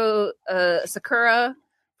versus Yuko Sakura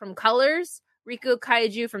from Colors, Riku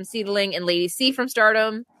Kaiju from Seedling, and Lady C from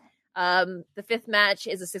Stardom. The 5th match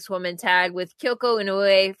is a 6-woman tag with Kyoko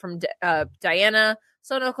Inoue from Diana,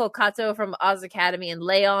 Sonoko Kato from Oz Academy, and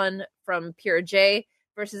Leon from Pure J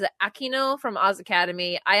versus Akino from Oz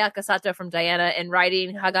Academy, Ayaka Sato from Diana, and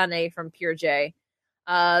Raiden Hagane from Pure J.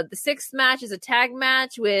 The 6th match is a tag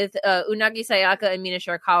match with Unagi Sayaka and Mina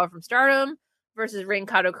Shirakawa from Stardom versus Rin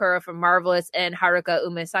Kadokura from Marvelous and Haruka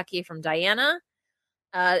Umesaki from Diana.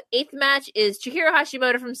 8th match is Chihiro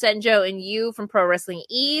Hashimoto from Senjo and Yu from Pro Wrestling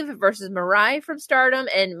Eve versus Mirai from Stardom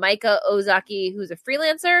and Maika Ozaki, who's a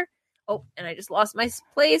freelancer. Oh, and I just lost my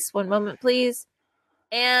place. One moment, please.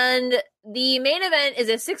 And the main event is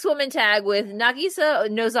a 6-woman tag with Nagisa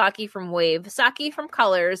Nozaki from Wave, Saki from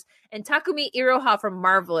Colors, and Takumi Iroha from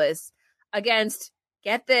Marvelous against,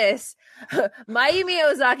 get this, Mayumi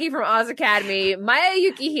Ozaki from Oz Academy, Maya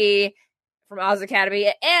Yukihei from Oz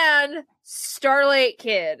Academy, and Starlight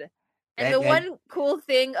Kid. And the one cool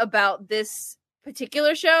thing about this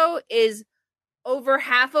particular show is over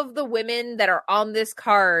half of the women that are on this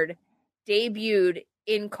card debuted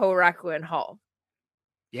in Korakuen Hall.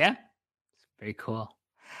 Yeah, very cool.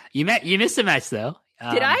 You missed a match though.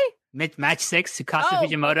 Did I? Match 6, Tsukasa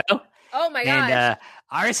Fujimoto. Oh my gosh. And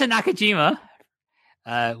Arisa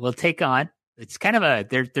Nakajima will take on. It's kind of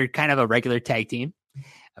they're kind of a regular tag team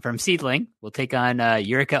from Seedling. We'll take on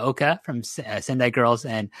Yurika Oka from Sendai Girls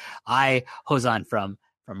and Ai Hozan from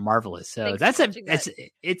Marvelous. So it's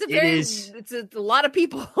a lot of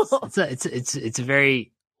people. it's a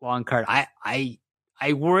very long card.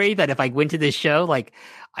 I worry that if I went to this show, like,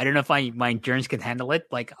 I don't know if my endurance can handle it.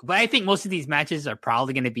 Like, but I think most of these matches are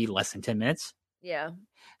probably going to be less than 10 minutes. Yeah.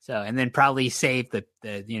 So, and then probably save the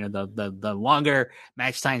longer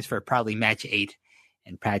match times for probably match 8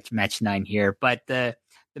 and match 9 here. But the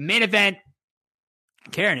main event,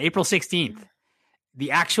 Karen, April 16th,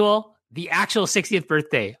 the actual 60th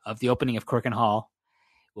birthday of the opening of Korakuen Hall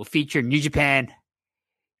will feature New Japan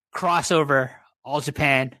crossover, All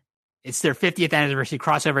Japan. It's their 50th anniversary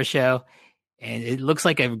crossover show, and it looks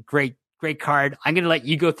like a great card. I'm going to let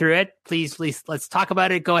you go through it. Please, let's talk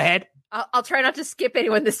about it. Go ahead. I'll try not to skip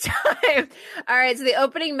anyone this time. All right, so the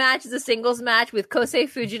opening match is a singles match with Kosei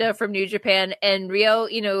Fujita from New Japan and Ryo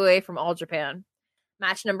Inoue from All Japan.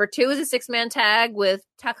 Match number 2 is a 6-man tag with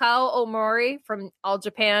Takao Omori from All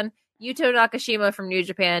Japan, Yuto Nakashima from New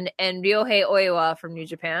Japan, and Ryohei Oiwa from New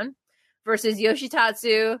Japan versus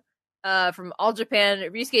Yoshitatsu from All Japan,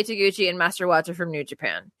 Ryusuke Taguchi, and Master Wato from New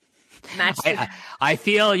Japan. I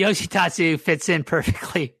feel Yoshitatsu fits in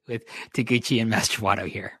perfectly with Taguchi and Master Wato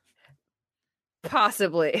here.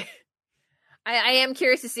 Possibly. I am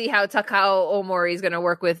curious to see how Takao Omori is going to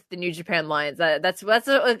work with the New Japan lines. That's what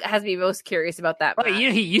has me most curious about that. Oh,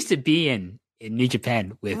 he used to be in New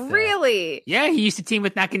Japan with really. Yeah, he used to team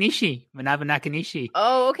with Nakanishi, Manabu Nakanishi.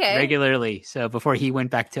 Oh, okay. Regularly. So before he went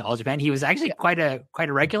back to All Japan, he was actually quite a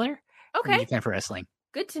regular. Okay. In New Japan for wrestling.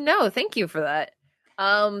 Good to know. Thank you for that.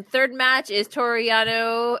 Third match is Toru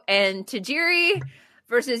Yano and Tajiri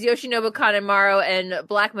versus Yoshinobu Kanemaru and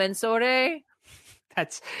Black Mensore.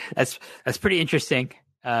 That's pretty interesting.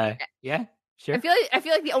 Yeah, sure. I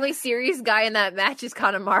feel like the only serious guy in that match is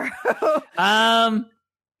Kanemaru.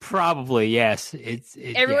 Probably yes.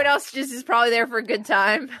 Everyone else just is probably there for a good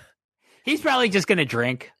time. He's probably just gonna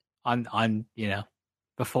drink on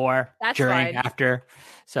before, during, after.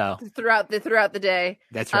 So throughout the day.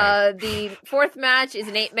 That's right. The fourth match is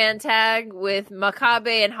an 8-man tag with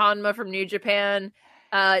Makabe and Hanma from New Japan,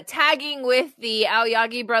 tagging with the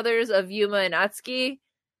Aoyagi brothers of Yuma and Atsuki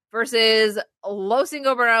versus Los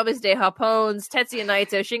Ingobernables de Japón's Tetsuya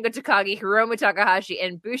Naito, Shingo Takagi, Hiromu Takahashi,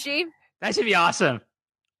 and Bushi. That should be awesome.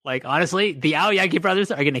 Like, honestly, the Aoyagi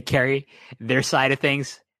brothers are going to carry their side of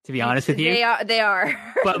things, to be honest with you. They are.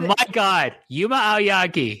 But my God, Yuma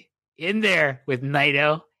Aoyagi in there with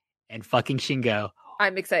Naito and fucking Shingo.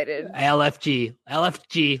 I'm excited. LFG,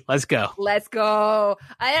 let's go. Let's go.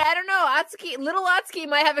 I don't know. Little Atsuki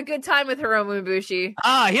might have a good time with Hiromu Bushi.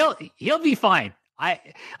 He'll be fine. I'm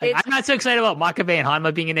not so excited about Makabe and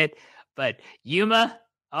Hanma being in it, but Yuma,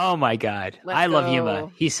 oh my God. I love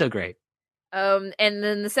Yuma. He's so great. And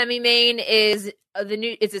then the semi-main is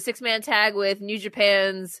it's a 6-man tag with New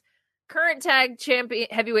Japan's current tag champion,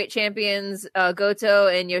 heavyweight champions, Goto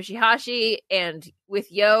and Yoshihashi, and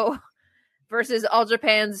with Yo versus All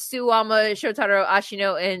Japan's Suwama, Shotaro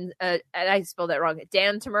Ashino, and I spelled that wrong,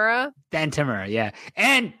 Dan Tamura. Yeah.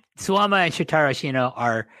 And Suwama and Shotaro Ashino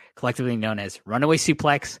are collectively known as Runaway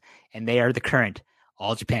Suplex, and they are the current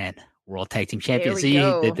All Japan World Tag Team Champions.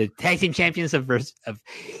 The tag team champions of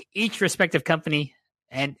each respective company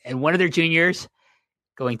and one of their juniors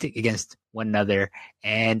going against one another.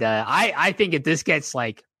 And I think if this gets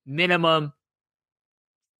like minimum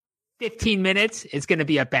 15 minutes, it's going to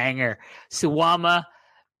be a banger. Suwama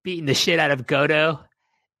beating the shit out of Goto.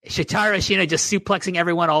 Shotaro Ashino just suplexing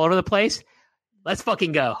everyone all over the place. Let's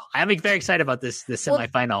fucking go. I'm very excited about this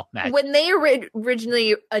semifinal match. When they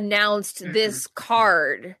originally announced this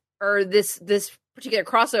card or this particular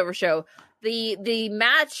crossover show, the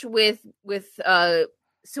match with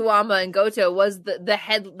Suwama and Goto was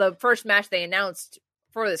the first match they announced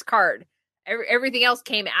for this card. Everything else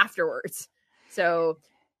came afterwards. So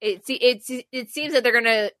it seems that they're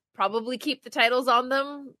gonna probably keep the titles on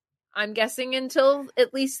them, I'm guessing, until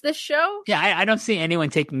at least this show. Yeah, I don't see anyone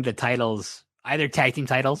taking the titles, either tag team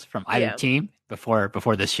titles from either team before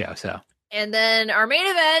this show. So, and then our main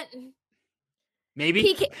event,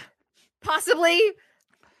 maybe possibly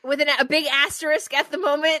with a big asterisk at the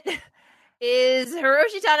moment, is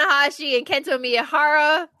Hiroshi Tanahashi and Kento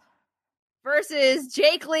Miyahara versus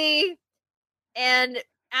Jake Lee and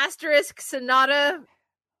asterisk Sonata,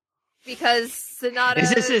 because Sonata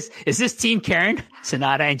is this Team Karen,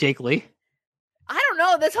 Sonata and Jake Lee? I don't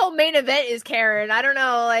know. This whole main event is Karen. I don't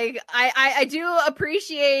know. Like, I do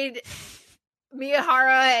appreciate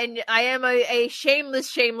Miyahara, and I am a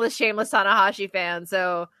shameless Tanahashi fan.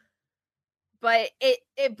 So, but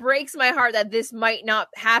it breaks my heart that this might not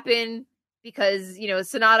happen, because, you know,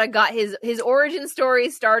 Sonata got his origin story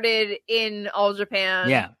started in All Japan.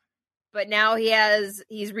 Yeah. But now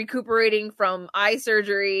he's recuperating from eye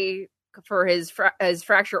surgery for his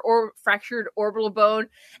fractured orbital bone.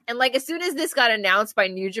 And like, as soon as this got announced by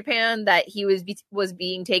New Japan that he was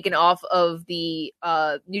being taken off of the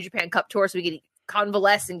New Japan Cup tour so he could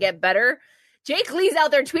convalesce and get better, Jake Lee's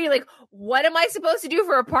out there tweeting like, what am I supposed to do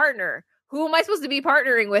for a partner? Who am I supposed to be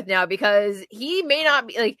partnering with now? Because he may not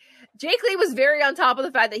be, like, Jake Lee was very on top of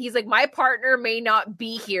the fact that he's like, my partner may not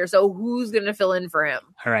be here, so who's going to fill in for him?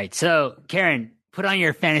 All right. So, Karen, put on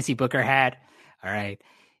your fantasy booker hat. All right.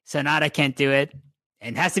 Sonata can't do it.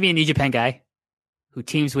 And has to be a New Japan guy who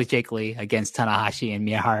teams with Jake Lee against Tanahashi and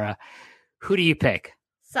Miyahara. Who do you pick?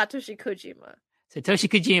 Satoshi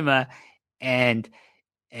Kojima and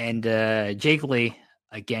Jake Lee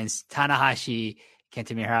against Tanahashi,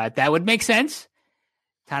 Kenta Miyahara. That would make sense.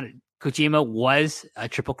 Kojima was a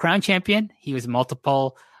Triple Crown champion. He was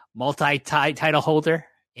multi-title holder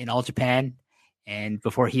in All Japan, and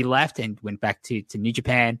before he left and went back to New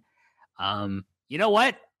Japan. You know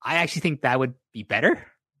what? I actually think that would be better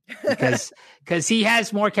because he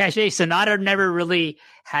has more cachet. Sonata never really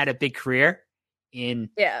had a big career in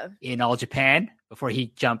All Japan before he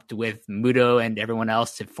jumped with Muto and everyone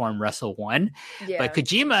else to form Wrestle One. Yeah. But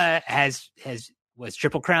Kojima was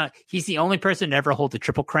Triple Crown. He's the only person to ever hold the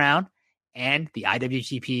Triple Crown and the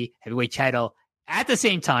IWGP Heavyweight title at the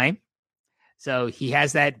same time. So he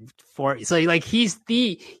has that he's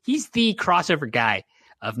the crossover guy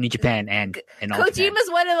of New Japan and All Japan.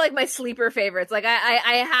 Kojima's one of like my sleeper favorites. Like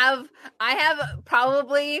I have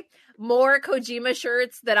probably more Kojima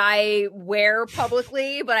shirts that I wear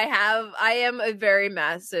publicly, but I am a very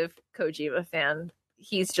massive Kojima fan.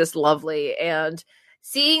 He's just lovely, and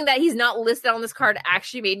seeing that he's not listed on this card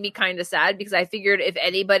actually made me kind of sad, because I figured if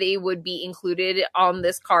anybody would be included on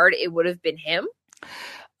this card, it would have been him.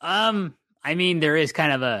 I mean, there is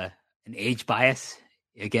kind of an age bias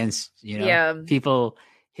against, people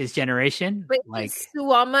his generation. But like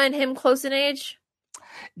Suwama and him close in age?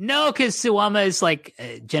 No, because Suwama is like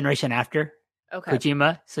a generation after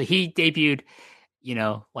Kojima. So he debuted,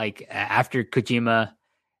 like after Kojima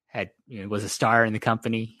had was a star in the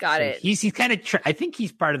company. Got it. He's kind of I think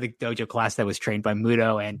he's part of the dojo class that was trained by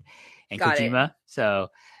Muto and Kojima. It. So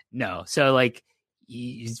no, so like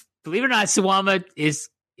believe it or not, Suwama is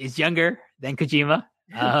younger than Kojima.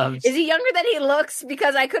 Is he younger than he looks?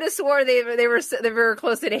 Because I could have swore they were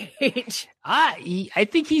close in age. I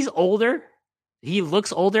think he's older. He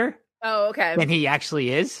looks older. Oh, okay. Than he actually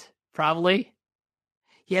is, probably.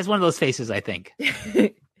 He has one of those faces, I think.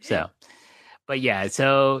 So, but yeah,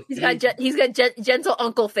 so he's got gentle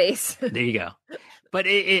uncle face. There you go. But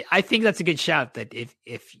I think that's a good shout. That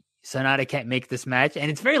if Sonata can't make this match, and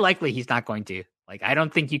it's very likely he's not going to. Like, I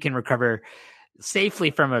don't think you can recover safely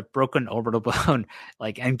from a broken orbital bone,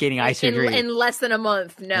 and getting eye surgery in less than a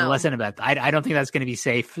month. No, in less than a month. I don't think that's going to be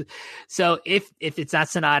safe. So if it's not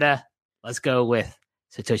Sonata, let's go with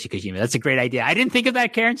Satoshi Kojima. That's a great idea. I didn't think of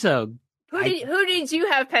that, Karen. So who did you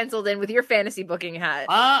have penciled in with your fantasy booking hat?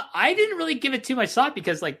 I didn't really give it too much thought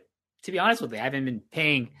because, to be honest with you, I haven't been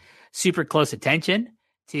paying super close attention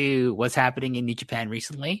to what's happening in New Japan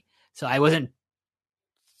recently. So I wasn't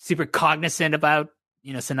super cognizant about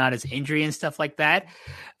Sonata's injury and stuff like that.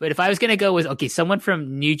 But if I was going to go with, someone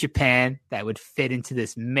from New Japan that would fit into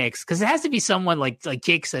this mix, because it has to be someone like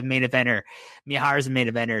Jake's a main eventer, Miyaharu's a main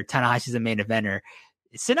eventer, Tanahashi's a main eventer.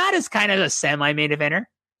 Sonata's kind of a semi-main eventer.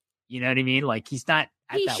 You know what I mean? Like, he's not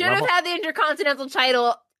at he that should level. have had the Intercontinental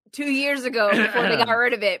title 2 years ago before they got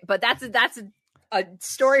rid of it. But that's a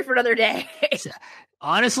story for another day.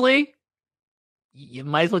 Honestly, you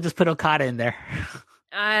might as well just put Okada in there.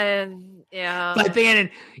 Yeah. But then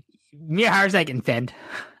Miyaharu's not getting pinned.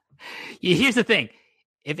 Here's the thing.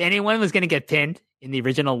 If anyone was going to get pinned in the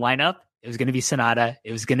original lineup, it was going to be Sonata.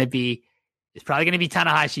 It's probably going to be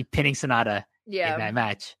Tanahashi pinning Sonata in that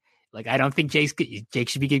match. Like, I don't think Jake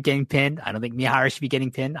should be getting pinned. I don't think Miyaharu should be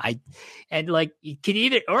getting pinned. It could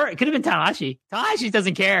have been Tanahashi. Tanahashi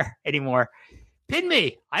doesn't care anymore. Pin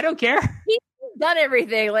me. I don't care. He's done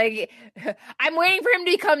everything. Like, I'm waiting for him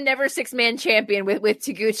to become never 6-man champion with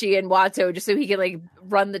Taguchi and Wato, just so he can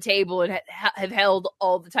run the table and have held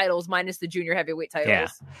all the titles minus the junior heavyweight titles. Yeah.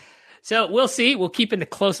 So we'll see. We'll keep a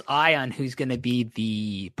close eye on who's going to be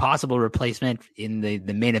the possible replacement in the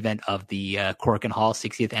main event of the Korakuen Hall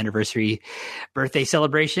 60th anniversary birthday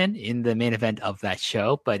celebration in the main event of that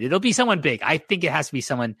show. But it'll be someone big. I think it has to be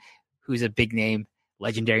someone who's a big name,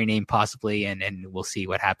 legendary name possibly, and we'll see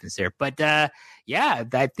what happens there. But I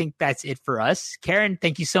think that's it for us. Karen,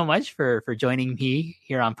 thank you so much for joining me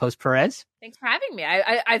here on Post Perez. Thanks for having me.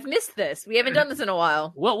 I've missed this. We haven't done this in a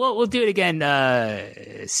while. We'll do it again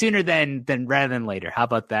sooner than rather than later. How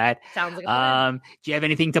about that? Sounds like a plan. Do you have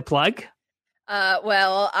anything to plug?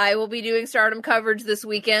 Well, I will be doing Stardom coverage this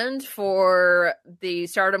weekend for the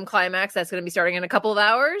Stardom Climax. That's going to be starting in a couple of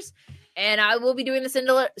hours. And I will be doing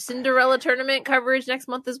the Cinderella tournament coverage next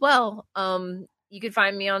month as well. You can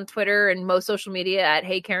find me on Twitter and most social media at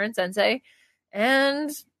Hey Karen Sensei. And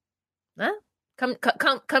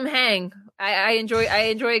come hang. I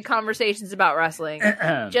enjoy conversations about wrestling.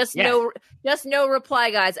 No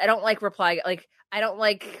reply guys. I don't like reply. I don't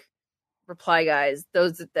like reply guys.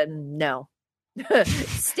 Those then no.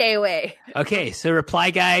 Stay away. Okay, so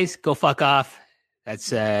reply guys, go fuck off. That's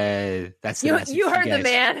the message. You heard the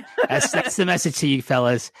man. That's the message to you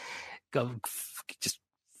fellas. Go just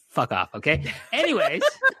fuck off, okay? Anyways,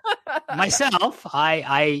 myself,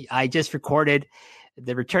 I just recorded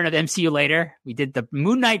the return of MCU later. We did the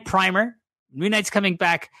Moon Knight primer. Moon Knight's coming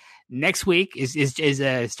back next week.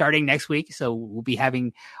 Is starting next week, so we'll be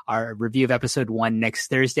having our review of episode 1 next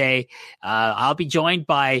Thursday. I'll be joined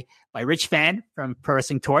by Rich Fan from Pro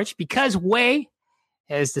Wrestling Torch because Wei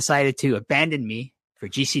has decided to abandon me for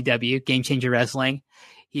GCW, Game Changer Wrestling.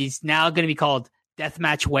 He's now going to be called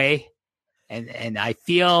Deathmatch Wei. And I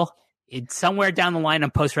feel it's somewhere down the line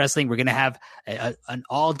on Post Wrestling, we're going to have an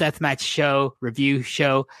all Deathmatch show, review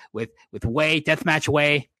show with Wei, Deathmatch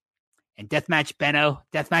Wei, and Deathmatch Benno,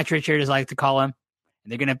 Deathmatch Richard, as I like to call him.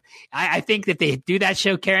 And they're going to, I think that they do that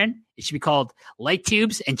show, Karen, it should be called Light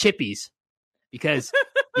Tubes and Chippies because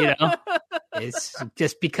You know, it's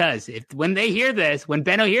just because when they hear this, when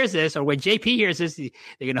Benno hears this, or when JP hears this,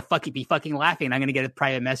 they're gonna be fucking laughing. I'm gonna get a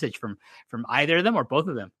private message from either of them or both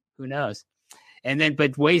of them. Who knows? And then,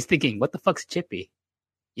 but Way's thinking, what the fuck's a chippy?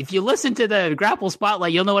 If you listen to the Grapple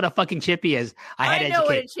Spotlight, you'll know what a fucking chippy is. I know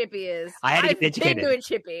what a chippy is. I had to get educated. Been doing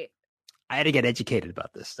chippy. I had to get educated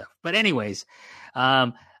about this stuff. But anyways,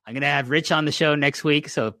 I'm going to have Rich on the show next week,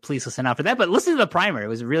 so please listen out for that. But listen to the primer. It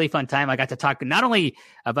was a really fun time. I got to talk not only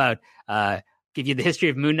about give you the history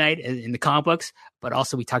of Moon Knight in the comic books, but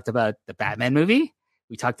also we talked about the Batman movie.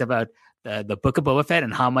 We talked about the Book of Boba Fett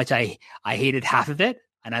and how much I hated half of it,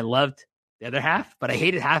 and I loved the other half, but I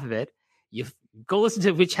hated half of it. You go listen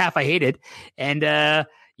to which half I hated, and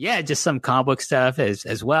just some comic book stuff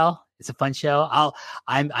as well. It's a fun show.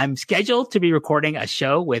 I'm scheduled to be recording a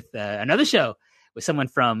show with another show with someone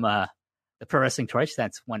from the Pro Wrestling Torch.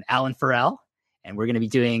 That's one, Alan Farrell, and we're going to be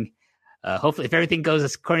doing. Hopefully, if everything goes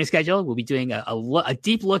according to schedule, we'll be doing a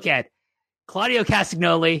deep look at Claudio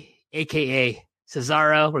Castagnoli, aka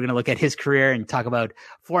Cesaro. We're going to look at his career and talk about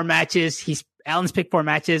 4 matches. Alan's picked 4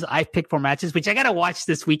 matches. I've picked 4 matches, which I got to watch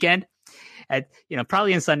this weekend. At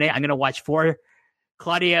probably on Sunday, I'm going to watch 4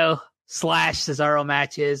 Claudio / Cesaro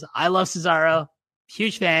matches. I love Cesaro,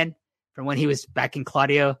 huge fan from when he was back in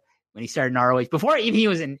Claudio, when he started in ROH. Before even he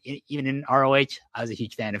was even in ROH, I was a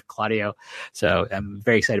huge fan of Claudio. So I'm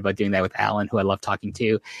very excited about doing that with Alan, who I love talking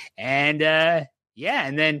to. And and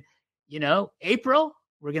then April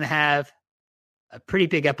we're going to have a pretty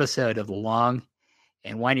big episode of the Long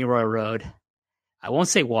and Windy Royal Road. I won't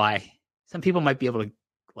say why. Some people might be able to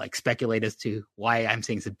speculate as to why I'm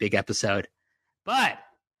saying it's a big episode, but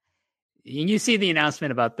you see the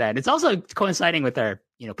announcement about that. It's also coinciding with our,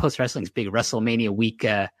 post wrestling's big WrestleMania week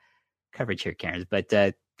coverage here, Karen. But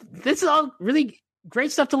this is all really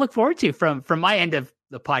great stuff to look forward to from my end of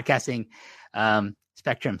the podcasting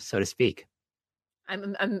spectrum, so to speak.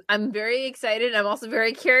 I'm very excited. I'm also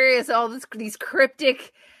very curious. These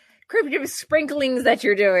cryptic sprinklings that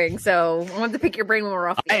you're doing. So I want to pick your brain when we're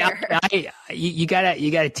off the air. You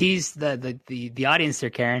gotta tease the audience there,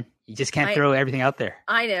 Karen. You just can't throw everything out there.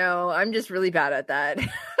 I know. I'm just really bad at that.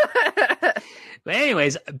 But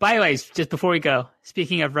anyways, by the way, just before we go,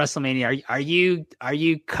 speaking of WrestleMania, are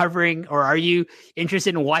you covering, or are you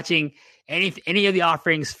interested in watching any of the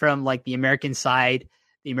offerings from the American side,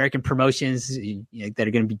 the American promotions that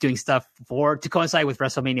are going to be doing stuff to coincide with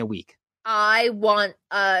WrestleMania week? I want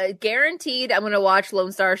guaranteed I'm going to watch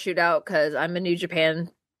Lone Star Shootout because I'm a New Japan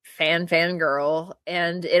fangirl,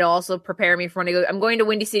 and it also prepare me for when I go. I'm going to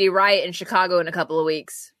Windy City Riot in Chicago in a couple of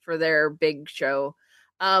weeks for their big show.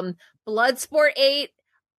 Bloodsport 8.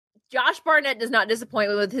 Josh Barnett does not disappoint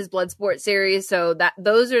me with his Bloodsport series, so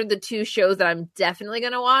those are the 2 shows that I'm definitely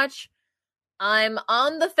going to watch. I'm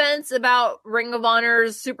on the fence about Ring of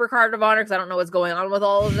Honor's Supercard of Honor because I don't know what's going on with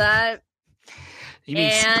all of that. You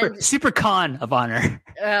mean Super Con of Honor?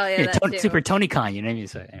 Well, yeah, Super Tony Khan. You know what I mean?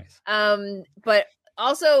 So, anyways. But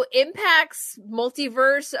also Impact's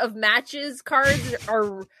multiverse of matches cards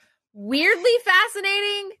are weirdly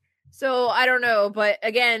fascinating. So I don't know, but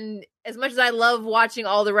again, as much as I love watching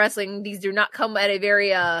all the wrestling, these do not come at a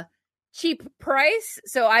very cheap price.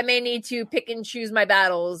 So I may need to pick and choose my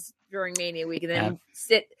battles during Mania week, and then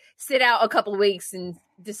sit out a couple of weeks and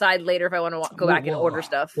decide later if I want to go back and order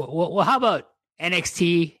stuff. Well, how about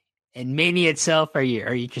NXT and Mania itself? Are you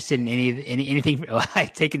interested in anything?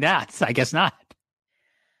 I've taken that. I guess not.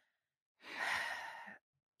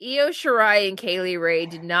 Io Shirai and Kaylee Ray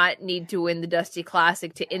did not need to win the Dusty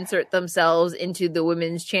Classic to insert themselves into the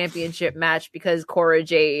women's championship match because Cora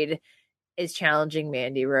Jade is challenging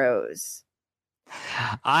Mandy Rose.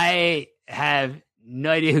 I have no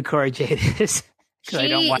idea who Cora Jade is.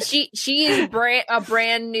 She is a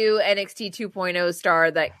brand new NXT 2.0 star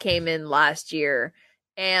that came in last year.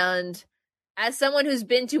 And as someone who's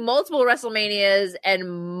been to multiple WrestleManias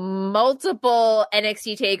and multiple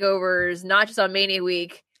NXT takeovers, not just on Mania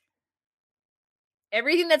week,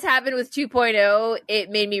 everything that's happened with 2.0, it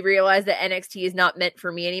made me realize that NXT is not meant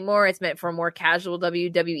for me anymore. It's meant for a more casual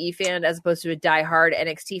WWE fan as opposed to a diehard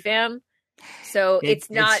NXT fan. So it's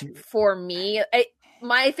not for me.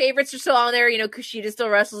 My favorites are still on there. Kushida still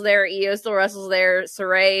wrestles there. Io still wrestles there.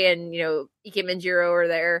 Saray and, Ike Manjiro are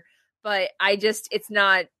there. But it's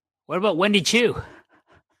not. What about Wendy Chu?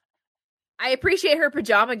 I appreciate her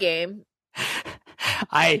pajama game.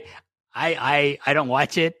 I don't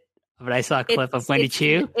watch it, but I saw a clip of Wendy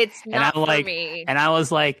Chu. It's not for me. And I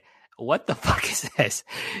was like, what the fuck is this?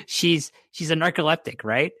 She's a narcoleptic,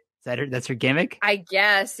 right? That's her gimmick? I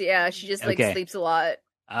guess, yeah. She just sleeps a lot.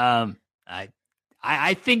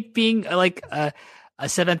 I think being a a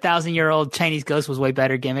 7,000-year-old Chinese ghost was way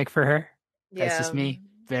better gimmick for her. That's just me.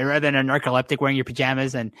 Rather than a narcoleptic wearing your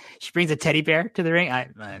pajamas and she brings a teddy bear to the ring.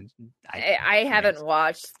 I haven't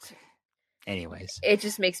watched. Anyways, it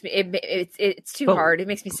just makes me it's too hard. It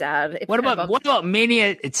makes me sad. What about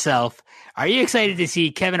Mania itself? Are you excited to see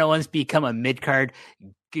Kevin Owens become a mid-card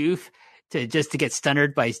goof to get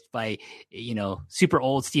stunnered by super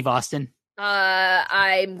old Steve Austin?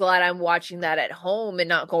 I'm glad I'm watching that at home and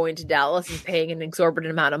not going to Dallas and paying an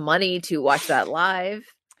exorbitant amount of money to watch that live.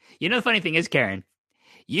 You know, the funny thing is, Karen,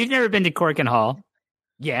 you've never been to Korakuen Hall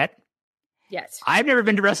yet. Yes. I've never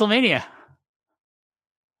been to WrestleMania.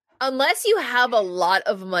 Unless you have a lot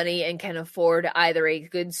of money and can afford either a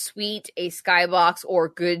good suite, a skybox, or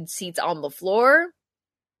good seats on the floor,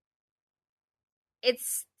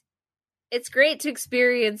 it's great to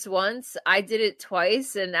experience once. I did it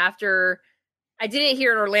twice, and after I did it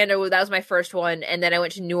here in Orlando, that was my first one, and then I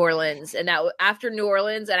went to New Orleans, and that after New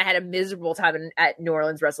Orleans, and I had a miserable time at New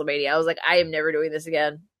Orleans WrestleMania. I was like, I am never doing this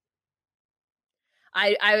again.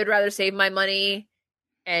 I would rather save my money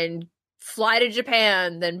and fly to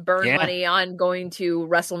Japan than burn money on going to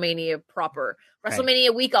WrestleMania proper.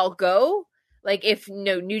 WrestleMania week, I'll go. Like if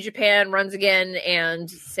New Japan runs again and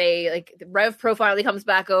say like the Rev Pro finally comes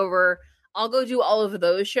back over, I'll go do all of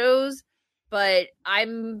those shows. But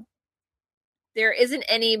there isn't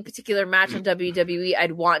any particular match on WWE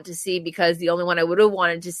I'd want to see, because the only one I would have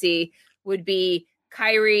wanted to see would be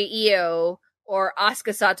Kairi Io or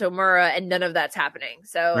Asuka Satomura, and none of that's happening.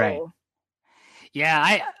 So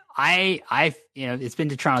yeah, I've it's been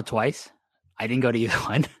to Toronto twice. I didn't go to either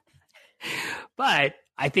one. But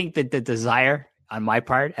I think that the desire on my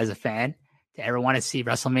part as a fan to ever want to see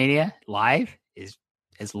WrestleMania live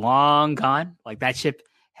is long gone. Like that ship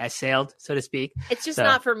has sailed, so to speak. It's just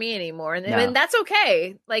not for me anymore. And that's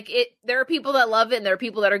okay. Like there are people that love it and there are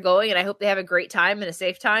people that are going, and I hope they have a great time and a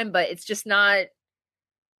safe time, but it's just not.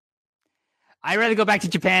 I'd rather go back to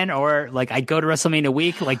Japan, or like I'd go to WrestleMania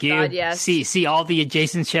week, like you, see all the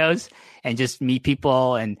adjacent shows and just meet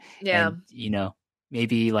people and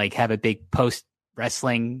maybe like have a big post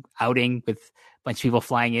wrestling outing with a bunch of people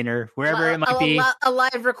flying in or wherever it might be. A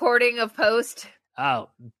live recording of post. Oh,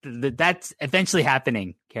 that's eventually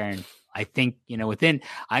happening, Karen. I think, I'm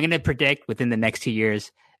going to predict within the next 2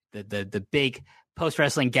 years, the big post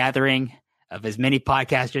wrestling gathering of as many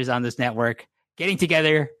podcasters on this network getting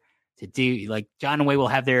together to do, like John and Wai will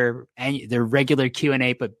have their regular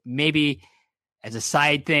Q&A, but maybe as a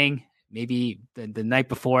side thing, maybe the night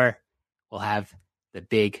before we'll have the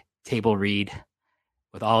big table read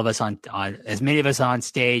with all of us on as many of us on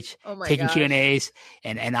stage taking Q&As,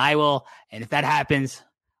 and if that happens,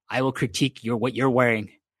 I will critique what you're wearing.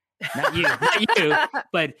 Not you,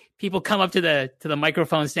 but people come up to the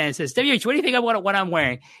microphone stand and says, WH, what do you think of what I'm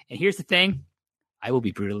wearing? And here's the thing, I will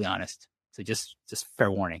be brutally honest. So just fair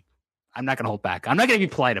warning. I'm not going to hold back. I'm not going to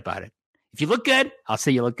be polite about it. If you look good, I'll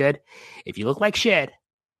say you look good. If you look like shit,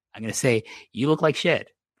 I'm going to say you look like shit.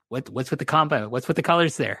 What's with the combo? What's with the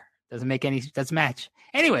colors there? Doesn't match.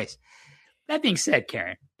 Anyways, that being said,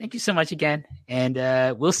 Karen, thank you so much again.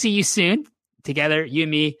 And we'll see you soon together, you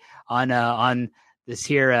and me, on this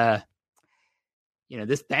here,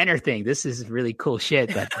 this banner thing. This is really cool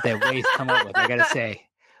shit that Wai's come up with, I got to say.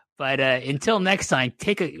 But until next time,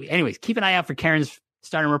 keep an eye out for Karen's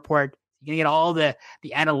Stardom Report. You're going to get all the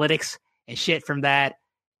analytics and shit from that.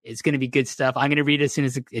 It's going to be good stuff. I'm going to read it as soon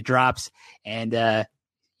as it drops. And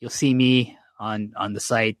you'll see me on the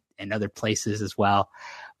site and other places as well.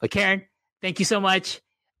 But Karen, thank you so much.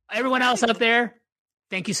 Everyone else out there,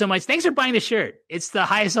 thank you so much. Thanks for buying the shirt. It's the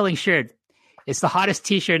highest selling shirt. It's the hottest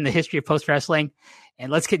t-shirt in the history of post wrestling.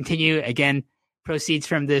 And let's continue. Again, proceeds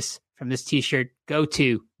from this t-shirt go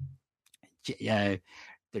to the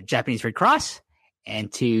Japanese Red Cross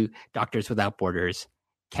and to Doctors Without Borders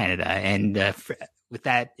Canada. And with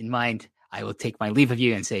that in mind, I will take my leave of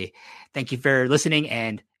you and say thank you for listening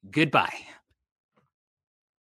and goodbye.